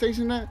gas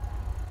station at?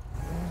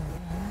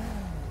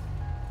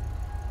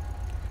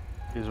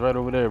 It's right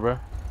over there, bro.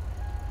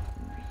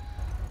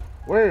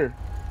 Where?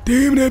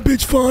 Damn, that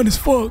bitch fine as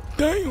fuck.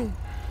 Damn.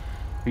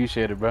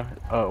 Appreciate it, bro.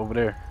 Over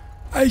there.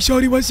 Hey,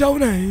 shorty, what's your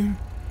name?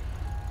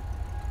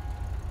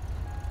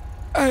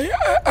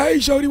 Hey,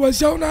 shorty, what's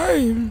your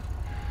name?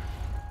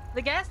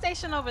 The gas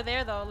station over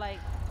there, though, like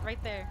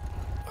right there.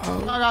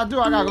 What I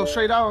gotta go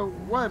straight out.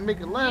 What?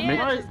 Make a left,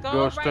 Yeah, right? just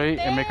Go straight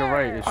and make a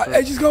right.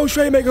 Hey, just go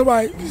straight, make a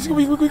right.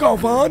 We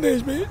gonna find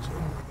this bitch.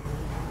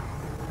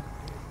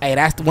 Hey,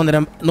 that's one of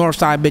them north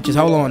side bitches.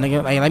 Hold on,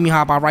 nigga. Hey, let me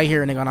hop out right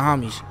here, nigga, on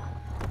the homies.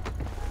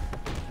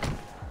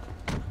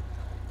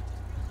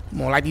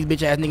 Come on, light these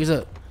bitch ass niggas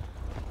up.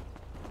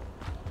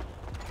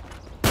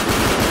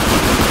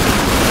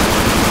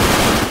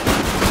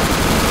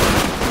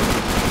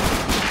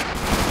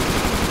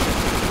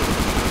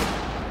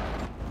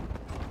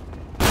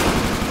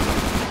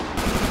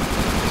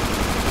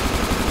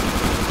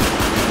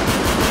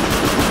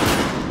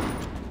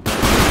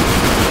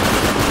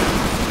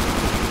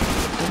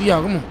 Yo,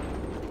 come on.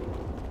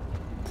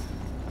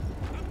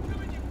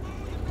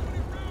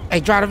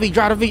 Hey, drive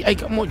the V. Hey,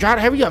 come on, drive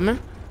the, hurry up, man.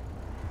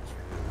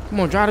 Come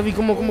on, drive the V.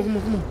 Come on.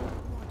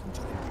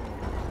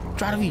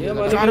 Drive the V.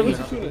 Drive the V.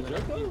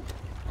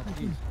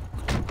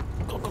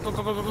 Go. Come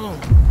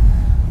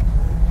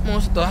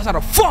on, that's how the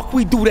fuck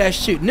we do that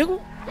shit,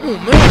 nigga. Come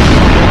on, man.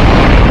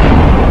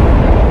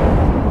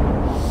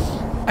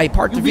 Hey,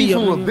 park the V. You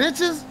beefing with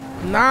bitches?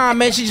 Nah,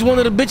 man, she's one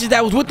of the bitches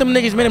that was with them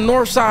niggas, man. Them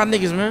north side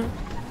niggas, man.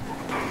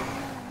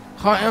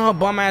 Her and her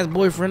bum ass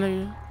boyfriend,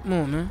 nigga. Come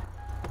on, man.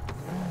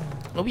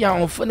 No, we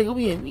out on foot, nigga.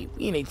 We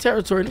in a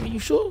territory, nigga. You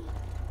sure? You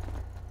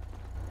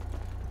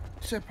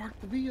said park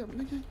the V up,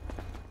 nigga.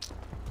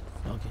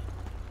 Okay.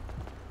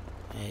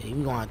 Hey,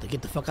 we gonna have to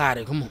get the fuck out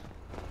of here. Come on.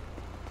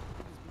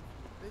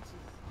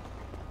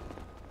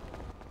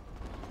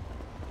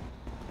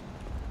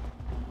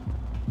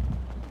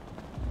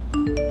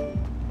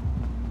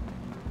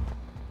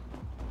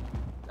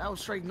 That was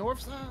straight north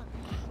side?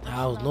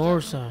 That was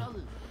north side.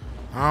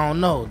 I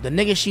don't know. The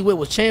nigga she with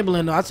was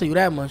Chamberlain, though. I'll tell you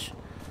that much.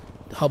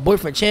 her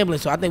boyfriend Chamberlain.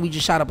 So I think we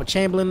just shot up a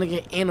Chamberlain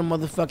nigga and a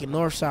motherfucking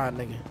North Side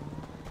nigga.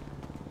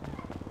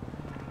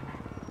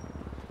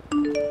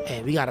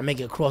 Hey, we gotta make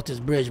it across this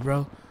bridge,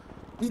 bro.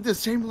 Need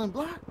this Chamberlain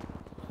block?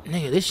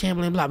 Nigga, this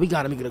Chamberlain block, we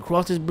gotta make it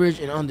across this bridge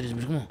and under this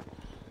bridge. Come on.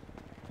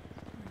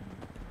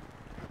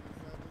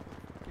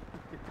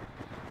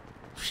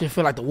 Shit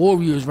feel like the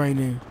Warriors right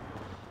now.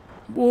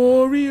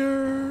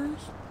 Warriors.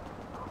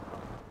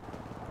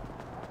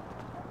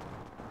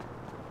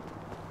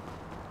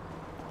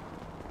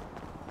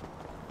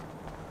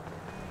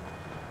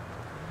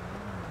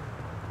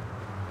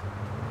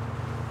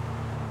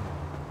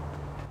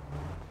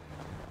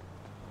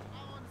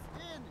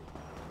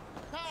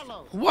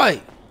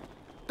 What?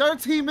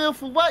 13 mil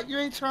for what? You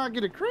ain't trying to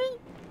get a crib?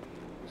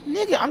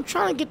 Nigga, I'm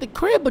trying to get the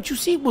crib, but you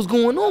see what's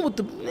going on with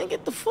the nigga.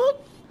 Get the fuck?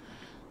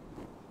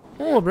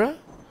 Come on, bro.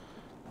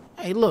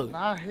 Hey, look.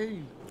 Nah, I hear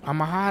you.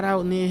 I'ma hide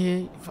out near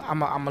here.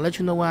 I'ma let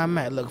you know where I'm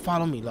at. Look,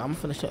 follow me. Look, I'm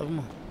finna shut. Come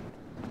on.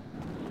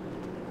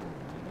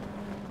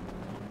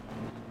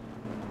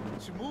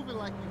 You moving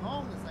like you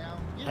homeless. Like, I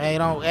don't get Hey, it.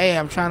 don't. Hey,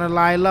 I'm trying to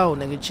lie low,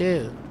 nigga.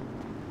 Chill.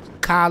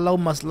 Kylo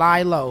must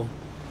lie low.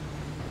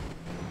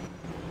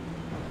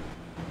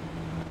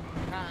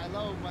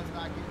 Kylo must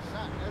not get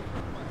shot.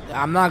 That's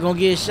I'm not gonna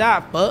get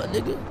shot, fuck,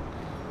 nigga.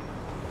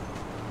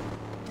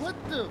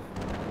 what the?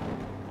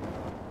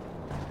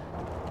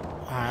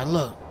 Alright,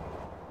 look.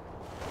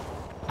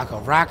 I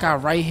can rock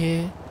out right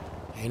here.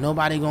 Ain't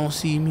nobody gonna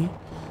see me.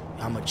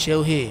 I'ma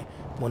chill here.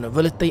 When the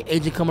real estate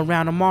agent come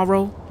around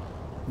tomorrow,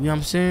 you know what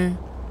I'm saying?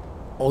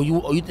 Or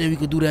you think we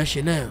could do that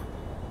shit now?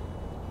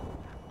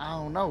 I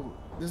don't know.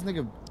 This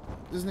nigga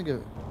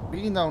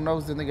Bino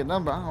knows the nigga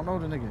number. I don't know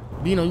the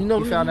nigga. Bino, you know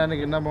he the found nigga? that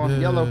nigga number on the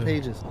yellow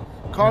pages.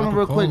 Call him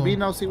real quick,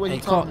 Bino, see what he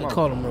talking about.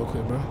 Call him real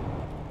quick, bro.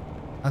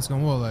 Ask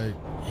him what, like?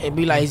 It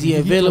be like, is he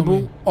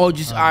available? Or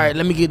just, alright,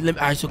 let me get,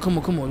 alright, so come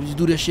on. Just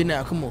do this shit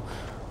now, come on.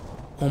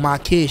 On my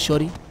kid,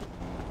 shorty.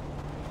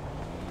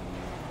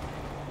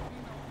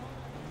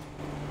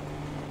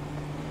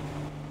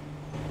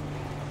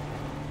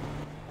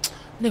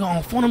 Nigga,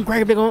 on Fanum,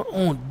 grab nigga,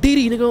 on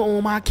Diddy, nigga,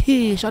 on my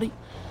kid, shorty.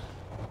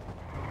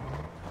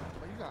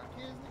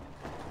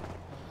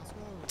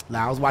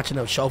 Nah, I was watching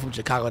a show from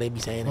Chicago, they be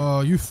saying it. Oh,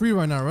 you free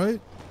right now,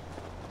 right?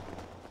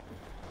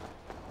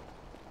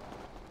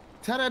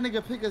 Tell that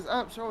nigga pick us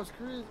up, show us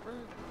Chris, bro.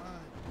 Can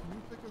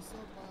you pick us up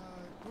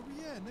where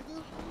we at,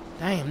 nigga?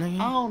 Damn, nigga.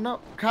 I don't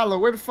know. Kylo,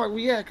 where the fuck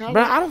we at, Kylo?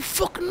 Bro, I don't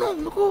fucking know,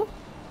 nigga.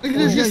 Nigga,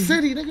 this your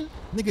city, nigga.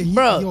 Nigga,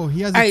 Bro,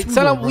 he has a hey, two-door,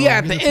 tell him bro. we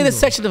at He the has a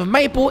intersection of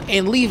Maple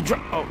and Leaf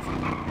Drive. Oh.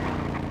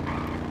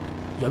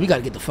 Yo, we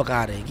gotta get the fuck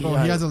out of here. Bro,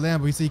 he has a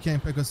Lambo. He said he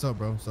can't pick us up,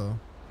 bro. So.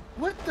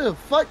 What the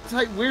fuck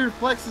type weird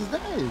flex is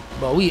that?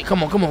 Bro,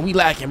 come on, we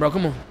lacking, bro.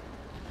 Come on.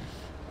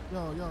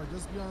 Yo,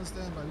 just be on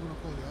standby. You gonna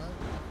call it, alright?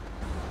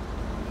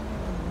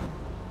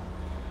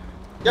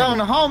 Yo,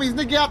 and the homies,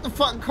 nigga, get out the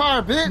fucking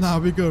car, bitch. Nah,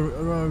 we good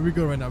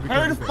right now.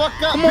 Hurry the fuck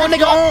up. Come on,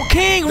 nigga, on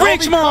King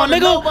Richmond,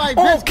 nigga.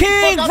 On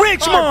King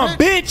Richmond,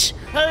 bitch.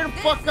 Hurry the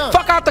fuck up.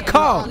 Fuck out the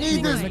car. I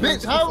need this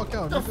bitch, ho.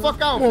 Get the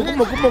fuck out,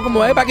 Come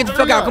on. Everybody get the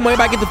fuck out. Come on,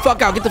 everybody get the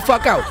fuck out. Get the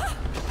fuck out.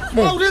 Come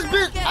on. Oh, this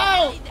bitch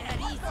out.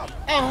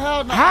 Oh,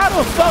 hell no. How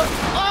the fuck?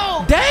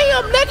 Oh.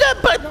 Damn,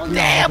 nigga, but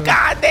damn,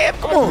 goddamn.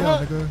 Come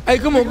on. Hey,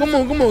 come on.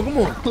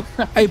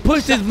 Hey,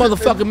 push this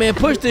motherfucker, man.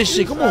 Push this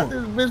shit. Come on.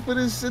 This bitch for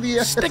this city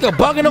ass. This nigga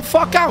bugging the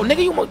fuck out,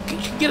 nigga. You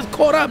get us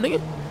caught up, nigga.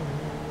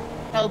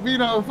 Oh,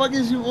 Bino, fuck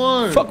is you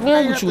on? Fuck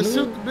wrong with you, nigga?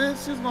 Shoot nigga? the bitch.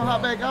 She's gonna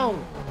hop back out.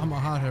 I'm a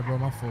hot head, bro.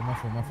 My fault.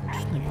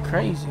 This nigga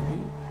crazy,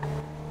 dude.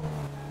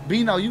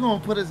 Bino, you gonna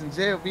put us in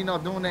jail, Bino,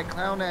 doing that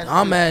clown ass shit.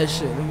 I'm mad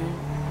shit, nigga.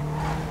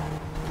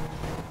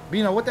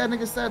 Bino, what that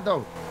nigga said,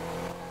 though?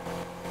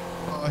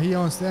 He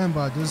on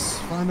standby. Just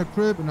find a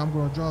crib and I'm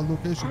gonna draw a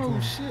location for him. Oh,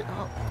 shit.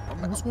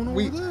 What's going on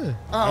over there?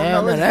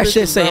 Hell no, that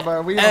shit say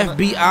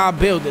FBI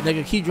building,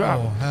 nigga. Keep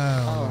driving.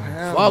 Oh,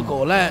 hell. Fuck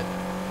all that.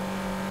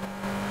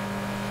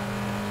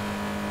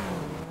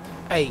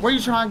 Hey. Where you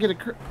trying to get a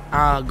crib?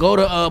 Go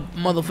to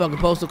motherfucking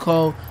postal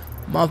code.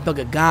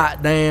 Motherfucker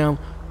goddamn.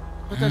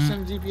 Put that shit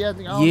in the GPS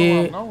thing. I don't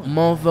Yeah, know what I'm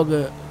knowing.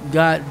 motherfucker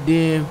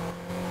goddamn.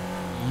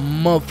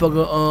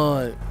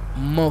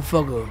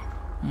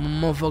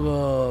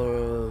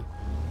 Motherfucker.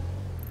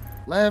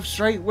 Left,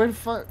 straight, where the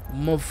fuck?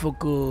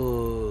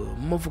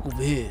 Motherfucker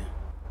over here.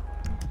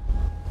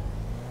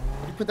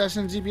 You put that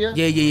shit in the GPS?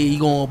 Yeah. You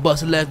gonna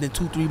bust a left and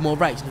 2-3 more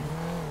rights, nigga.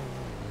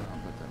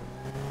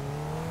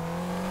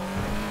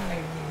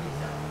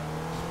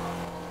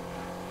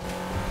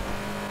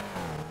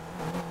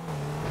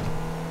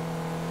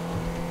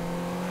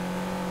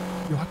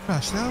 Yo, I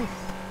crashed out.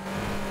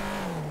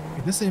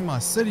 Hey, this ain't my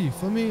city, you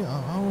feel me?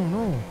 I don't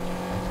know.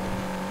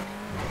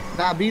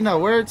 Nah, Bino,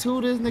 where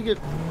to? This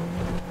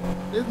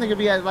nigga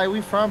be at like we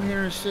from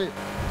here and shit.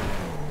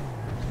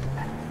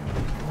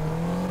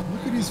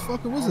 Look at these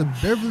fucking, what's it,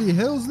 Beverly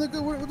Hills,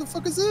 nigga? What the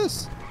fuck is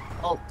this?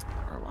 Oh,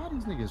 bro, why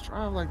these niggas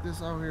drive like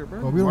this out here, bro?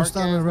 Bro, we don't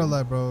stop at a red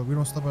light, bro. We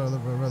don't stop at a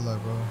red light,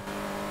 bro.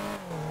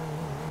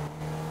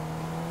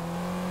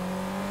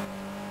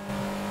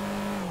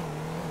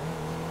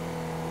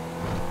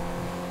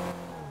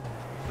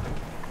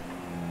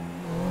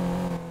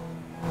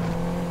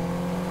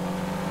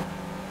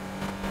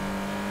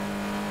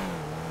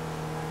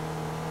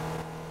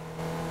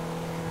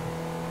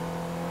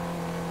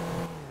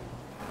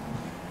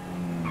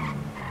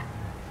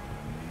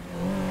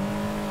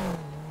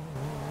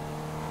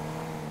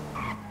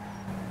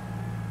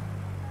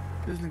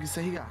 This nigga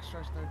say he got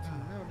stretched 13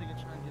 mil. Nigga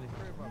trying to get a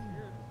crib up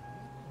here.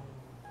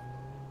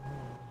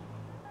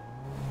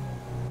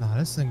 Nah,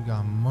 this thing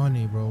got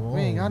money, bro.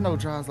 We ain't got no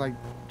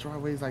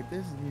driveways like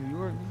this in New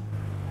York,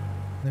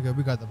 nigga. Nigga,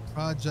 we got the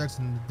projects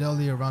and the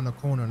deli around the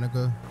corner,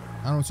 nigga.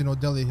 I don't see no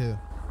deli here.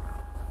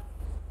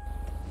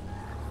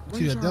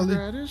 See the deli?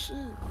 This shit?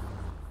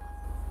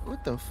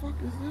 What the fuck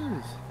is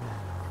this?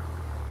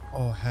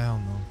 Oh hell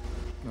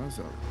no. That's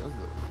a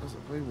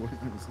Playboy.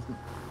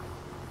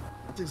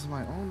 I think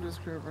somebody owned this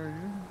crib right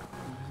here.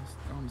 It's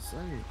on the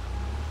side.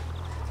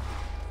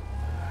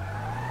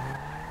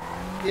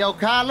 Yo,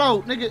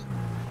 Kylo, nigga.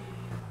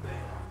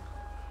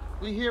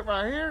 We here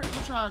right here?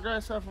 You trying to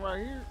grab something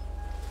right here?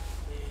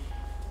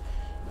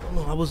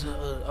 No, I was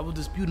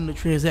disputing the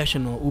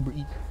transaction on Uber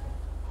Eats.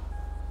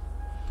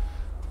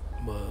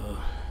 But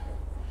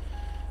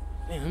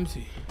damn, let me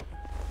see.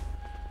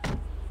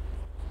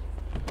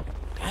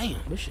 Damn,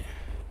 this shit.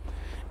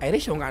 Hey,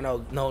 this shit don't got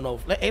no.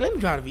 Hey, let me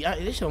drive the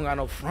V. This shit don't got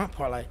no front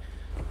part. Like,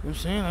 you know what I'm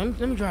saying?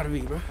 Let me drive the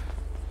V, bro.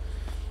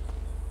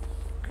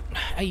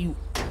 Hey, you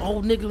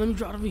old nigga, let me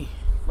drive the V.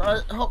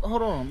 Bro,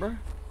 hold on, bro.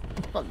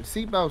 Fucking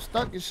seatbelt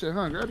stuck and shit,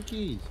 huh? Grab the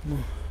keys.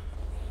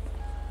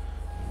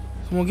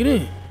 Come on, get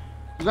in.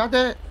 You got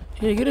that?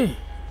 Yeah, get in.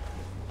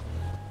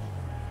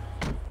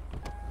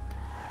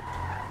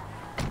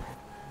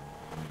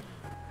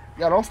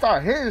 Yeah, don't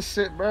start hitting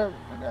shit, bro.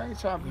 I ain't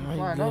trying to be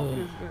flying out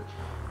this bitch.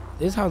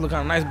 This house look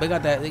kind of nice, but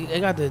they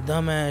got this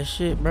dumbass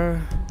shit, bro.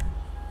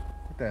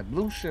 That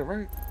blue shit,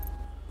 right?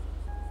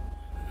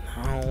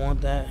 I don't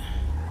want that.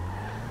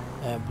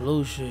 That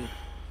blue shit.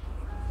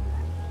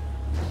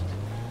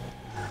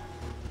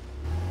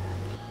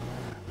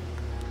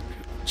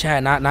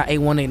 Chad, not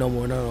 818 no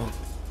more, no.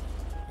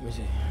 Let me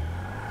see.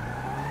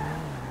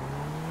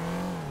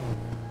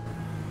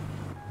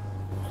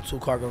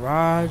 2-car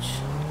garage.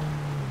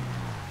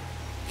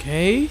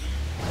 Okay.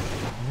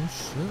 Oh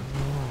shit.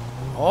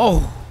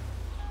 Oh.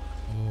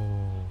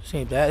 This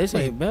ain't bad. This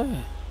ain't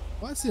bad.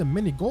 Why I see a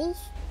mini golf?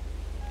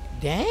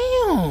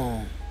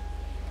 Damn.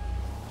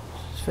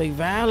 It's fake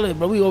valid,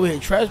 bro. We over here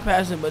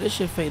trespassing, but this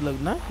shit fake look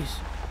nice.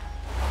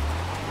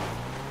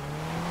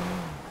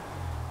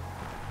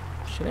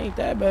 Shit ain't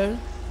that bad.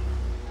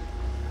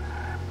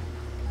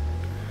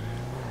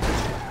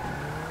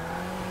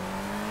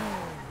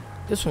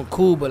 This one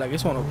cool, but like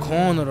it's on a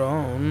corner though.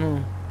 I don't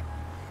know.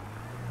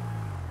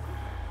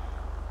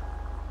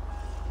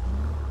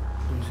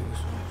 Let me see this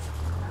one.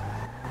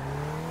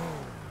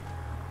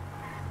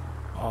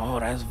 Oh,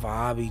 that's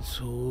vibey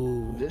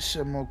too. This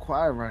shit more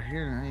quiet right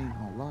here. I ain't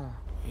gonna lie.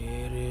 Yeah,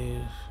 it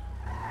is.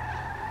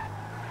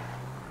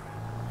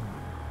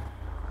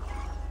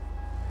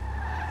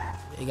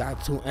 They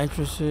got 2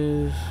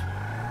 entrances.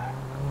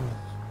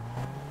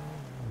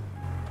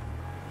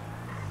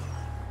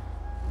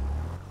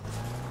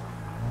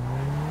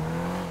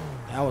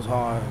 That was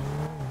hard.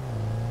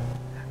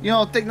 You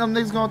don't think them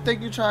niggas gonna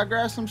think you try to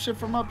grab some shit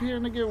from up here,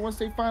 nigga, once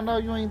they find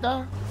out you ain't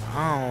die?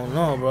 I don't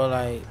know, bro.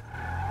 Like,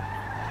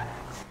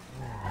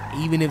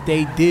 even if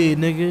they did,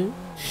 nigga,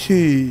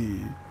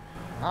 shit.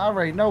 I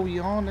already know we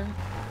on it.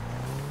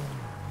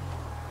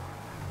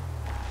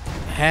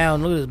 Hell,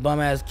 look at this bum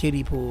ass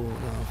kiddie pool.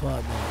 No,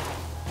 fuck that.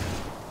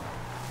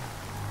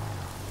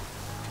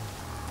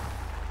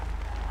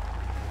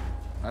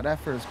 Now that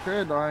first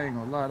crib, though, I ain't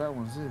gonna lie, that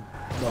one's it.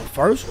 The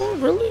first one,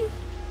 really?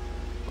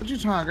 What you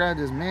trying to grab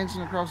this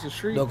mansion across the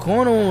street? The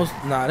corner one was,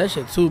 nah, that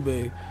shit too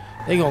big.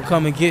 They gonna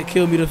come and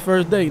kill me the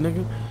first day,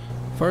 nigga.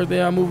 First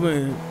day I move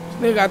in. This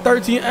nigga got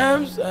 13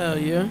 amps? Hell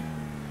yeah.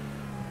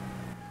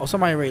 Oh,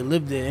 somebody already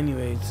lived there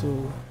anyway,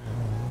 too.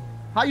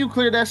 How you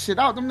clear that shit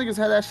out? Them niggas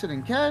had that shit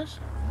in cash?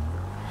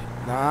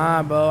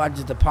 Nah, bro. I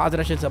just deposited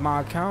that shit to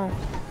my account.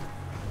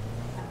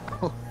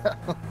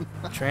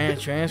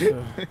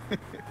 Transfer.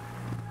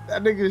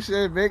 That nigga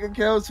shared bank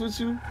accounts with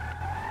you?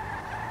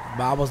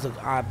 But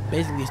I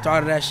basically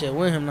started that shit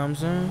with him, know what I'm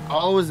saying?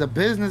 Oh, it's a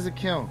business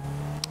account.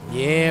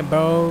 Yeah,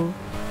 bro.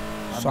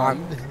 So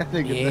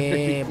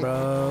yeah,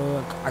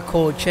 bro. I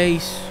called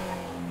Chase.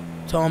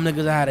 Told him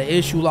niggas I had an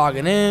issue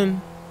logging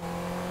in.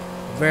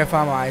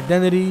 Verify my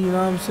identity, you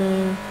know what I'm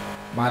saying?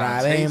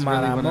 Chase really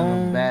one of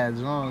them bad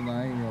Jones,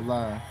 I ain't gonna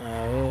lie.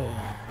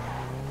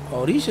 Yeah.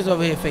 Oh, these shits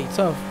over here fake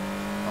tough.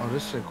 Oh,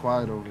 this shit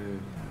quiet over here.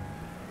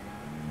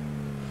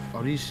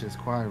 Oh, these shit's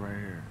quiet right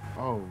here.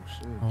 Oh,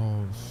 shit.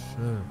 Oh,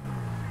 shit.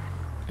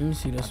 Let me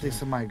see this. I think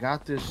somebody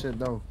got this shit,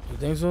 though. You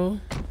think so?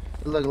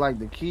 It look like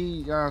the key,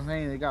 you know what I'm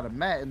saying? They got a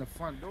mat in the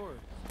front door.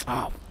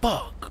 Oh,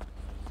 fuck.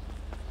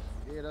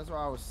 Yeah, that's what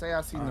I would say.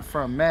 I seen the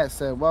front mat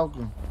said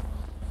welcome.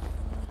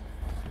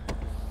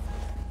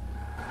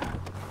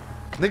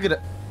 Look at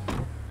that.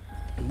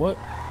 What?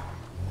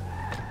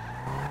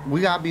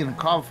 We gotta be in the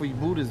car before you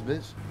move this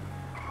bitch.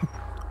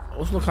 Oh,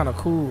 this look kind of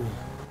cool.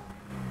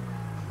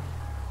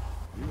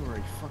 You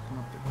already fucking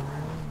up the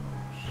ground.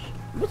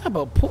 What type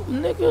of pool,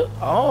 nigga?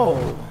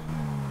 Oh.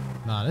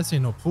 Nah, this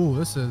ain't no pool.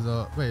 This is,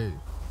 wait.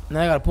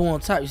 Now I got a pool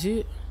on top. You see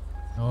it?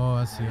 Oh,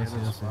 I see, I see.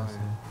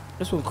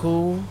 This one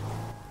cool.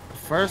 The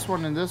first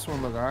one and this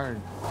one look alright.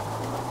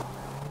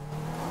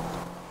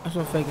 That's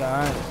what fake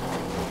alright.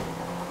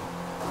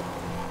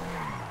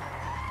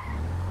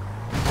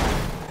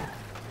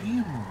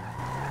 Damn.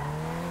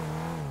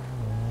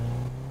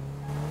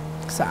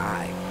 It's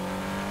alright.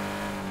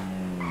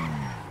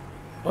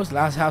 What's the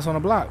last house on the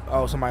block?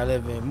 Oh, somebody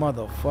live in.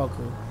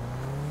 Motherfucker.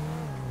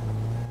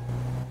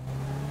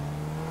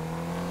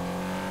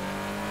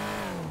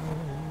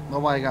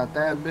 Nobody got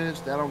that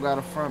bitch. That don't got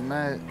a front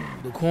mat.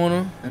 The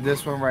corner. And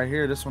this one right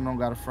here, this one don't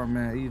got a front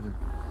mat either.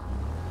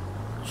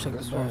 Check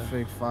This the one back.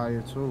 fake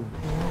fire too.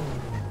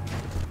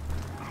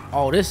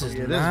 Oh, this is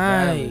Yeah, this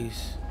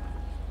nice.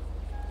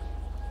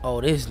 Oh,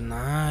 this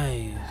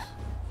nice.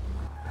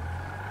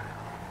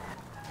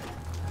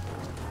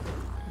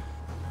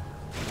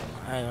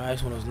 I ain't know,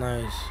 this one was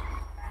nice.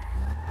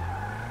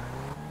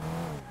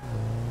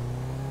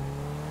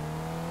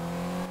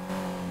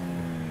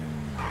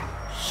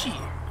 Shit.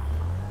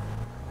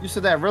 You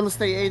said that real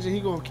estate agent, he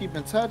gonna keep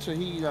in touch, or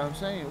he, you know what I'm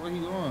saying? What he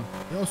doing?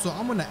 Yo, so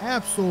I'm on the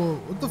app store.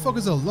 What the fuck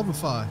is a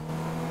Lovify?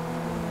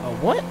 A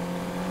what?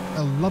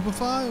 A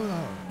Lovify?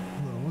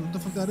 What the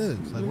fuck that is?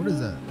 Like, what is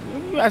that?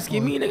 You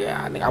asking me,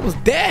 nigga? I was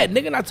dead,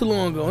 nigga, not too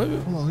long ago,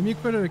 nigga. Hold on, let me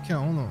credit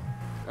account. Hold on.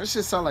 That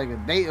shit sound like a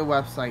dating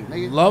website,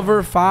 nigga.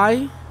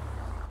 Lover-fi?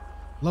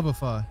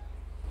 Lovify.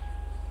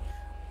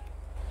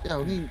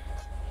 Yo, you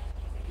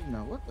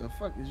know, what the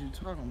fuck is you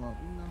talking about,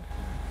 you know?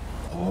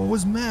 Oh,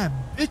 it's mad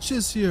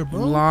bitches here, bro.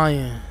 You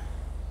lying.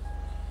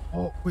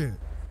 Oh, wait.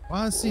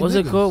 Why I see What's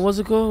niggas? it called? What's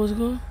it called? What's it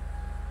called?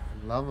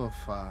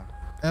 Lovify.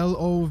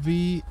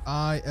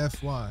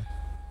 Lovify.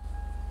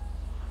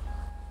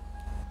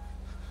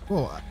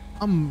 Bro,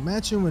 I'm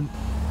matching with.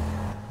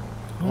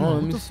 Oh,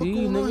 let me see,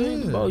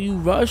 nigga. Bro, you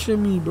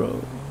rushing me, bro.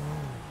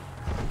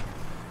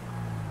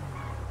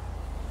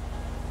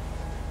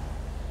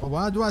 Well,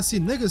 why do I see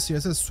niggas here?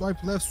 It says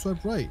swipe left,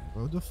 swipe right.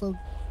 Bro, what the fuck?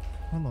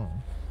 Hold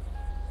on.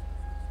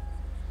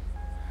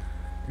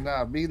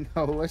 Nah,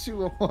 no, what you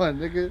want,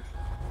 nigga?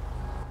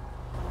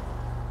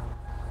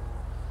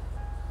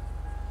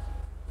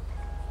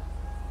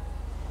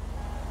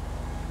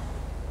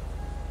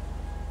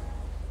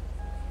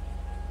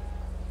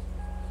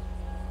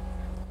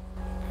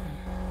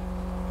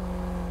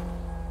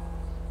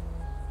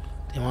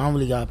 Damn, I don't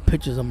really got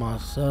pictures of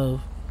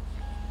myself.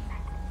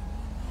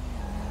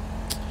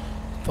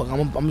 Fuck,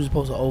 I'm just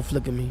supposed to old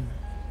flicker me.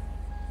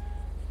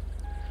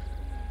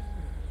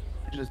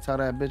 You just tell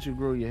that bitch you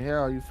grew your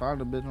hair, or you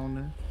found a bitch on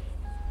there.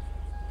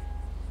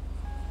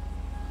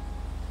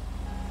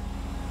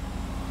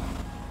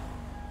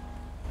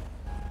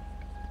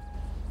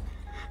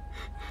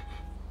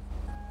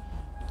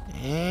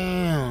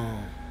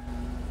 Damn.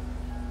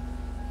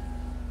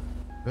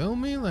 Feel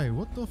me? Like,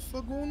 what the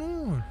fuck going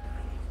on?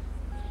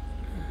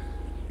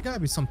 It gotta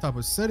be some type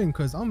of setting,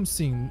 cause I'm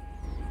seeing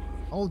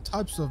all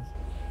types of.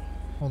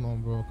 Hold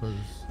on, bro, cause.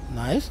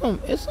 Nah, it's some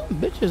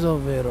bitches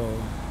over there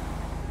though.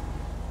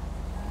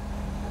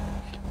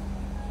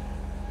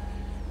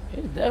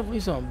 It's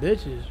definitely some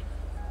bitches.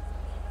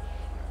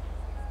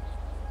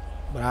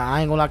 But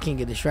I ain't gonna lie, I can't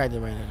get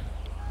distracted right now.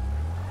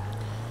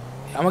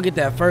 I'm gonna get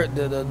that first,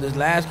 this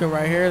last one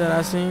right here that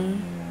I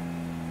seen.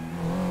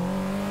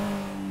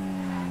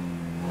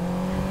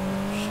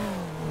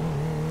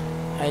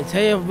 Hey,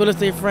 tell your real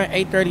estate friend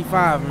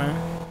 835,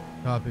 man.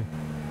 Copy.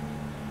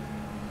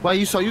 Well,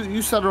 you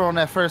settled on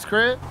that first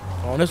crib?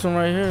 On this one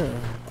right here.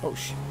 Oh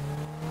shit.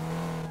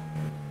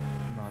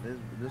 No,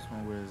 this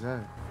one, where is that?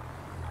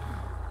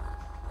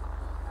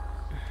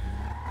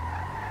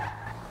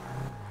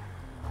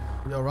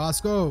 Yo,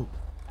 Roscoe.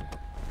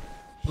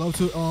 Blow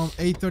to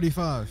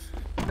 835.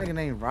 Nigga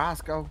named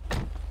Roscoe.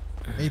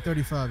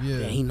 835, yeah.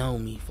 Yeah, he know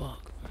me.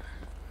 Fuck.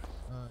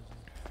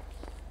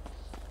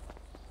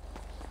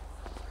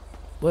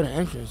 Where the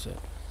entrance at?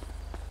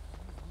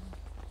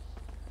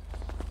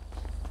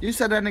 You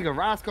said that nigga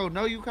Roscoe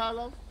know you,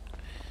 Kylo?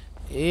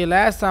 Yeah,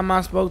 last time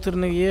I spoke to the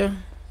nigga, yeah.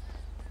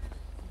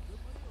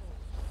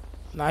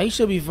 Nah, he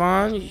should be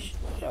fine.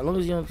 As long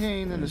as he don't. He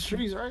ain't in the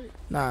streets, right?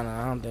 Nah,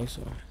 I don't think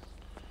so.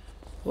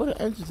 What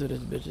the entrance to this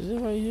bitch? Is it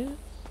right here?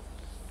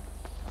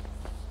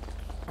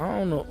 I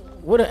don't know.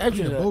 What the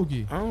entrance at?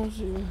 Bogey. I don't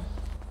see.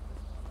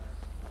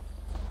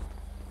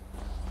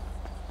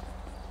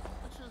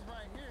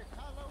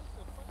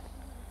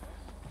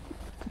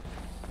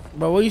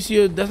 But what you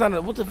see? That's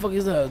not. What the fuck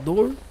is that? A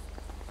door?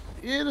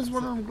 Yeah, that's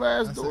one of them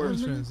glass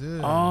doors.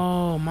 Yeah.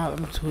 Oh my!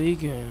 I'm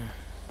tweaking.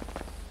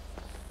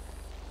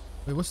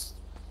 Wait, what's?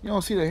 You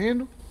don't see the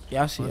handle?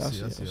 Yeah, I see. I I see.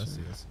 see. I see.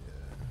 Yeah.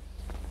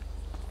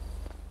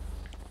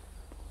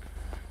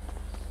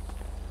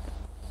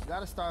 You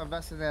gotta start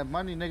investing that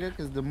money, nigga,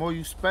 because the more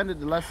you spend it,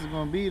 the less it's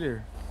gonna be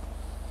there.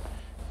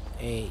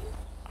 Hey,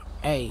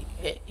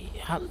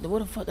 what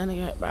the fuck that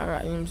nigga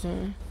got? You know what I'm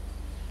saying?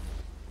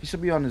 He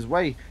should be on his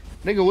way.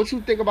 Nigga, what you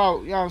think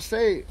about, you know what I'm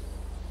saying?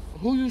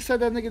 Who you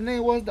said that nigga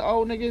name was, the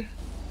old nigga?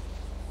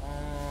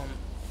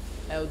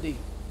 LD.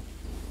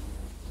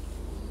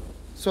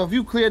 So if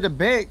you clear the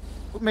bank,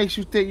 what makes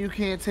you think you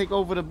can't take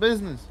over the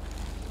business?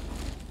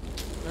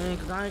 Man,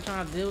 cause I ain't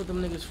trying to deal with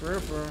them niggas for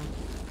real.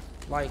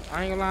 Like,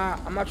 I ain't gonna lie,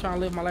 I'm not trying to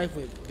live my life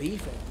with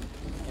beefing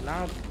And I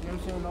don't, you know what I'm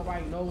saying?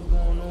 Nobody knows what's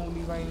going on with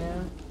me right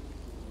now.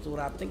 So what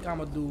I think I'm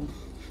gonna do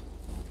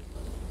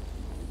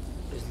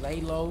is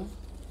lay low,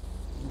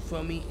 you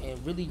feel me,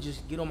 and really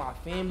just get on my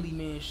family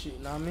man shit, you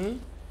know what I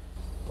mean?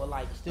 But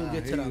like still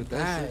get to the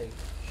bag.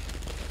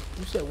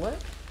 You said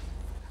what?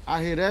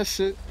 I hear that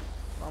shit.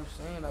 I'm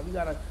saying, like, we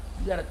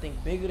gotta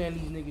think bigger than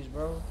these niggas,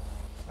 bro.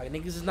 Like,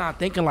 niggas is not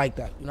thinking like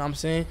that. You know what I'm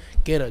saying?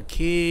 Get a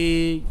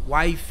kid,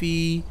 wifey.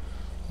 You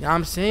know what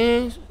I'm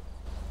saying?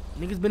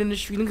 Niggas been in the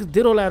street. Niggas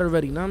did all that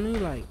already. You know what I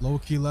mean? Like,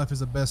 low-key life is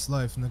the best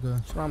life, nigga.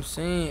 That's what I'm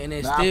saying. And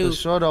then Nah, still, for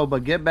sure, though.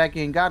 But get back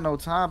ain't got no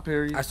time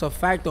period. That's a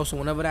fact, though. So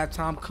whenever that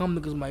time come,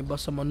 niggas might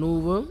bust a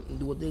maneuver and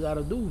do what they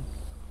gotta do.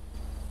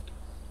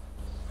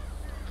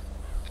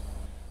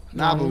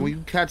 Nah, but when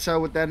you catch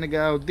up with that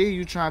nigga LD,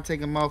 you trying to take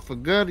him out for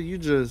good, or you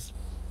just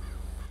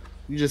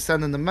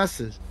sending the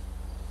message?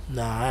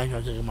 Nah, I ain't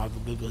trying to take him out for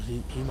good because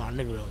he my nigga,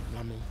 though. You know what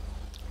I mean?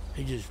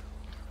 He just...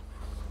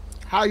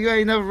 How you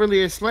ain't never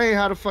really explained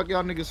how the fuck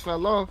y'all niggas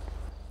fell off?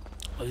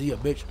 Cause he a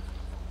bitch.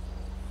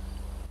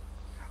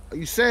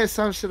 You said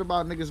some shit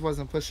about niggas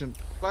wasn't pushing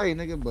play,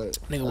 nigga, but...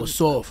 Nigga was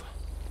soft.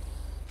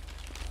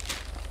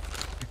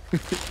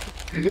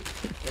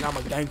 And I'm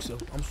a gangster.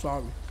 I'm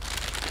sorry.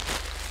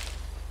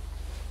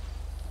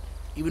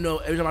 Even though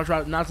every time I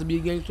try not to be a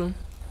gangster,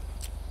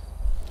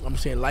 I'm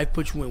saying life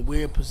puts you in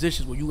weird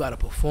positions where you gotta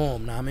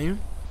perform, know what I mean?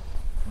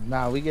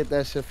 Nah, we get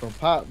that shit from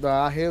Pop, bro.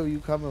 I hear where you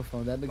coming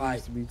from. That nigga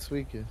used to be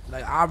tweaking.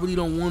 Like, I really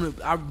don't want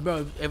to,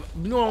 bro, if,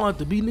 you know what I want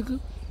to be, nigga?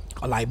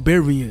 A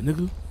librarian,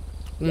 nigga.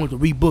 I want to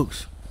read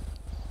books. You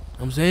know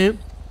what I'm saying?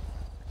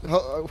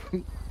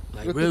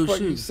 Like, what real the fuck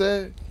shit. you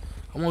said?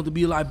 I want to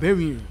be a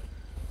librarian. You know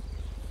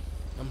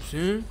what I'm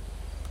saying?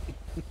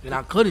 And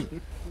I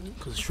couldn't,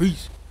 because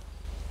streets.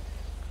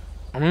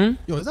 Yo,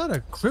 is that a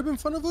crib in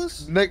front of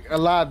us? Nick, a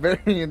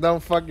librarian don't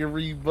fucking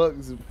read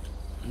books.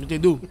 What they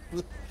do?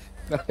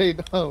 No, they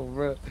don't,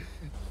 bro.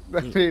 No,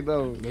 they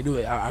don't. They do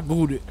it. I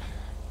googled it.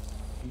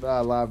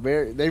 Nah,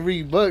 librarian. They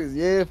read books,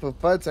 yeah, for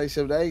fun type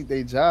shit. That ain't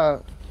their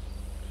job.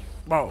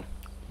 Bro,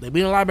 they be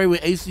in the library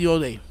with AC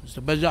all day. It's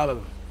the best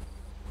job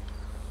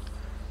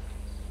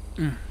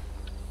ever.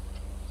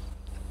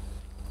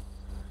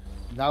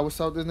 Now what's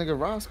up with this nigga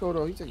Roscoe,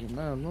 though? He taking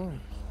mad long.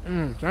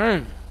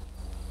 Dang.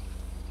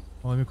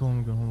 Oh, let me call him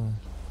again. Hold on.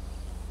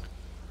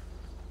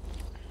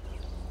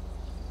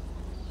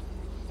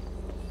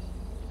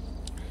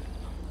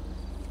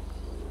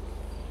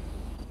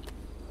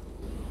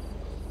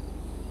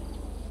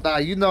 Nah,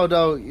 you know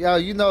though, yo,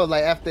 you know,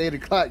 like after 8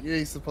 o'clock, you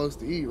ain't supposed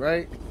to eat,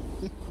 right?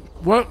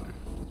 What?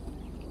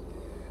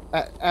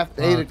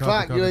 After 8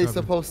 o'clock, you ain't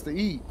supposed to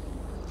eat.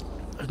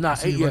 It's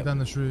not 8 right yet. down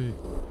the street.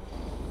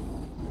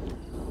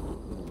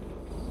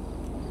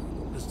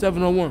 It's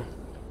 7:01.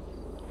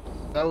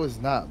 No,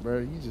 it's not, bro.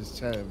 You just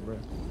chatting, bro.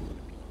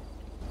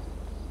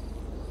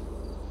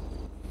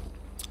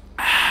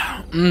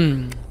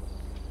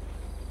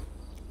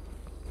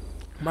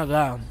 My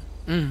God.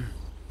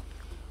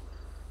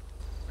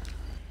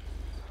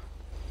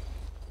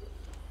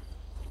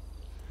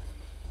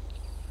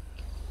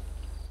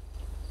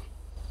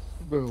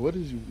 Bro, what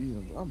is you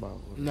eating? I'm about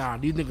to... Nah,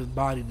 these niggas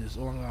body this.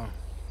 Oh my God.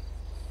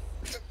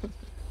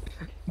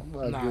 I'm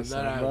about to get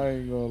some. I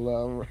ain't gonna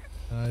lie, bro.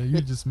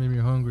 You just made me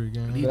hungry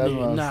again. These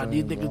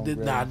niggas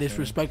did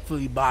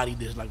disrespectfully body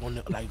this like on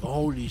the, like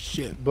holy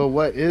shit. But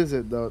what is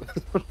it though?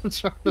 That's what I'm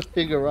trying to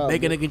figure out.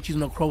 Bacon, egg, and cheese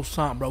on a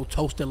croissant, bro.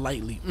 Toasted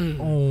lightly.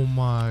 Oh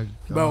my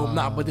God. Bro,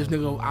 nah, but this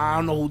nigga, I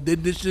don't know who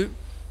did this shit,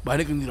 but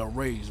nigga need a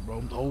raise,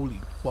 bro. Holy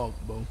fuck,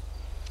 bro.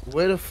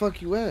 Where the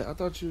fuck you at? I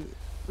thought you.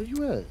 Where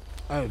you at?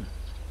 Hey,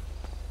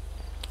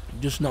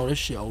 just know this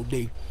shit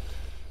OD.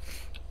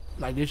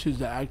 Like this is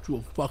the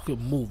actual fucking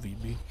movie,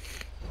 b.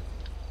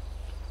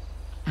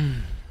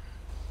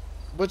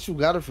 But you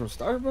got it from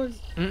Starbucks?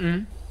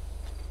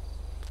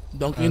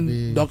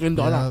 Dunkin'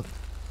 Donuts.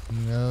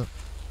 Yep.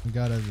 You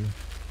gotta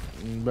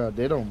be. Bro,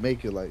 they don't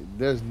make it like.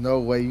 There's no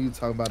way you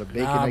talking about a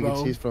bacon, egg,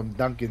 and cheese from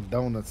Dunkin'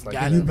 Donuts.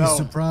 Like, you'd be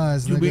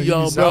surprised, You nigga. be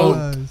yo, You'd be bro.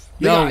 surprised.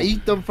 Yo, I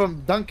eat them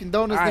from Dunkin'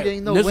 Donuts. Right, Nigga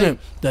ain't no listen, way.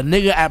 the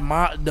nigga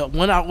at the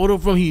one I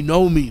ordered from, he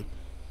know me.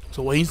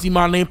 So when he see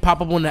my name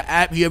pop up on the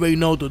app, he already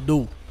know what to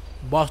do.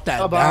 Bust that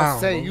But down, I'm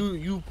saying bro.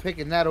 you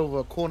picking that over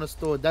a corner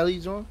store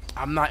deli joint.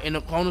 I'm not in the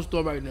corner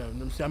store right now. You know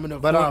what I'm saying? I'm in the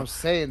But corner. I'm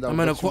saying though, I'm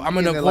in the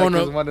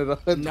corner.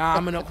 Like nah,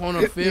 I'm in the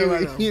corner field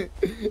right now. He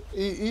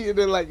eating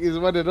it like it's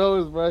one of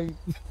those, bro.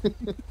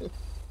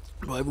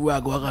 Bro, everywhere I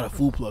go, I got a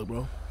food plug,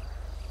 bro.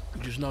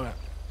 You just know that.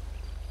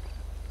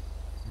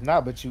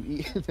 Nah, but you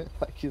eating it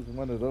like it's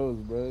one of those,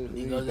 bro.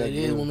 Because it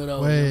is one of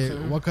those. Wait, you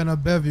know what kind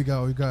of bev you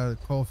got? We got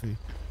coffee.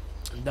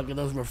 Dunkin'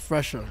 Donuts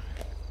refresher.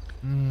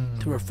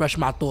 To refresh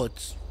my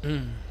thoughts.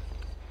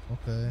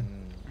 Okay.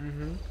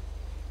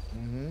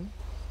 You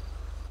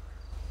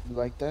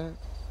like that?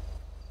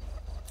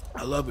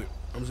 I love it.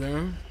 I'm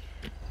saying.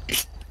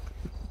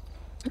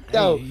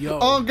 Yo, Hey, yo.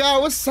 oh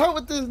God, what's up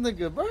with this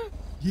nigga, bro?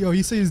 Yo,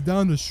 he says he's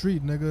down the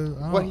street,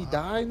 nigga. What, he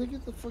died,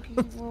 nigga? The fuck you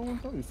wrong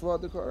with him? You flew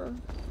out the car?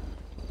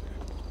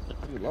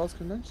 You lost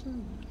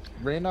connection?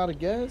 Ran out of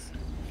gas?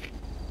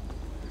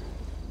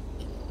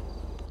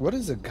 What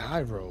is a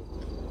gyro?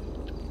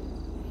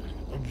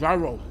 A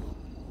gyro.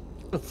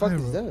 What the fuck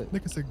is that?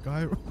 Nigga said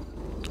gyro.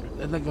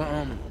 It's like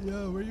a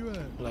Yeah, where you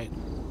at? like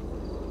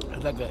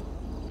it's like a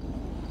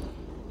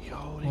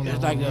Hold it's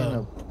on, like hold a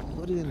on.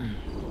 Put in.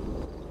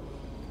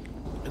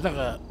 it's like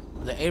a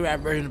the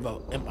Arab version of a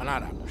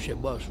empanada. Shit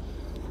buzz.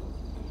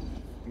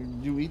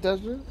 You eat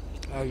that shit?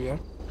 Oh yeah.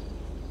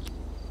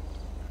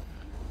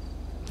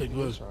 Take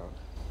good.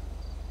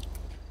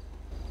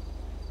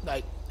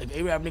 Like if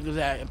Arab niggas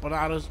had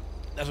empanadas,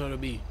 that's what it'll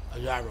be. A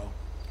gyro.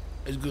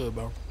 It's good,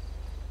 bro.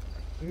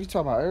 You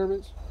talking about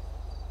Arabics?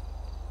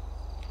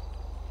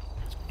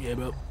 Yeah,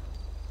 bro.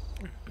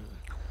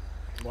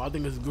 Well, I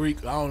think it's Greek.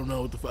 I don't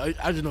know what the fuck.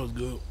 I just know it's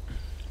good.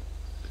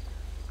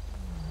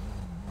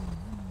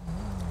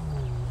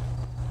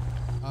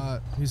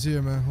 He's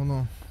here, man. Hold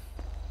on.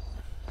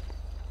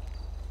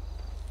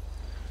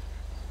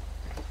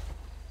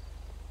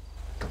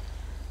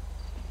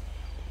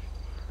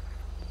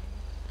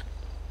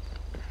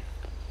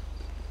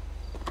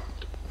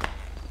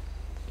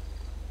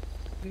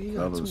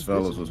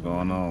 Fellas, what's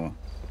going on?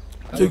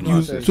 Took you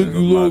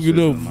long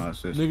enough,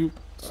 nigga.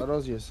 Are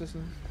those your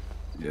assistants?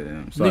 Yeah,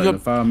 I'm sorry. Nigga,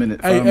 5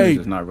 minutes. hey, 5 minutes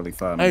hey, is not really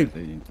 5 hey,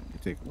 minutes. You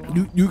take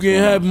You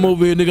can't have him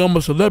over here, nigga. I'm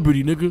a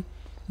celebrity, nigga.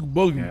 You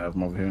bugging. Can't have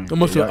him over here.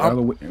 I'm a, Y'all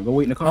go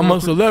wait in the car. I'm real a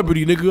quick?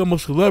 celebrity, nigga. I'm a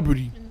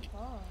celebrity.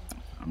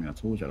 I mean, I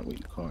told y'all to wait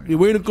in the car. Yeah,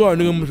 wait in the car,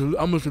 nigga.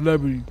 I'm a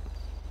celebrity.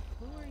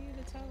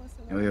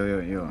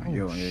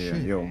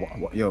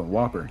 Yo,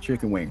 Whopper,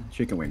 chicken wing.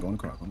 Go in the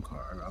car.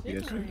 I'll be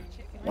there.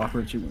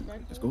 Whopper, chicken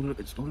wing. Let's go to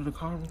the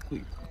car real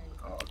quick.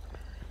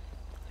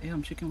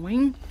 Damn, chicken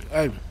wing.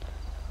 Hey.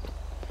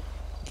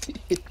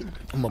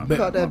 I'm a big.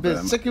 Call that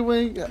bitch chicken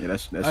wing. Yeah,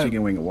 that's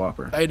chicken wing and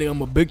Whopper. Hey, nigga,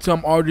 I'm a big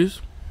time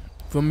artist.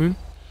 Feel me?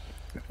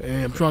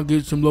 And I'm trying to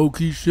get some low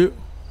key shit. You know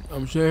what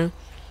I'm saying?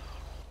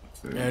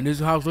 And this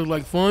house looks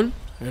like fun,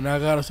 and I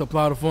gotta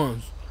supply the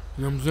funds.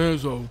 You know what I'm saying?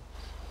 So,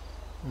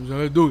 I'm saying,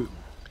 let's do it.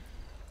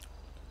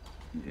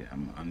 Yeah,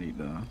 I need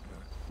to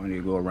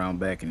go around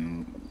back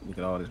and look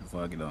at all this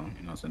before I get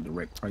some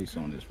direct price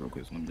on this real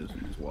quick. So I'm just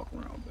walk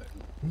around back.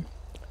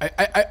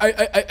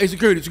 Hey,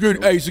 security.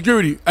 Hey,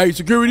 security.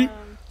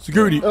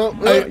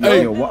 Whopper.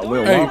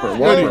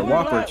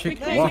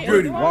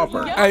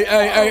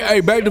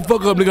 Hey, back the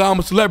fuck up, nigga. I'm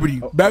a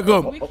celebrity. Back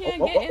up. We can't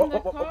get in the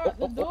car,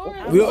 the door.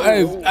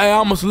 Hey,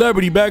 I'm a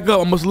celebrity. Back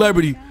up. I'm a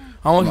celebrity.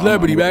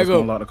 Back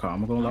up.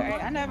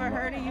 I never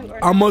heard of you.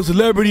 I'm a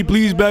celebrity.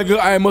 Please back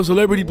up. I am a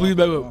celebrity. Please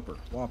back up.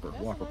 Whopper,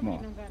 come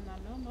on.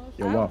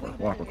 Yo,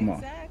 Whopper, come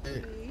on.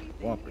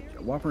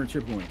 Whopper and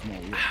chicken wing, come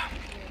on.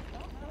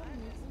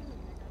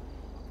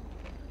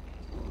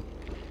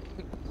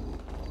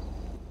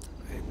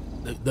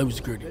 Yeah. That was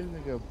security. This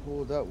nigga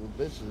pulled up with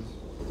bitches.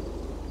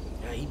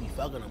 Yeah, he be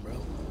fucking them, bro.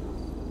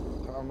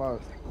 Talking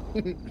about.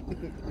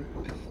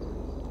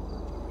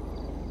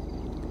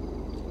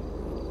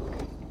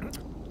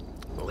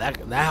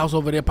 That house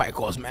over there probably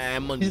costs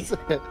mad money.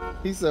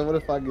 He said, what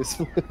if I get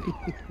split?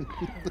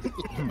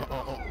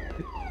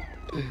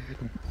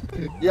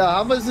 Yeah,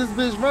 how much is this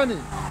bitch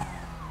running?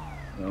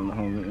 Let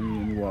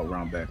me walk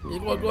around back. You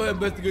go ahead and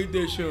investigate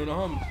that shit on the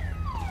homies.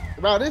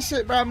 Bro, this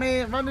shit, bro,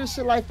 man, run this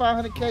shit like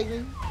 500K,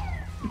 nigga.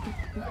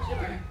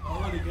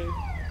 100K.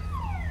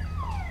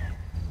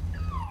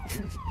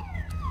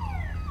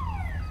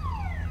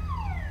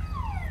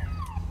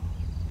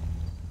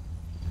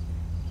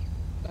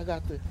 I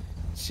got the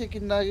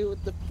chicken nugget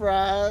with the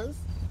fries.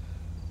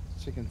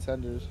 Chicken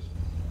tenders.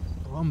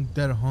 Bro, I'm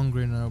dead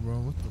hungry now, bro.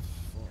 What the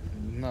fuck?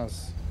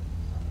 Nuts.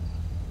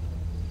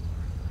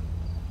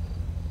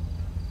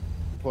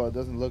 Well, it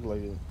doesn't look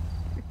like it.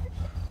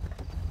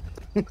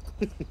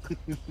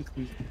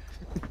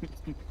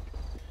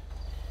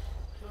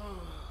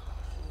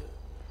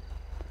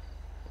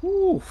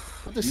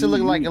 Oof. What this shit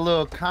look like? A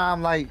little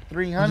calm, like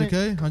 300?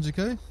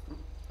 100K?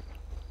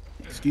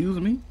 Excuse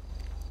me?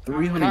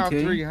 300K? Calm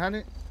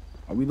 300?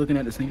 Are we looking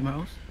at the same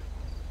house?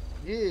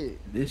 Yeah.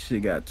 This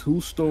shit got 2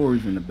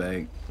 stories in the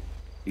back.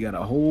 You got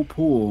a whole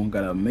pool,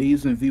 got an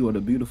amazing view of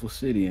the beautiful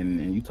city,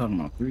 and you talking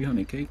about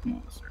 300K? Come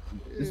on, sir.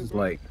 This is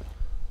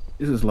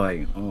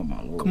like, oh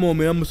my lord. Come on,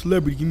 man. I'm a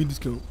celebrity. Give me a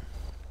discount.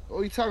 What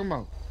are you talking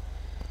about?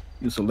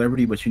 You're a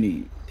celebrity, but you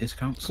need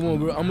discounts? Come on,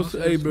 bro.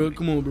 Hey, bro.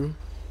 Come on, bro.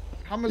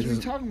 How much are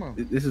you talking about?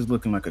 This is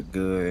looking like a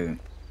good,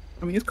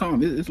 I mean, it's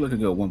calm. It's looking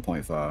good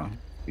 1.5,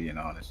 being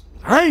honest.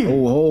 Hey!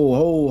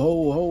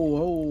 Ho.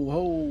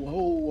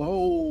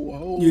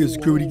 Yeah,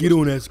 security. Get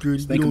on that,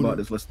 security. Let's think about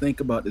this. Let's think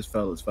about this,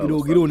 fellas. Get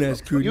on that,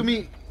 security. You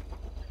mean,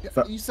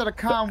 you said a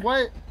calm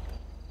what?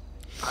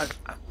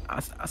 I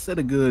said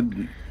a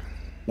good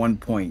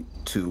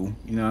 1.2. You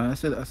know, I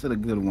said a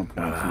good 1.2.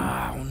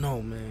 I don't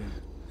know, man.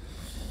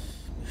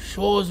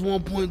 Sure, it's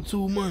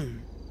 1.2,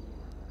 man.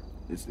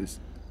 It's.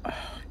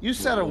 You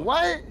said a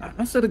what?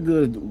 I said a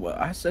good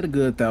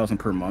 1,000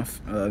 per month.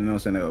 You know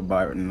what I'm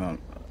saying?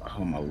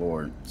 Oh my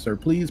lord, sir,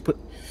 please put.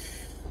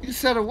 You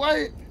said a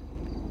what?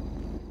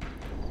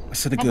 I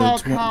said a good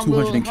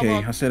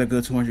 200K. I said a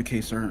good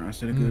 200K, sir. I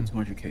said a good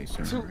 200K,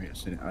 sir.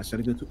 I said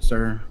a good,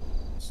 sir.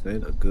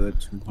 said a good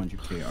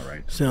 200K. All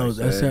right.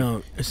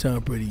 That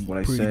sound pretty. What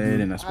I pretty said,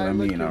 good. and that's what I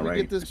mean. All right. Can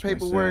we get this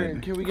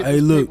paperwork? Can we get Hey,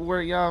 this look.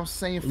 paperwork? Y'all, I'm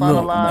saying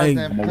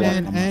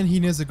finalized. And he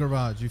needs a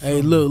garage. You feel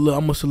Hey, me? look,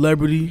 I'm a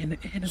celebrity,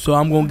 so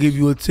I'm gonna give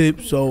you a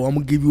tip. So I'm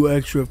gonna give you an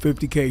extra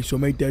 50K. So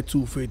make that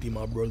 250,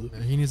 my brother.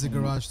 And he needs a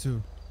garage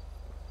too.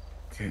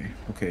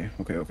 Okay.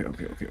 I'm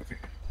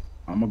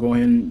gonna go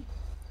ahead and.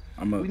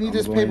 We need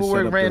this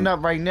paperwork ran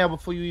up right now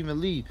before you even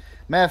leave.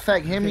 Matter of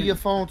fact, hand me your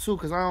phone too,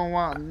 cause I don't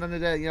want none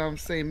of that. You know what I'm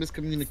saying?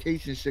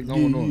 Miscommunication shit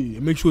going on. Yeah.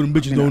 Make sure them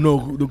bitches don't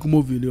know. Don't come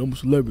over here. Nigga. I'm a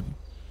celebrity.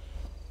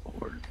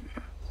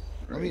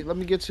 Let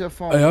me get your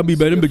phone. Hey, I'll be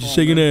back. Them bitches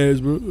shaking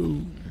ass, bro.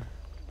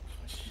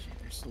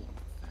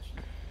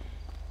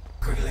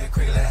 Crickle,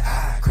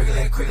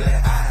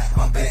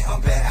 I'm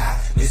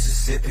back,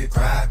 Mississippi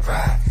pride,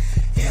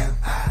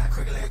 M.I.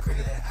 Crickle.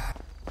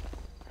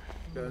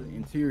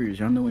 Interiors,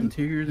 y'all know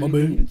interiors. My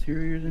bad.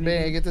 Interiors.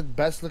 Man, get the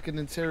best looking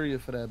interior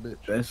for that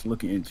bitch. Best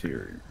looking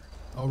interior.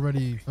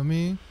 Already for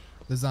me,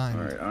 design.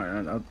 All right.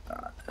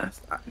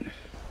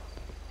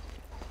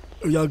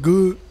 Are y'all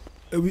good?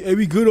 Are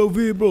we good over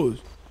here,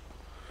 bros?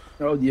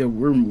 Oh yeah,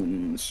 we're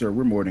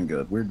more than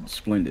good. We're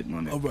splendid,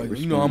 my man. All right,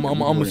 you know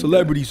I'm a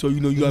celebrity, so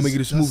you know you gotta make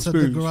it a smooth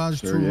experience. The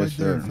garage sir, tool yes, right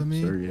sir. there for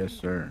me. Sir, yes,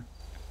 sir.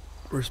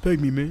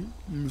 Respect me, man.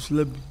 I'm a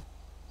celebrity.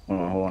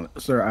 Hold on,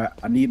 sir.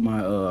 I need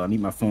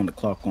my phone to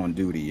clock on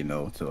duty. You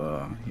know, to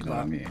you know what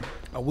I mean.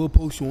 I will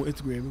post you on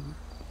Instagram.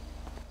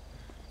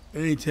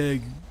 And ain't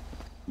tag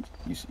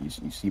you. You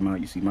see my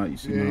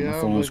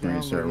phone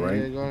screen, sir,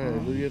 right? Yeah, go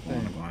ahead, do your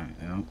thing.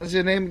 Yeah. What's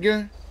your name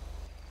again?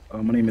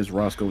 My name is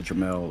Roscoe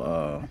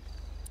Jamel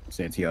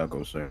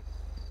Santiago, sir.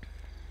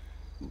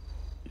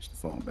 Here's the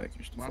phone back.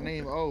 My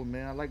name,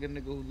 man. I like a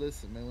nigga who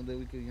listen, man. One day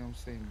we could, you know what I'm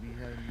saying, be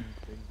having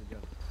things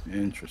together.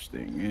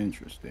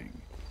 Interesting.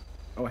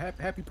 Oh,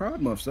 happy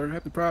Pride Month, sir.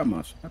 Happy Pride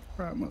Month,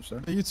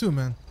 sir. Hey, you too,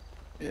 man.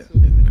 Yeah.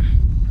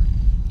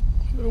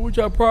 What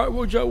y'all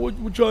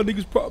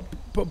niggas proud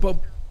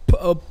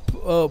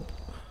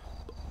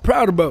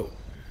about?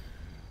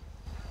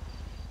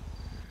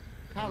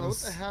 Kylo, what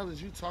the hell is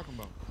you talking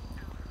about?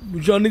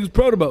 What y'all niggas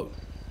proud about?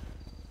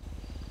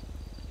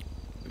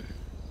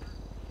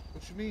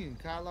 What you mean,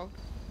 Kylo?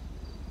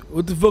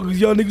 What the fuck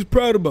is y'all niggas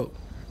proud about?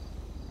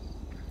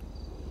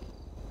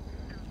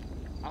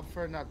 I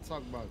prefer not to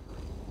talk about it.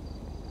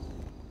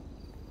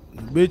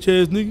 Bitch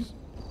ass niggas.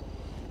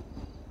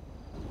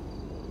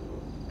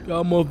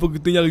 Y'all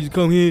motherfuckers think y'all can just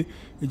come here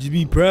and just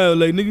be proud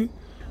like nigga.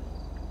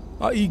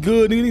 I eat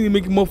good, nigga. Nigga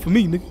make it more for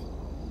me, nigga.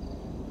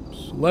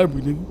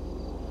 Celebrity, nigga.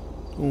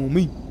 On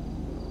me.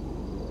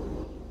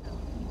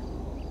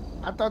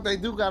 I thought they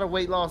do got a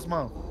weight loss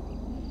month.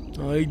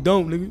 No, they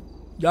don't, nigga.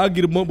 Y'all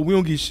get a month, but we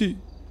don't get shit.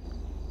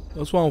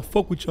 That's why I don't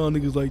fuck with y'all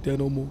niggas like that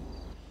no more.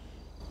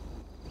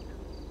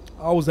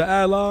 I was an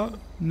ally,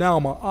 now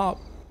I'm an op.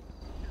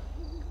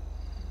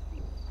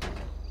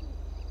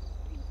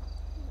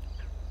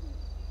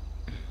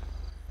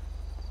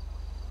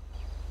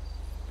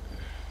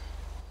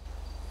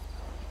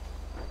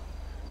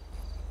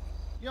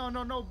 You don't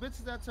know no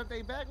bitches that took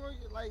they back, bro?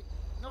 Like,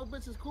 no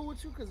bitches cool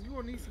with you? Because you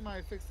gonna need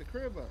somebody to fix the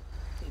crib up.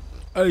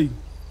 Hey,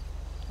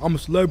 I'm a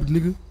celebrity,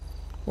 nigga. Don't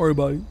worry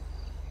about it.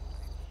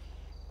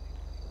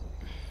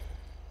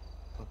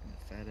 Fucking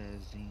fat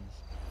ass jeans.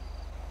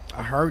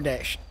 I heard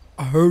that shit.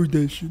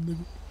 Nigga.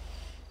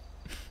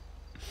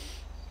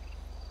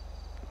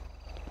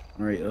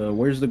 All right,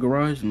 where's the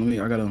garage? Let me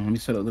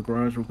set up the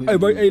garage real quick. Hey,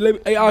 bro,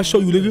 hey, I'll show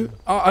you, nigga.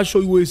 I'll show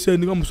you what it said,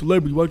 nigga. I'm a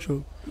celebrity. Watch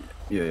out.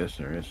 Yeah, yes,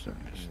 sir. Sir,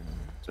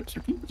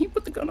 can you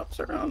put the gun up,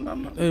 sir?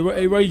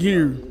 Hey, right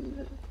here.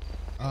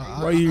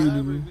 Right here,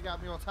 nigga.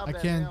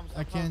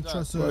 I can't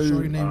trust a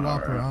shorty named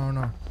Whopper. I don't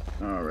know.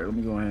 All right, let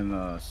me go ahead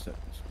and set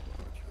this.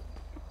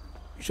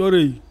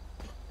 Shorty.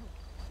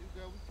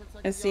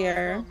 It's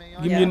Sierra.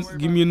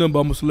 Give me a number.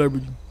 I'm a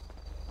celebrity.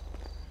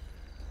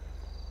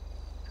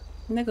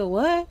 Nigga,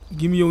 what?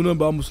 Give me your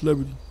number. I'm a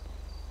celebrity.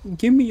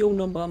 Give me your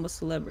number. I'm a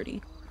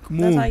celebrity. Come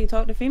That's on. how you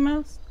talk to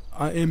females?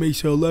 I am a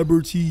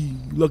celebrity.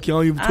 Lucky I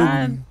don't even talk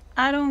to you.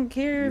 I don't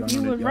care if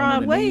you would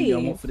Rod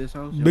Wave.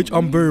 Bitch,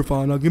 I'm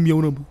verified. Now give me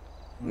your number.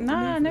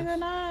 Nah, nigga,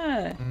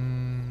 nah.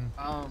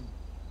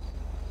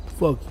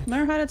 Fuck.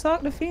 Learn how to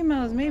talk to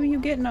females. Maybe you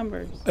get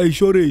numbers. Hey,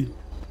 shorty.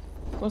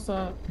 What's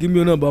up? Give me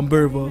your number. I'm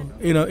verified.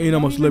 Ain't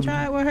I'm a celebrity.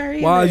 Try it with her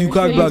Why are you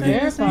cock blocking?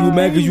 You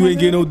mad because you ain't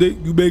getting no dick?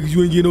 You mad because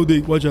you ain't getting no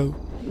dick? Watch out.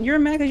 You're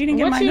mad because you didn't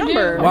get my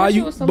number. Why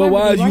you? But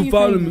why are you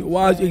following me?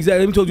 Why? Exactly.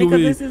 Let me talk to you over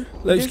here.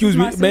 Like, excuse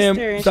me,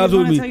 ma'am. Stop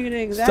talking to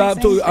me. Stop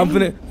talking. I'm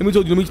finna. Let me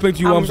talk to you. Let me explain to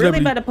you why I'm celebrity.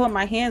 I'm really about to put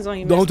my hands on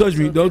you. Don't touch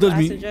me. Don't touch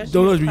me.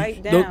 Don't touch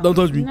me. Don't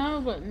touch me.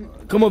 No, but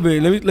come over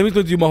here. Let me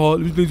explain to you my heart.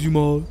 Let me explain to you my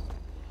heart.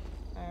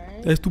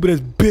 That stupid ass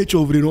bitch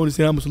over there don't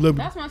understand I'm a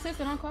celebrity. That's my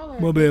sister. Don't call her.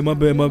 My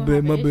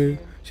bad.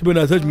 She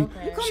better not touch me.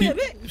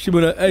 She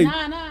better not. Hey.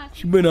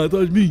 She better not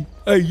touch me.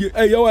 Hey,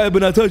 your ass better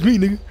not touch me,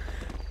 nigga.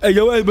 Hey,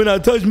 your ass better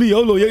not touch me.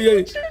 Hold on,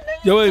 yeah.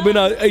 Yo, hey,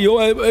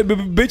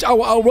 bitch,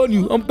 I'll run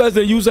you. I'm faster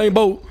than Usain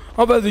Bolt.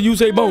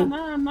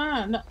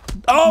 Nah. No.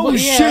 Oh, but,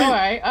 shit.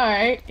 Yeah, all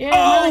right. Yeah,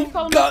 oh, no, you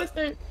calling God. my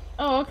sister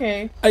Oh,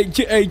 okay. Hey,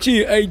 chill. Hey,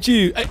 chill. Hey,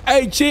 chill.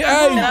 Hey, chill.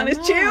 Hey. Now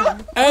it's chill.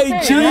 Hey,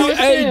 Okay, chill. now it's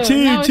Hey, chill. Now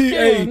chill. it's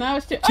Hey, chill. Now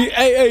it's chill. chill.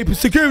 Hey,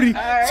 security.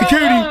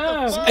 Security.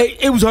 Hey,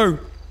 it was her.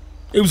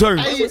 It was her.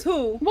 It was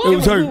who? It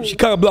was her. She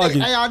cock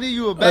blocking. Hey, I need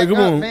you a Hey, back come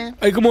up, on. man.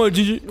 Hey, come on,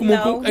 Gigi. Come on.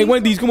 No, Come. Hey,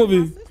 Wendy's, come over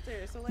here.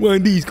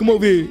 Wendy's, come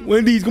over here.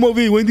 Wendy's, come over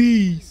here.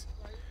 Wendy's.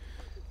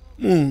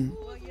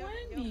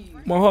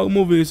 My heart, come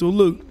over here. So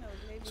look.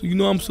 So you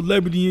know I'm a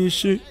celebrity and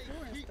shit.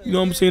 You know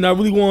what I'm saying? I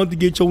really wanted to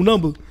get your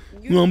number.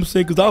 You know what I'm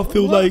saying? Because I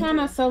feel What like kind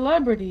of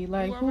celebrity?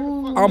 Like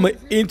who? I'm an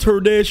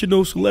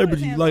international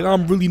celebrity. Like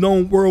I'm really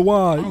known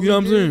worldwide. You know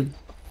what I'm saying?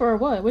 For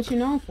what? What you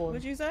known for?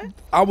 What'd you say?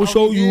 I will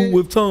show you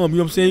with time. You know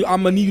what I'm saying?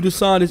 I'm gonna need you to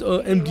sign this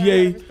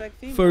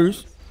NDA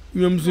first.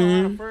 You know what I'm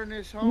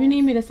saying? You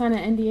need me to sign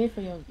an NDA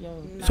for your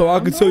So I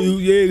can tell you,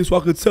 yeah. So I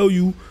can tell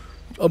you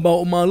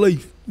about my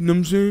life. You know what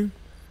I'm saying?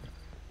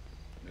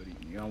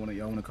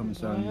 Y'all wanna come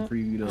inside and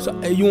preview the? So,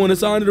 hey, you wanna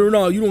sign it or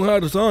not? You don't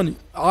have to sign it.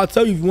 I'll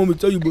tell you if you want me to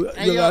tell you, but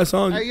you gotta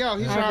sign it. Hey, yo,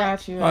 he's I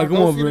got you. All right, come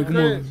on, bro. Come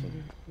on.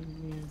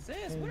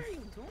 Sis, what are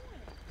you doing?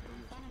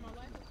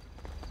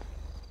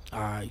 All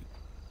right.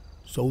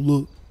 So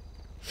look,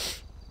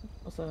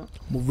 What's up?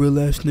 I'm a real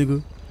ass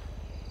nigga,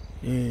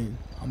 and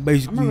I'm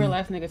basically. I'm a real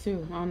ass nigga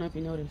too. I don't know if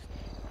you noticed.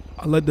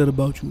 I like that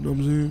about you. You know what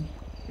I'm saying?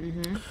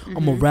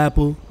 I'm a mhm.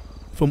 rapper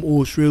from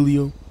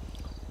Australia,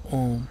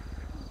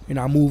 and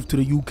I moved to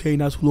the UK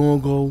not too long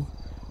ago,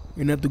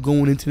 and after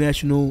going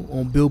international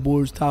on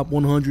Billboard's Top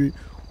 100,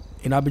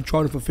 and I've been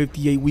charting for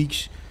 58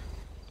 weeks,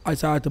 I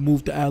decided to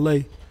move to LA.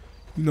 You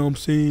know what I'm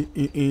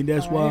saying? And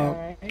that's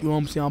why, you know what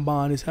I'm saying, I'm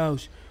buying this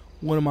house.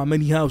 One of my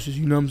many houses,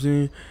 you know what I'm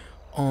saying?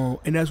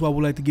 And that's why I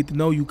would like to get to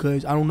know you,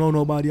 because I don't know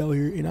nobody out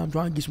here, and I'm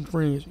trying to get some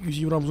friends. You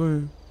see what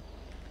I'm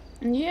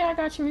saying? Yeah, I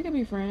got you. We could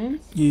be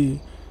friends. Yeah.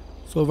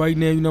 So right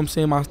now, you know what I'm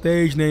saying, my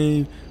stage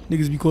name,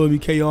 niggas be calling me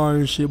KR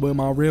and shit, but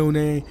my real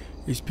name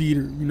is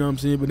Peter, you know what I'm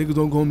saying? But niggas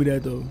don't call me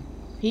that, though.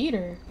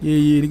 Peter?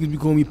 Yeah, niggas be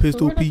calling me Pistol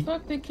So where the Pete.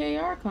 fuck did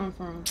KR come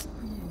from?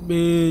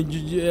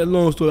 Man,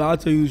 long story. I'll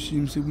tell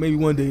you maybe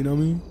one day, you know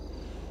what I mean?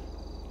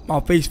 My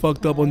face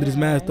fucked up under this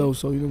mask, though,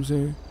 so you know what I'm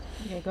saying?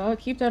 Yeah, go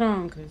keep that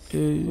on, cause.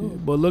 Yeah,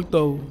 but look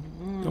though, you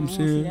know what I'm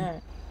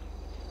saying?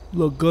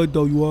 Look good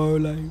though, you are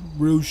like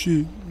real shit,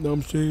 you know what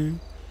I'm saying?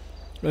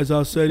 As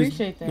I said,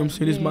 Appreciate that. You know what I'm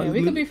saying? It's my,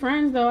 we could be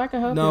friends though. I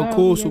can help you now, out. of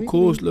course, Yeah, of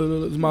course.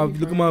 Look,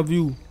 look at my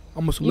view.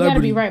 I'm a celebrity. You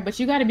gotta be right, but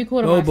you gotta be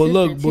cool to no, my but sister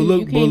look, too. but look,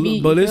 You can't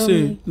be, but you feel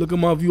listen, me? look at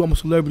my view. I'm a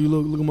celebrity.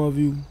 Look at my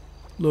view.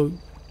 Look.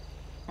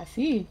 I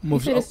see. I'm You a-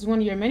 said this is one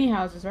of your many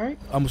houses, right?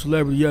 I'm a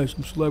celebrity. Yes,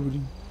 I'm a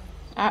celebrity.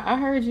 I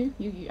heard you.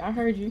 I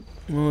heard you.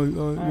 All right.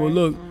 All Well, right,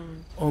 look,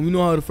 you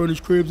know how to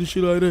furnish cribs and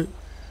shit like that.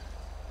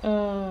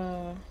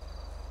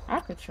 I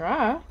could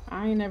try.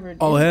 I ain't never.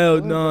 Oh did hell,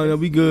 before, nah, but nah,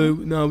 we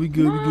good. Nah, we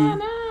good. We Nah, good.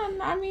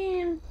 nah. I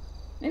mean,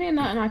 it ain't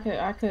nothing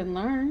I couldn't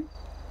learn.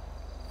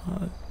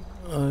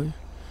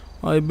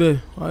 I bet.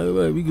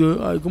 We good.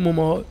 All right, come on,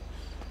 my heart.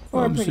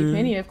 For a I'm pretty saying.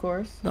 penny, of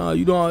course. Nah,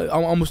 you know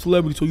I'm a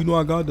celebrity, so you know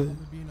I got that.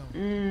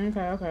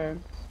 Okay.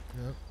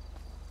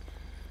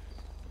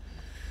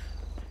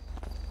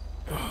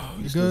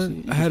 You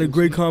good? I had a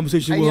great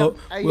conversation with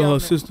her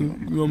sister. You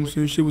know what I'm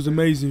saying? Shit was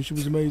amazing. She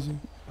was amazing.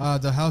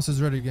 The house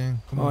is ready,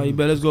 gang. Come on. You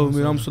bet. Let's go,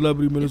 man. I'm a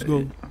celebrity, man. Let's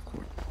go.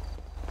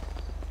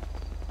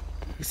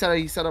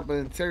 He set up an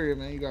interior,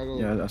 man. You gotta go.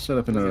 Yeah, I set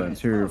up an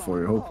interior for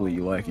you. Hopefully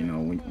you like, you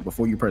know,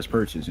 before you press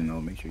purchase, you know,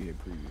 make sure you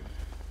hit preview.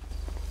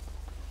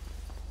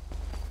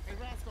 Hey,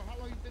 Rascal, how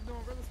long you been doing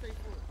real estate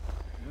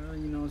for?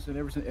 You know,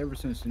 ever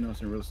since you know,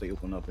 since real estate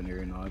opened up in here,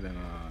 you know, I've been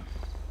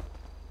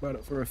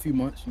but for a few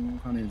months, you know,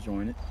 kind of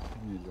enjoying it.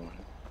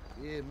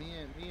 Yeah, me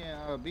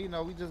and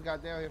Bino, we just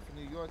got down here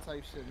from New York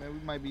type shit, man. We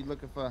might be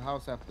looking for a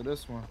house after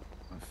this one.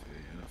 I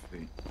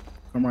feel.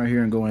 Come right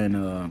here and go and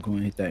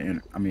hit that.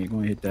 Go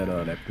and hit that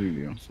that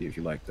preview. See if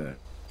you like that.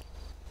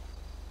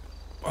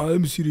 All right,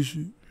 let me see this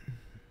shit.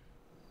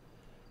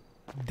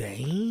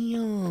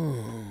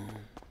 Damn.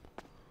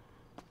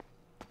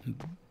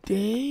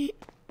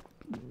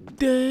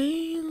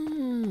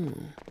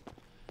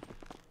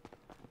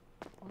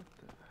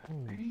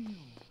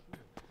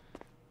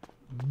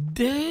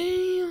 Damn.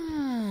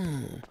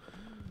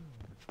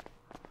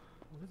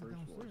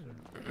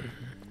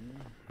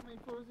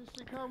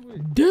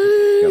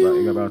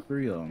 Got about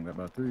three of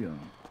them.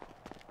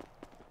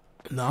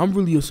 Nah, I'm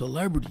really a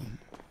celebrity.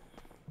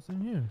 What's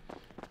in here?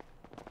 I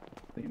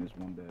think there's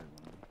one bed.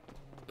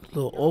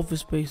 Little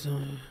office space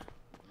on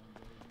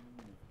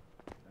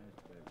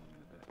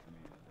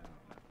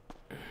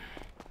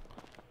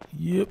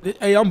here. Yep.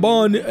 Hey, I'm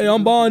buying it. Hey,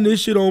 I'm buying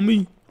this shit on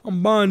me.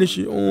 I'm buying this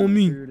shit on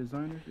me.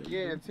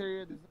 Yeah,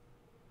 interior design.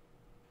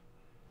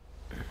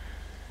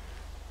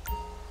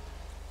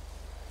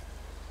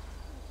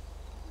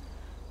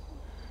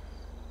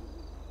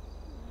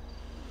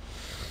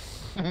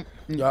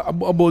 Yeah, I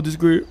bought this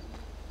crib.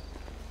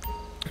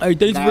 Hey,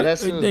 thanks for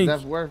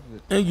that's worth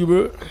it. Thank you,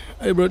 bro.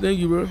 Hey, bro, thank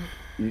you, bro.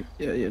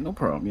 Yeah, no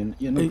problem.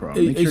 Yeah, no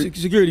problem. Hey,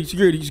 security.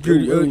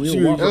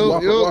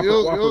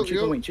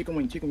 Chicken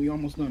wing, we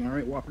almost done, all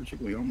right? Whopper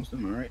chicken wing, almost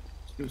done, all right?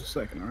 Just give us a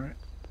second, all right?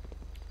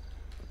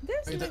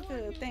 This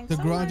nigga thinks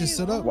The garage is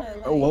set up.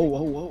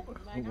 Whoa.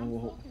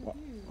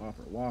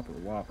 Whopper.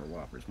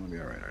 It's gonna be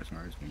alright. It's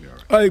gonna be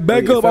alright. Hey,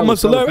 back up. I'm a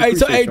celebrity.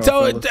 Hey,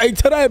 tell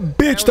that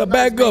bitch to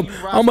back up.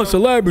 I'm a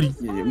celebrity.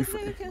 Yeah, we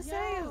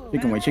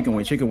chicken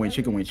wing. Wait, who's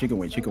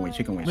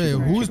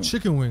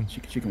chicken wing?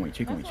 Chicken wing.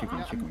 I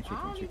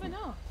don't even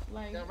know.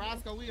 Like,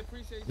 Roscoe, we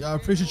appreciate you. Yeah, I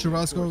appreciate you,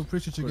 Roscoe.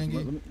 Appreciate you,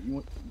 Gengi.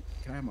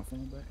 Can I have my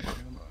phone back?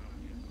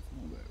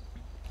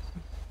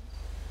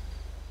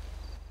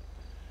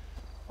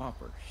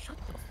 Hopper, shut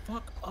the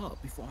fuck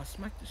up before I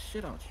smack the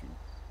shit out you.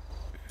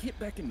 Get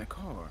back in the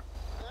car.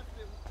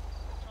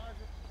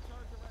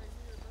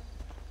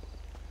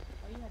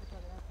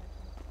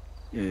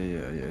 Yeah.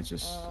 It's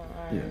just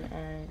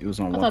It was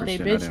on Walker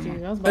shit.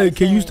 Hey,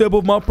 can you step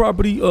up my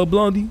property,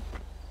 Blondie?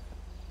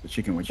 The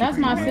chicken with that's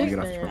chicken. my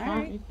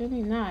sister. You feel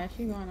me? Nah, if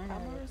she going, I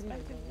gotta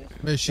respect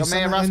it. Yo,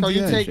 man, Roscoe,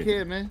 you take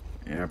care, man.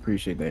 Yeah, I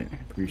appreciate that.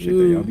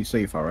 Y'all be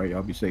safe, all right?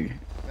 Y'all be safe.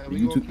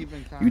 You too,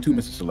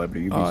 Mr.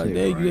 Celebrity. You be safe, all right?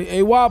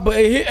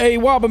 Hey,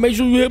 Whopper, make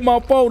sure you hit my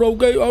phone,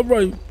 okay? All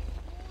right.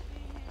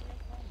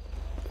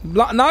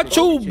 Not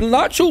you,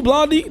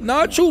 Blondie.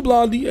 Not you,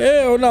 Blondie.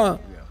 Hell nah.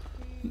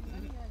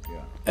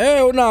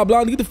 Hell nah,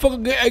 Blondie. Get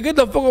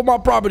the fuck off my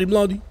property,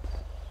 Blondie.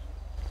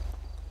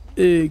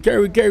 Hey,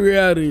 carry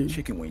out of here.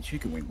 Chicken wing.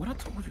 What I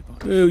told you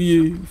about? Hell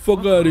yeah.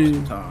 Fuck out of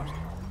here.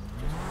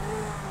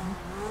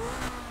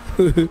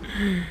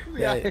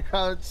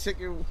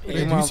 Chicken.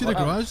 Hey, do you see the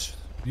garage?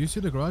 Do you see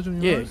the garage on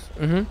your house?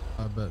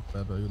 Mm-hmm. I bet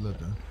you live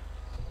there.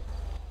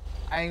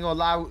 I ain't gonna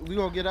lie, we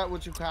gonna get up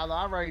with you, Kylo.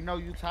 I already know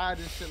you tired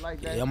and shit like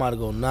that. Yeah, I'm about to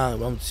go 9,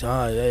 but I'm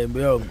tired. Hey,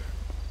 bro.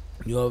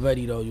 You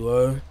already though, you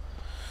heard?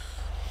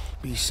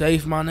 Be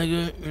safe, my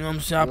nigga. You know what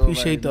I'm saying? I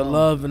appreciate the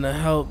love and the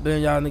help,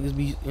 man. Y'all niggas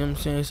be, you know what I'm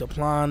saying,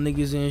 supplying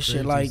niggas and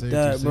shit like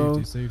that,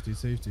 bro. Safety.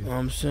 You know what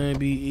I'm saying?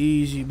 Be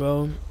easy,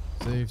 bro.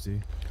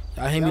 Safety.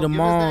 Y'all hit me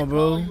tomorrow,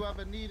 bro.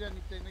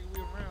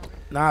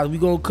 Nah, we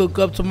gonna cook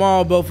up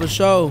tomorrow, bro, for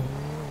sure.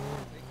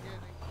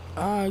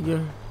 Alright,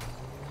 girl.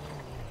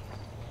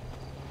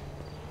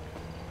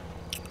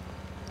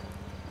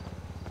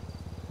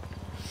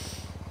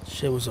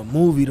 Shit was a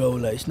movie though,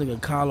 like this nigga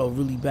Kylo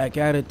really back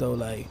at it though,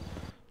 like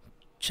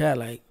chat,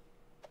 like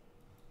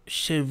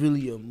shit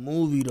really a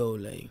movie though,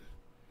 like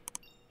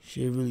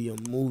shit really a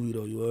movie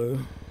though, you heard?